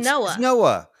 Yeah, Oh, it's it's Noah.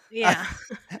 Noah. I Yeah.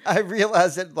 I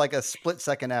realized it like a split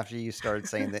second after you started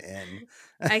saying the N.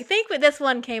 I think that this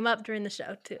one came up during the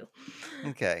show too.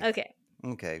 Okay. Okay.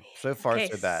 Okay. So far, Okay,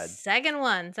 so bad. second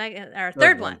or Third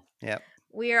third one. one. Yep.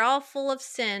 We are all full of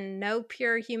sin. No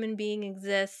pure human being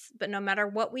exists, but no matter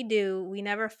what we do, we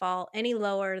never fall any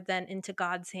lower than into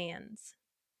God's hands.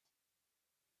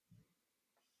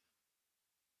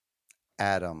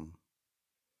 Adam.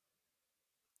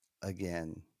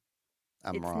 Again.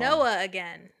 I'm It's wrong. Noah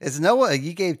again. It's Noah.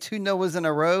 You gave two Noahs in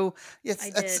a row. Yes, I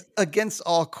that's did. against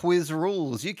all quiz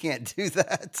rules. You can't do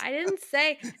that. I didn't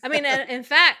say. I mean, in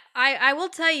fact, I will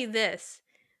tell you this: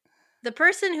 the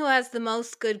person who has the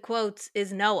most good quotes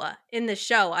is Noah in the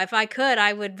show. If I could,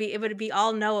 I would be. It would be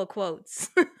all Noah quotes.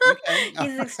 Okay.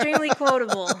 He's extremely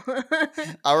quotable.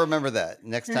 I'll remember that.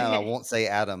 Next time I Okay. won't say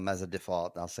Adam as a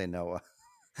default. I'll say Noah.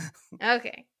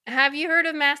 Okay. Have you heard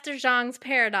of Master Zhang's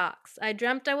paradox? I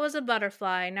dreamt I was a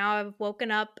butterfly. Now I've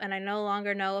woken up and I no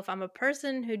longer know if I'm a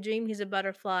person who dreamed he's a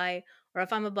butterfly or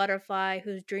if I'm a butterfly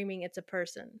who's dreaming it's a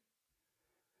person.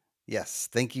 Yes.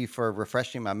 Thank you for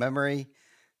refreshing my memory.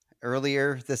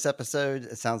 Earlier this episode,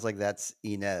 it sounds like that's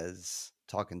Inez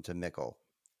talking to Mikkel.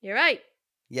 You're right.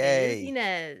 It is Yay.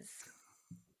 Inez.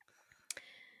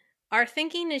 Our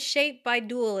thinking is shaped by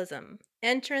dualism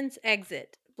entrance,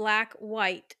 exit, black,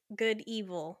 white, good,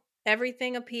 evil.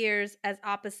 Everything appears as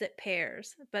opposite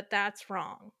pairs, but that's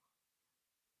wrong.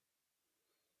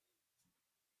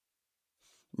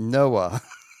 Noah.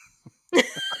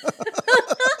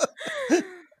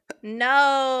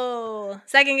 No.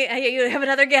 Second, you have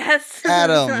another guess?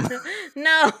 Adam.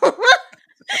 No.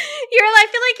 I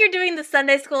feel like you're doing the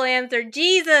Sunday school answer.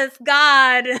 Jesus,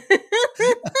 God.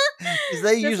 'Cause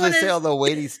they This usually one say is all the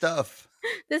weighty stuff.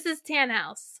 this is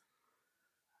Tannhouse.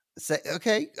 Say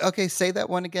okay, say that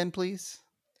one again, please.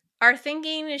 Our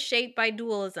thinking is shaped by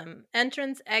dualism.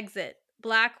 Entrance, exit,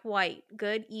 black, white,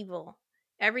 good, evil.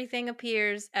 Everything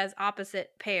appears as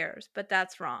opposite pairs, but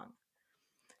that's wrong.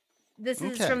 This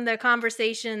is Okay. from their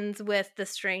conversations with the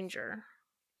stranger.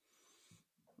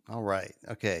 All right.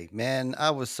 Okay. Man, I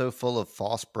was so full of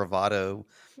false bravado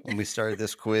when we started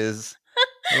this quiz.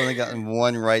 I've only gotten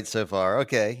one right so far.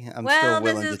 Okay. I'm still Well,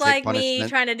 this willing to is take like me punishment.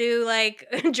 trying to do like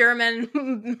German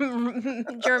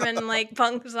like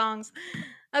punk songs.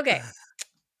 Okay.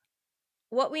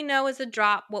 What we know is a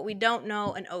drop, what we don't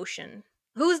know an ocean.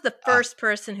 Who's the Ah, first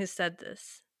person who said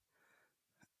this?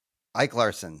 Ike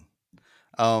Larson.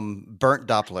 Burnt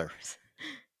Doppler.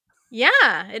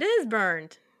 Yeah, it is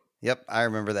burned. Yep, I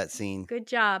remember that scene. Good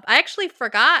job. I actually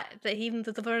forgot that he was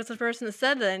the first person that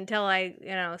said that until I,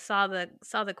 saw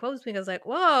the quotes because like,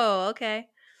 whoa, okay.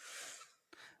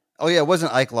 Oh yeah, it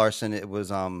wasn't Ike Larson. It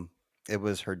was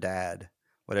her dad,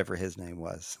 whatever his name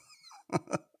was.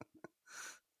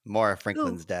 Mara Who?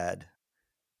 Franklin's dad.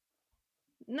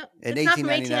 No, In it's not from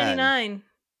 1899. 1899.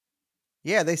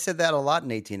 Yeah, they said that a lot in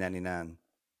 1899.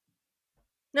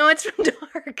 No, it's from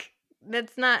Dark.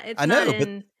 That's not. It's I not know, but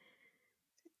in.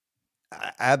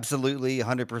 absolutely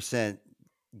 100%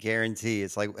 guarantee.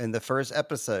 It's like in the first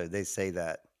episode they say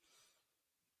that.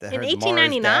 That In heard Mara's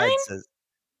 1899? dad says,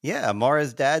 yeah,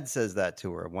 Mara's dad says that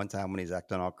to her one time when he's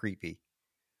acting all creepy.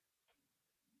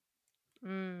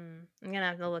 I'm gonna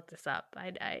have to look this up. I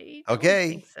don't think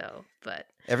Okay. so, but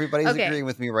Everybody's okay. agreeing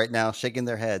with me right now, shaking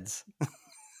their heads.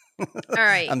 All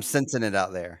right. I'm sensing it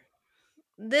out there.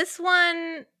 This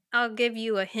one, I'll give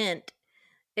you a hint.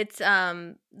 It's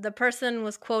the person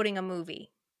was quoting a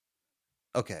movie.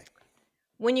 Okay.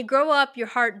 When you grow up, your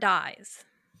heart dies.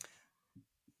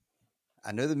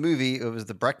 I know the movie, it was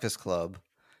The Breakfast Club.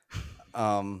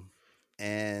 And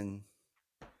the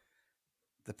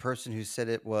person who said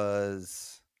it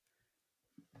was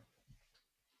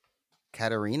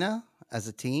Katarina as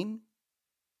a teen.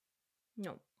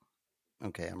 No.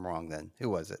 Okay, I'm wrong then. Who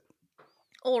was it?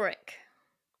 Ulrich.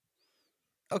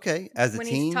 Okay, as a When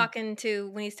he's teen. talking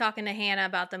to Hannah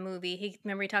about the movie.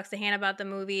 He talks to Hannah about the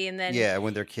movie and then Yeah,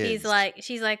 when they're kids.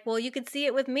 she's like, "Well, you could see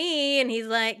it with me." And he's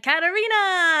like,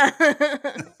 "Katarina."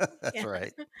 That's Yeah.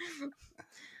 right.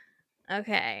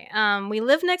 Okay. We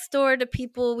live next door to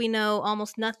people we know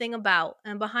almost nothing about,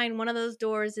 and behind one of those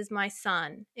doors is my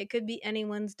son. It could be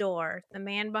anyone's door. The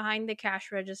man behind the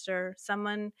cash register,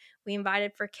 someone we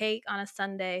invited for cake on a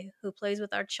Sunday who plays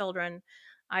with our children.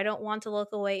 I don't want to look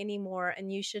away anymore, and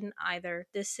you shouldn't either.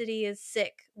 This city is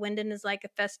sick. Wyndon is like a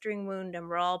festering wound, and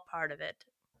we're all part of it.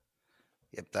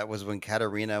 Yep, that was when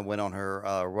Katarina went on her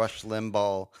Rush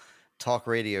Limbaugh talk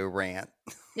radio rant.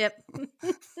 Yep.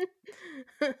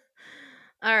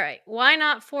 All right. Why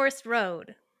not Forest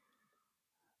Road?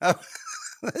 Oh,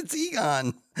 that's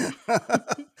Egon.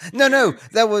 No,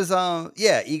 that was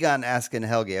Egon asking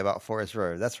Helge about Forest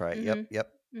Road. That's right. Yep, Mm-hmm.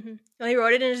 yep, Mm-hmm. Well, he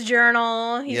wrote it in his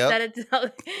journal. He yep. said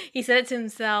it. He said it to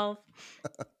himself.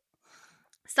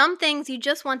 Some things you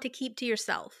just want to keep to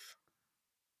yourself.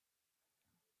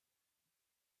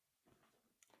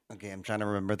 Okay, I'm trying to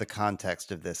remember the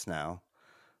context of this now.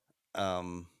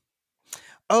 Um,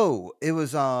 oh, it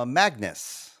was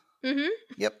Magnus. Mm-hmm.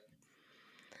 Yep,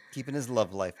 keeping his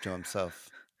love life to himself.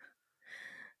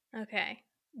 Okay.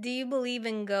 Do you believe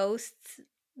in ghosts?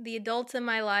 The adults in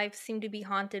my life seem to be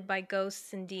haunted by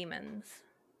ghosts and demons.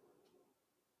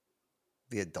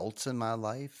 The adults in my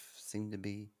life seem to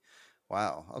be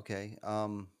wow. Okay.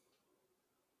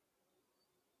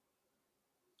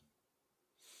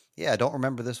 Yeah, I don't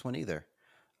remember this one either.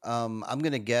 I'm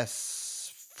gonna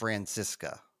guess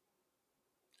Francisca.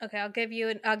 Okay, I'll give you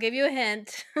a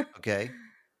hint. Okay.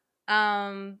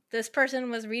 This person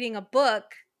was reading a book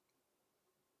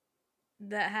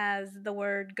that has the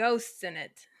word ghosts in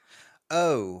it.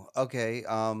 Oh, okay.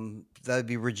 That'd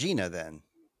be Regina then.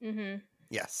 Mm-hmm.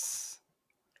 Yes,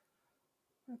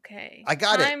 Okay. I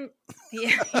got it. Time.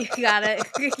 Yeah, you got it.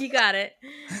 You got it.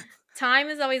 Time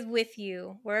is always with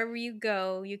you. Wherever you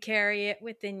go, you carry it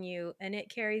within you, and it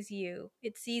carries you.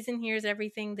 It sees and hears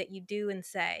everything that you do and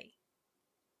say.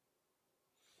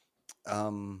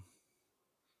 Um,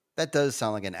 that does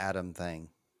sound like an Adam thing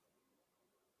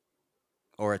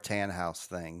or a Tan House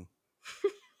thing.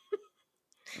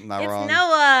 Am I It's wrong?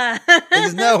 Noah.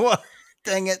 It's Noah.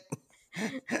 Dang it.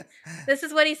 This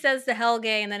is what he says to Helge,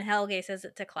 and then Helge says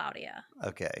it to Claudia.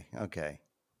 Okay. Okay.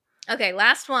 Okay,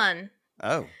 last one.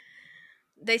 Oh,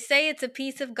 They say it's a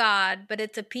piece of God, but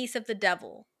it's a piece of the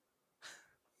devil.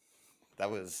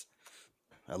 that was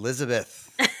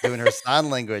Elizabeth doing her sign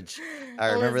language. I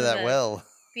remember that Elizabeth. well.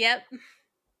 Yep.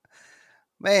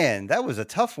 Man, that was a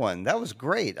tough one. That was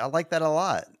great. I like that a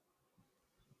lot.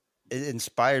 It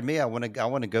inspired me. I want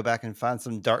to go back and find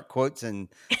some dark quotes and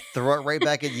throw it right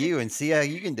back at you and see how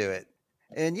you can do it.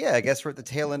 And yeah, I guess we're at the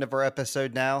tail end of our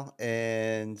episode now.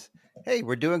 And hey,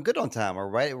 we're doing good on time. We're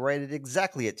right at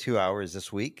exactly at 2 hours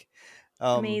this week.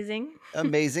 Um, Amazing.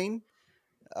 amazing.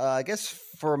 I guess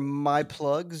for my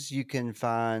plugs, you can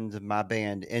find my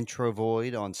band Intro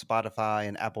Void on Spotify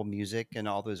and Apple Music and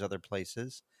all those other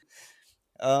places.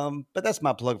 But that's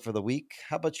my plug for the week.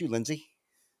 How about you, Lindsay?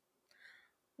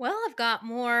 Well, I've got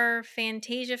more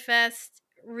Fantasia Fest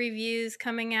reviews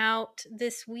coming out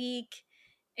this week.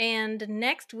 And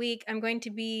next week, I'm going to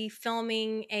be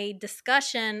filming a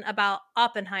discussion about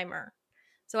Oppenheimer.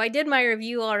 So I did my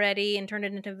review already and turned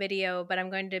it into video, but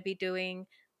I'm going to be doing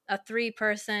a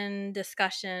 3-person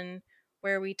discussion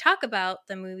where we talk about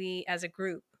the movie as a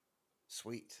group.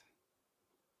 Sweet.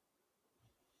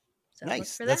 So look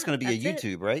Nice. for That's that. going to be a That's it.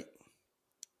 YouTube, right?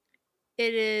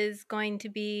 It is going to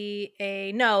be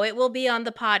no, it will be on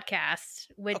the podcast,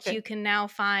 which Okay. you can now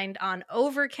find on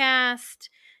Overcast,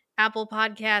 Apple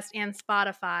Podcast, and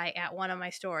Spotify at one of my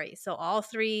stories. So all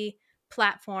 3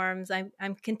 platforms.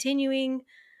 I'm continuing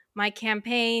my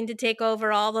campaign to take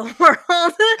over all the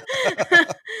world.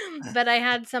 But I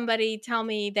had somebody tell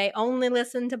me they only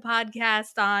listen to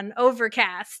podcasts on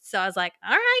Overcast. So I was like,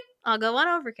 all right, I'll go on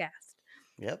Overcast.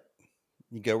 Yep.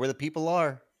 You go where the people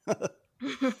are.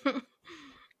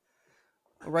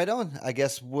 Right on. I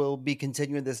guess we'll be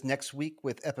continuing this next week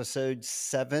with episode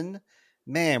 7.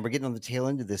 Man, we're getting on the tail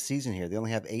end of this season here. They only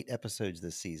have 8 episodes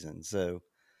this season. So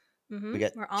we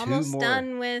got We're 2 almost more.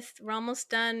 done with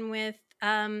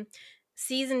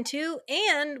season 2,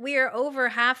 and we are over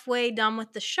halfway done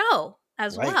with the show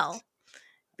as Right. well,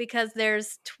 because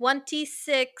there's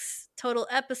 26 total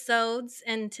episodes,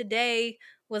 and today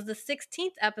was the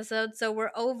 16th episode, so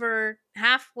we're over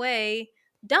halfway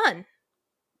done.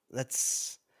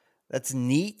 That's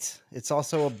neat. It's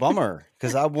also a bummer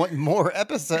because I want more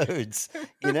episodes,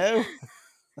 you know?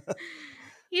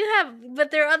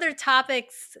 But there are other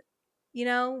topics.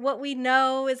 What we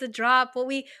know is a drop. What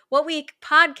we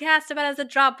podcast about is a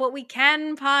drop. What we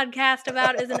can podcast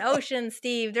about is an ocean,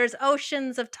 Steve. There's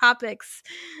oceans of topics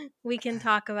we can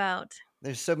talk about.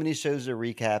 There's so many shows to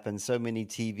recap and so many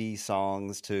TV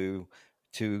songs to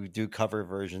do cover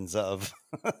versions of.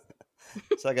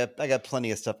 So I got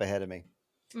plenty of stuff ahead of me.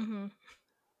 Mm-hmm.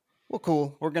 Well,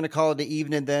 cool. We're going to call it an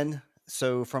evening then.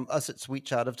 So, from us at Sweet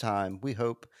Child of Time, we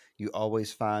hope you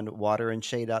always find water and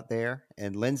shade out there.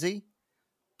 And, Lindsay,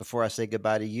 before I say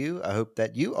goodbye to you, I hope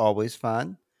that you always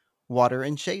find water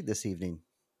and shade this evening.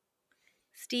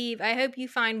 Steve, I hope you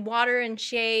find water and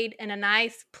shade and a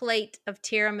nice plate of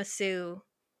tiramisu.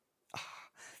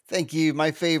 Thank you. My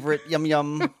favorite. Yum,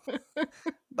 yum.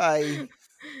 Bye.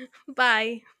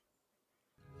 Bye.